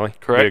finale.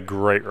 Correct. Be a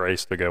great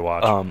race to go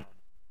watch.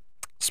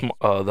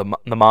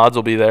 The mods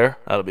will be there.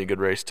 That'll be a good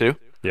race too.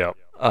 Yep.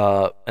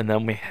 And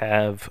then we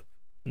have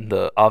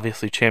the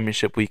obviously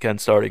championship weekend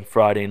starting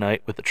Friday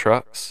night with the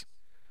trucks.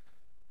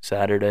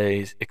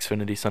 Saturday's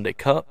Xfinity Sunday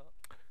Cup.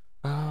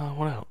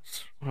 What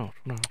else?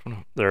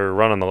 They're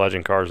running the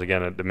Legend cars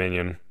again at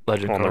Dominion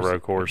on the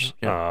road course.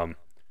 Yeah.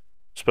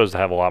 Supposed to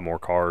have a lot more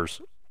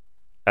cars.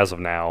 As of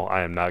now,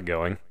 I am not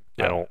going.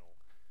 Yeah.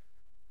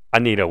 I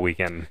need a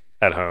weekend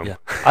at home. Yeah.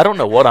 I don't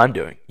know what I'm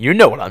doing. You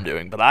know what I'm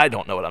doing, but I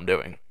don't know what I'm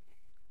doing.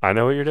 I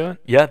know what you're doing?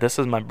 Yeah, this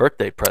is my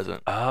birthday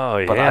present. Oh,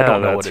 yeah. But I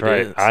don't know what that's it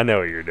right. is. I know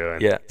what you're doing.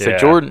 Yeah. So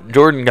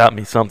Jordan got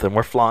me something.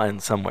 We're flying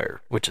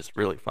somewhere, which is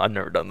really fun. I've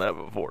never done that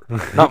before.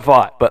 Not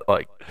fly, but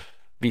like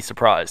be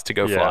surprised to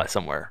go fly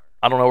somewhere.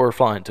 I don't know where we're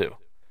flying to.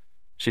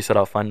 She said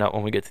I'll find out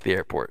when we get to the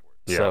airport.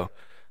 Yeah.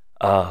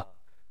 So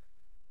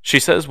she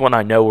says when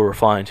I know where we're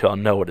flying to, I'll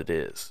know what it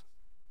is.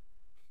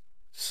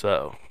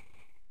 So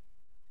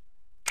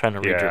trying to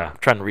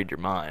read your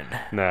mind.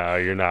 No,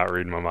 you're not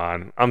reading my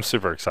mind. I'm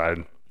super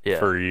excited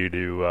for you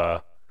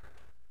to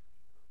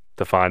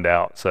find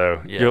out.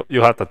 So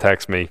you'll have to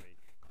text me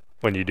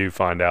when you do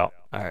find out.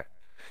 All right.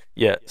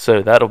 Yeah,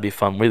 so that'll be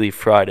fun. We leave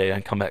Friday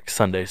and come back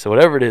Sunday. So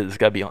whatever it is, it's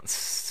got to be on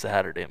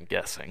Saturday, I'm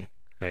guessing.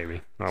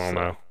 Maybe. I don't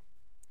know.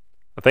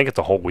 I think it's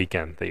a whole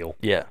weekend deal.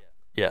 Yeah.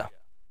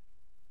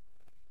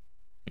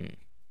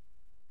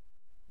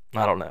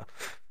 I don't know.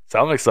 So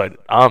I'm excited.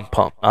 I'm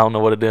pumped. I don't know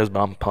what it is,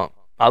 but I'm pumped.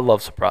 I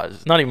love surprises.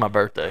 It's not even my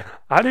birthday.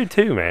 I do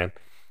too, man.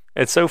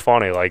 It's so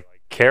funny. Like,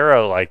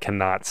 Kara,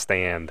 cannot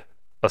stand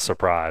a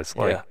surprise.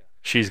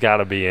 She's got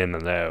to be in the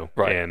know.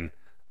 Right. And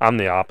I'm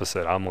the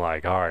opposite. I'm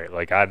like, all right,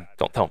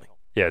 don't tell me.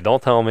 Yeah,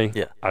 don't tell me.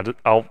 Yeah.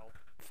 I'll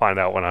find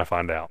out when I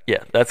find out.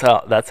 Yeah, that's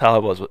how I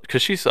was.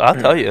 Because I'll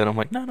tell you. And I'm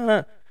like,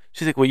 no.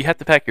 She's like, well, you have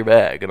to pack your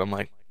bag. And I'm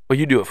like, well,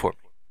 you do it for me.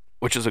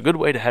 Which is a good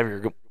way to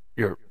have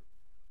your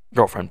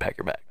girlfriend pack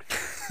your bag.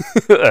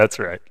 That's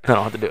right. I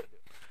don't have to do it.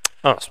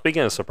 Oh,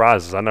 speaking of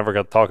surprises, I never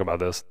got to talk about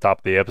this at the top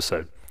of the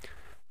episode.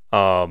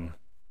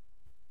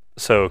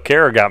 So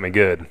Kara got me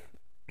good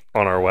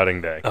on our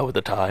wedding day. Oh, with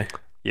the tie?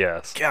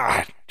 Yes.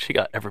 God, she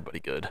got everybody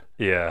good.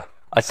 Yeah.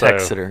 I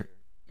texted her.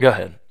 Go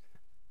ahead.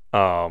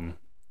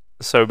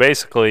 So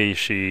basically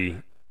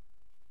she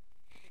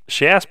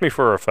asked me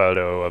for a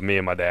photo of me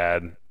and my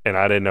dad, and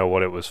I didn't know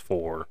what it was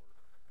for.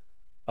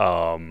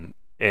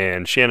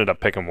 And she ended up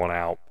picking one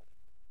out.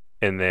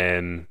 And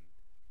then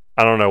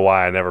I don't know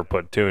why I never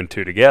put two and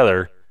two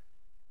together.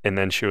 And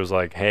then she was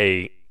like,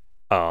 hey,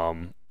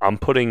 I'm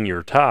putting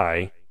your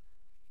tie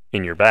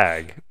in your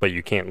bag, but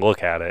you can't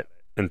look at it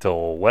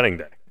until wedding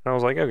day. And I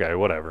was like, okay,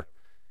 whatever.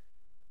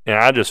 And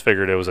I just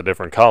figured it was a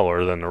different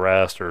color than the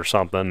rest or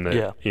something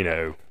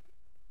that,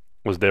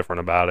 was different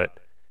about it.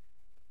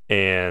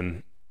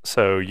 And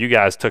so you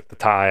guys took the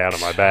tie out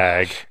of my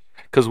bag.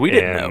 Because we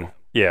didn't know.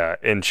 Yeah,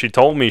 and she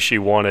told me she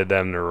wanted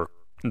them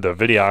the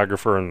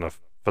videographer and the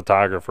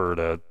photographer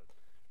to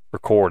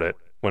record it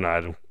when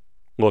I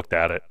looked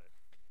at it.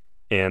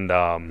 And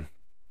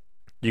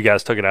you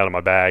guys took it out of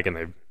my bag and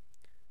they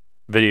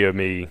videoed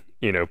me,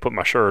 put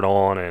my shirt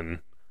on and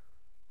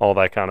all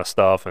that kind of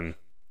stuff. And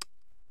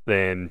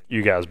then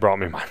you guys brought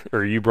me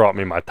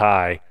my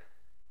tie.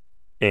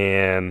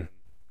 And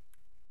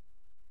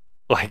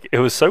it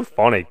was so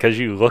funny because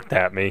you looked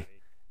at me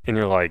and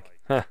you're like,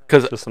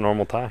 it's just a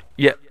normal tie.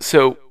 Yeah,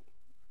 so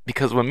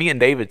because when me and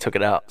David took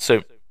it out,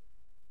 so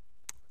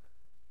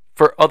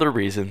for other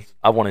reasons,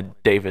 I wanted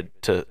David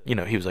to,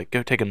 he was like,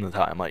 go take him the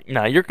tie. I'm like,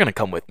 nah, you're going to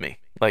come with me.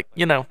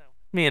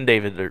 Me and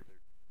David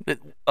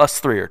us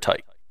three are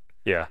tight.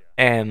 Yeah.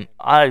 And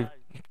I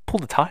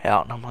pulled the tie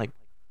out and I'm like,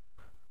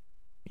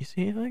 you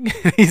see anything?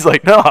 He's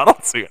like, no, I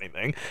don't see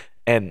anything.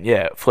 And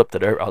flipped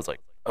it over. I was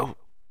like, oh,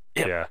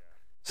 yeah. Yeah.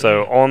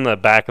 So on the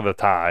back of the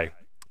tie,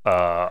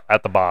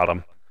 at the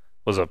bottom,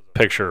 was a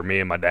picture of me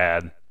and my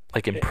dad.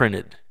 Like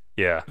imprinted.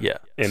 Yeah. Yeah.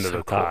 Into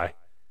the tie. Cool.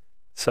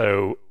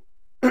 So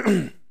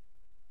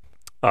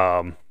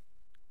I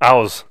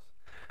was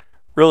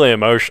really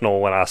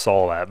emotional when I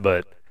saw that,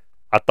 but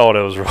I thought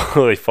it was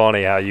really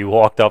funny how you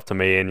walked up to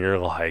me and you're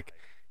like,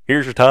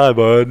 here's your tie,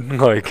 bud.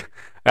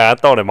 I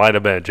thought it might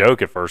have been a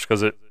joke at first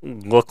because it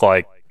looked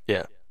like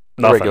nothing.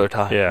 Regular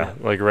tie. Yeah,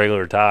 like a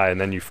regular tie, and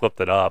then you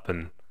flipped it up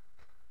and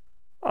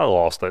I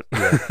lost it.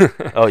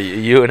 Yeah. Oh,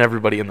 you and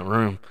everybody in the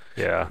room.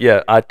 Yeah.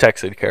 Yeah, I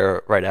texted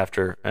Kara right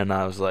after, and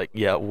I was like,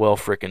 yeah, well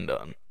freaking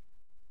done.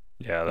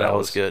 Yeah, that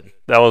was good.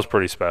 That was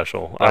pretty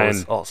special. That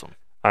was awesome.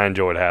 I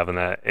enjoyed having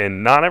that.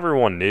 And not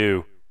everyone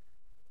knew.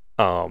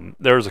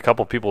 There was a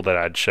couple people that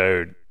I'd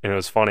showed, and it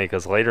was funny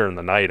because later in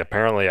the night,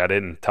 apparently I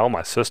didn't tell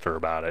my sister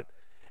about it.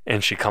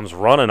 And she comes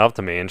running up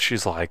to me, and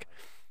she's like,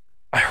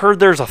 I heard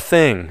there's a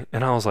thing.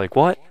 And I was like,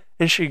 what?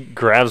 And she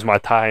grabs my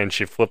tie, and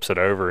she flips it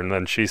over, and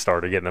then she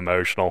started getting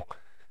emotional.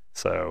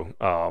 So,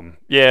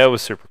 yeah, it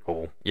was super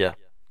cool. Yeah,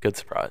 good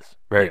surprise.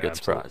 Very good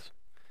absolutely. Surprise.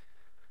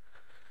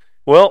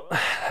 Well,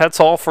 that's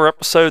all for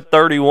episode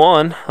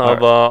 31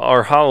 of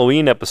our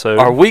Halloween episode.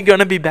 Are we going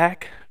to be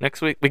back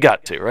next week? We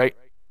got to, right?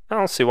 I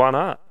don't see why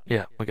not.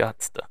 Yeah, we got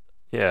to.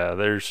 Yeah,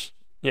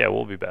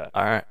 we'll be back.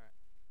 All right.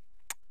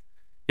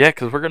 Yeah,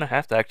 because we're going to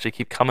have to actually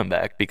keep coming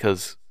back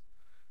because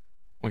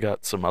we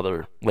got some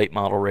other late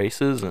model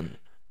races.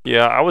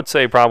 Yeah, I would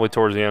say probably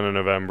towards the end of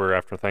November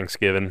after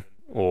Thanksgiving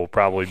will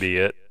probably be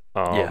it.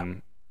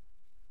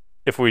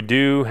 If we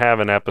do have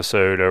an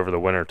episode over the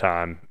winter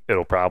time,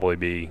 it'll probably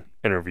be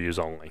interviews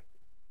only.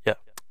 Yeah.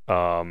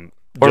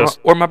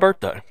 Or my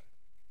birthday.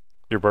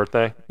 Your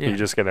birthday? Yeah. You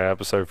just get an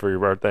episode for your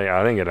birthday?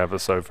 I didn't get an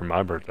episode for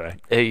my birthday.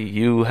 Hey,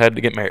 you had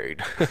to get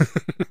married.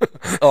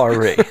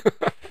 Already.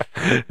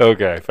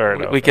 Okay, fair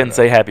enough. We can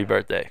say happy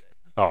birthday.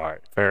 All right,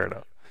 fair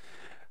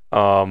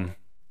enough.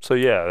 So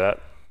yeah,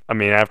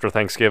 after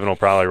Thanksgiving we'll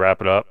probably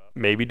wrap it up.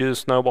 Maybe do the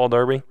snowball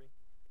derby.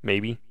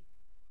 Maybe.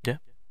 Yeah.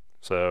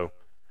 So,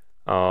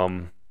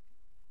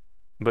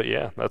 but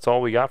yeah, that's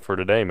all we got for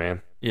today,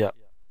 man. Yeah.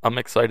 I'm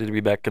excited to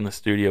be back in the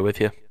studio with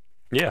you.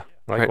 Yeah,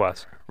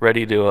 likewise.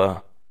 Ready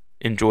to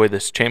enjoy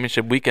this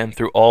championship weekend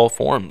through all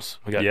forms.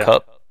 We got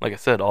Cup, like I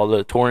said, all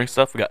the touring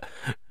stuff. We got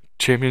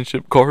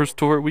Championship Cars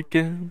Tour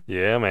weekend.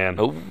 Yeah, man.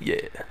 Oh,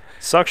 yeah.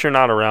 Sucks you're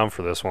not around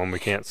for this one. We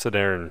can't sit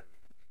there and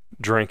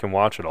drink and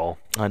watch it all.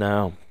 I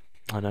know.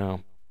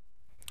 Oh,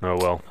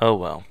 well.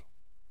 All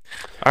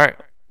right.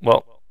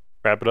 Well,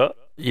 wrap it up?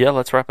 Yeah,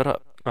 let's wrap it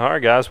up. All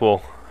right, guys.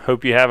 Well,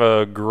 hope you have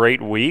a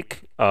great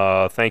week.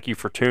 Thank you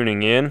for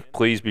tuning in.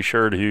 Please be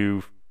sure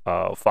to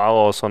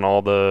follow us on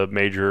all the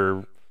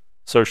major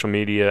social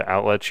media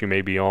outlets you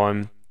may be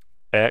on.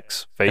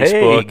 X,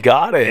 Facebook,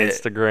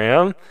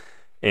 Instagram.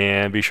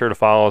 And be sure to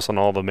follow us on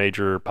all the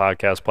major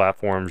podcast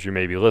platforms you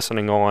may be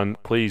listening on.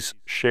 Please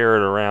share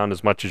it around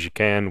as much as you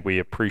can. We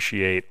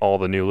appreciate all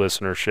the new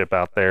listenership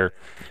out there.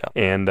 Yep.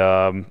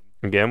 And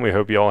again, we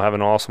hope you all have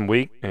an awesome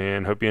week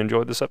and hope you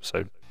enjoyed this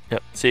episode.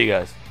 Yep. See you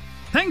guys.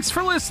 Thanks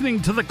for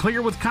listening to the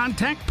Clear with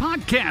Contact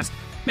podcast.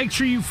 Make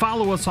sure you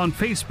follow us on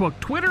Facebook,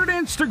 Twitter, and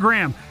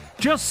Instagram.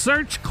 Just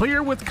search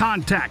Clear with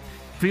Contact.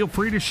 Feel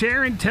free to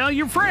share and tell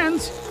your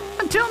friends.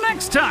 Until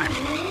next time.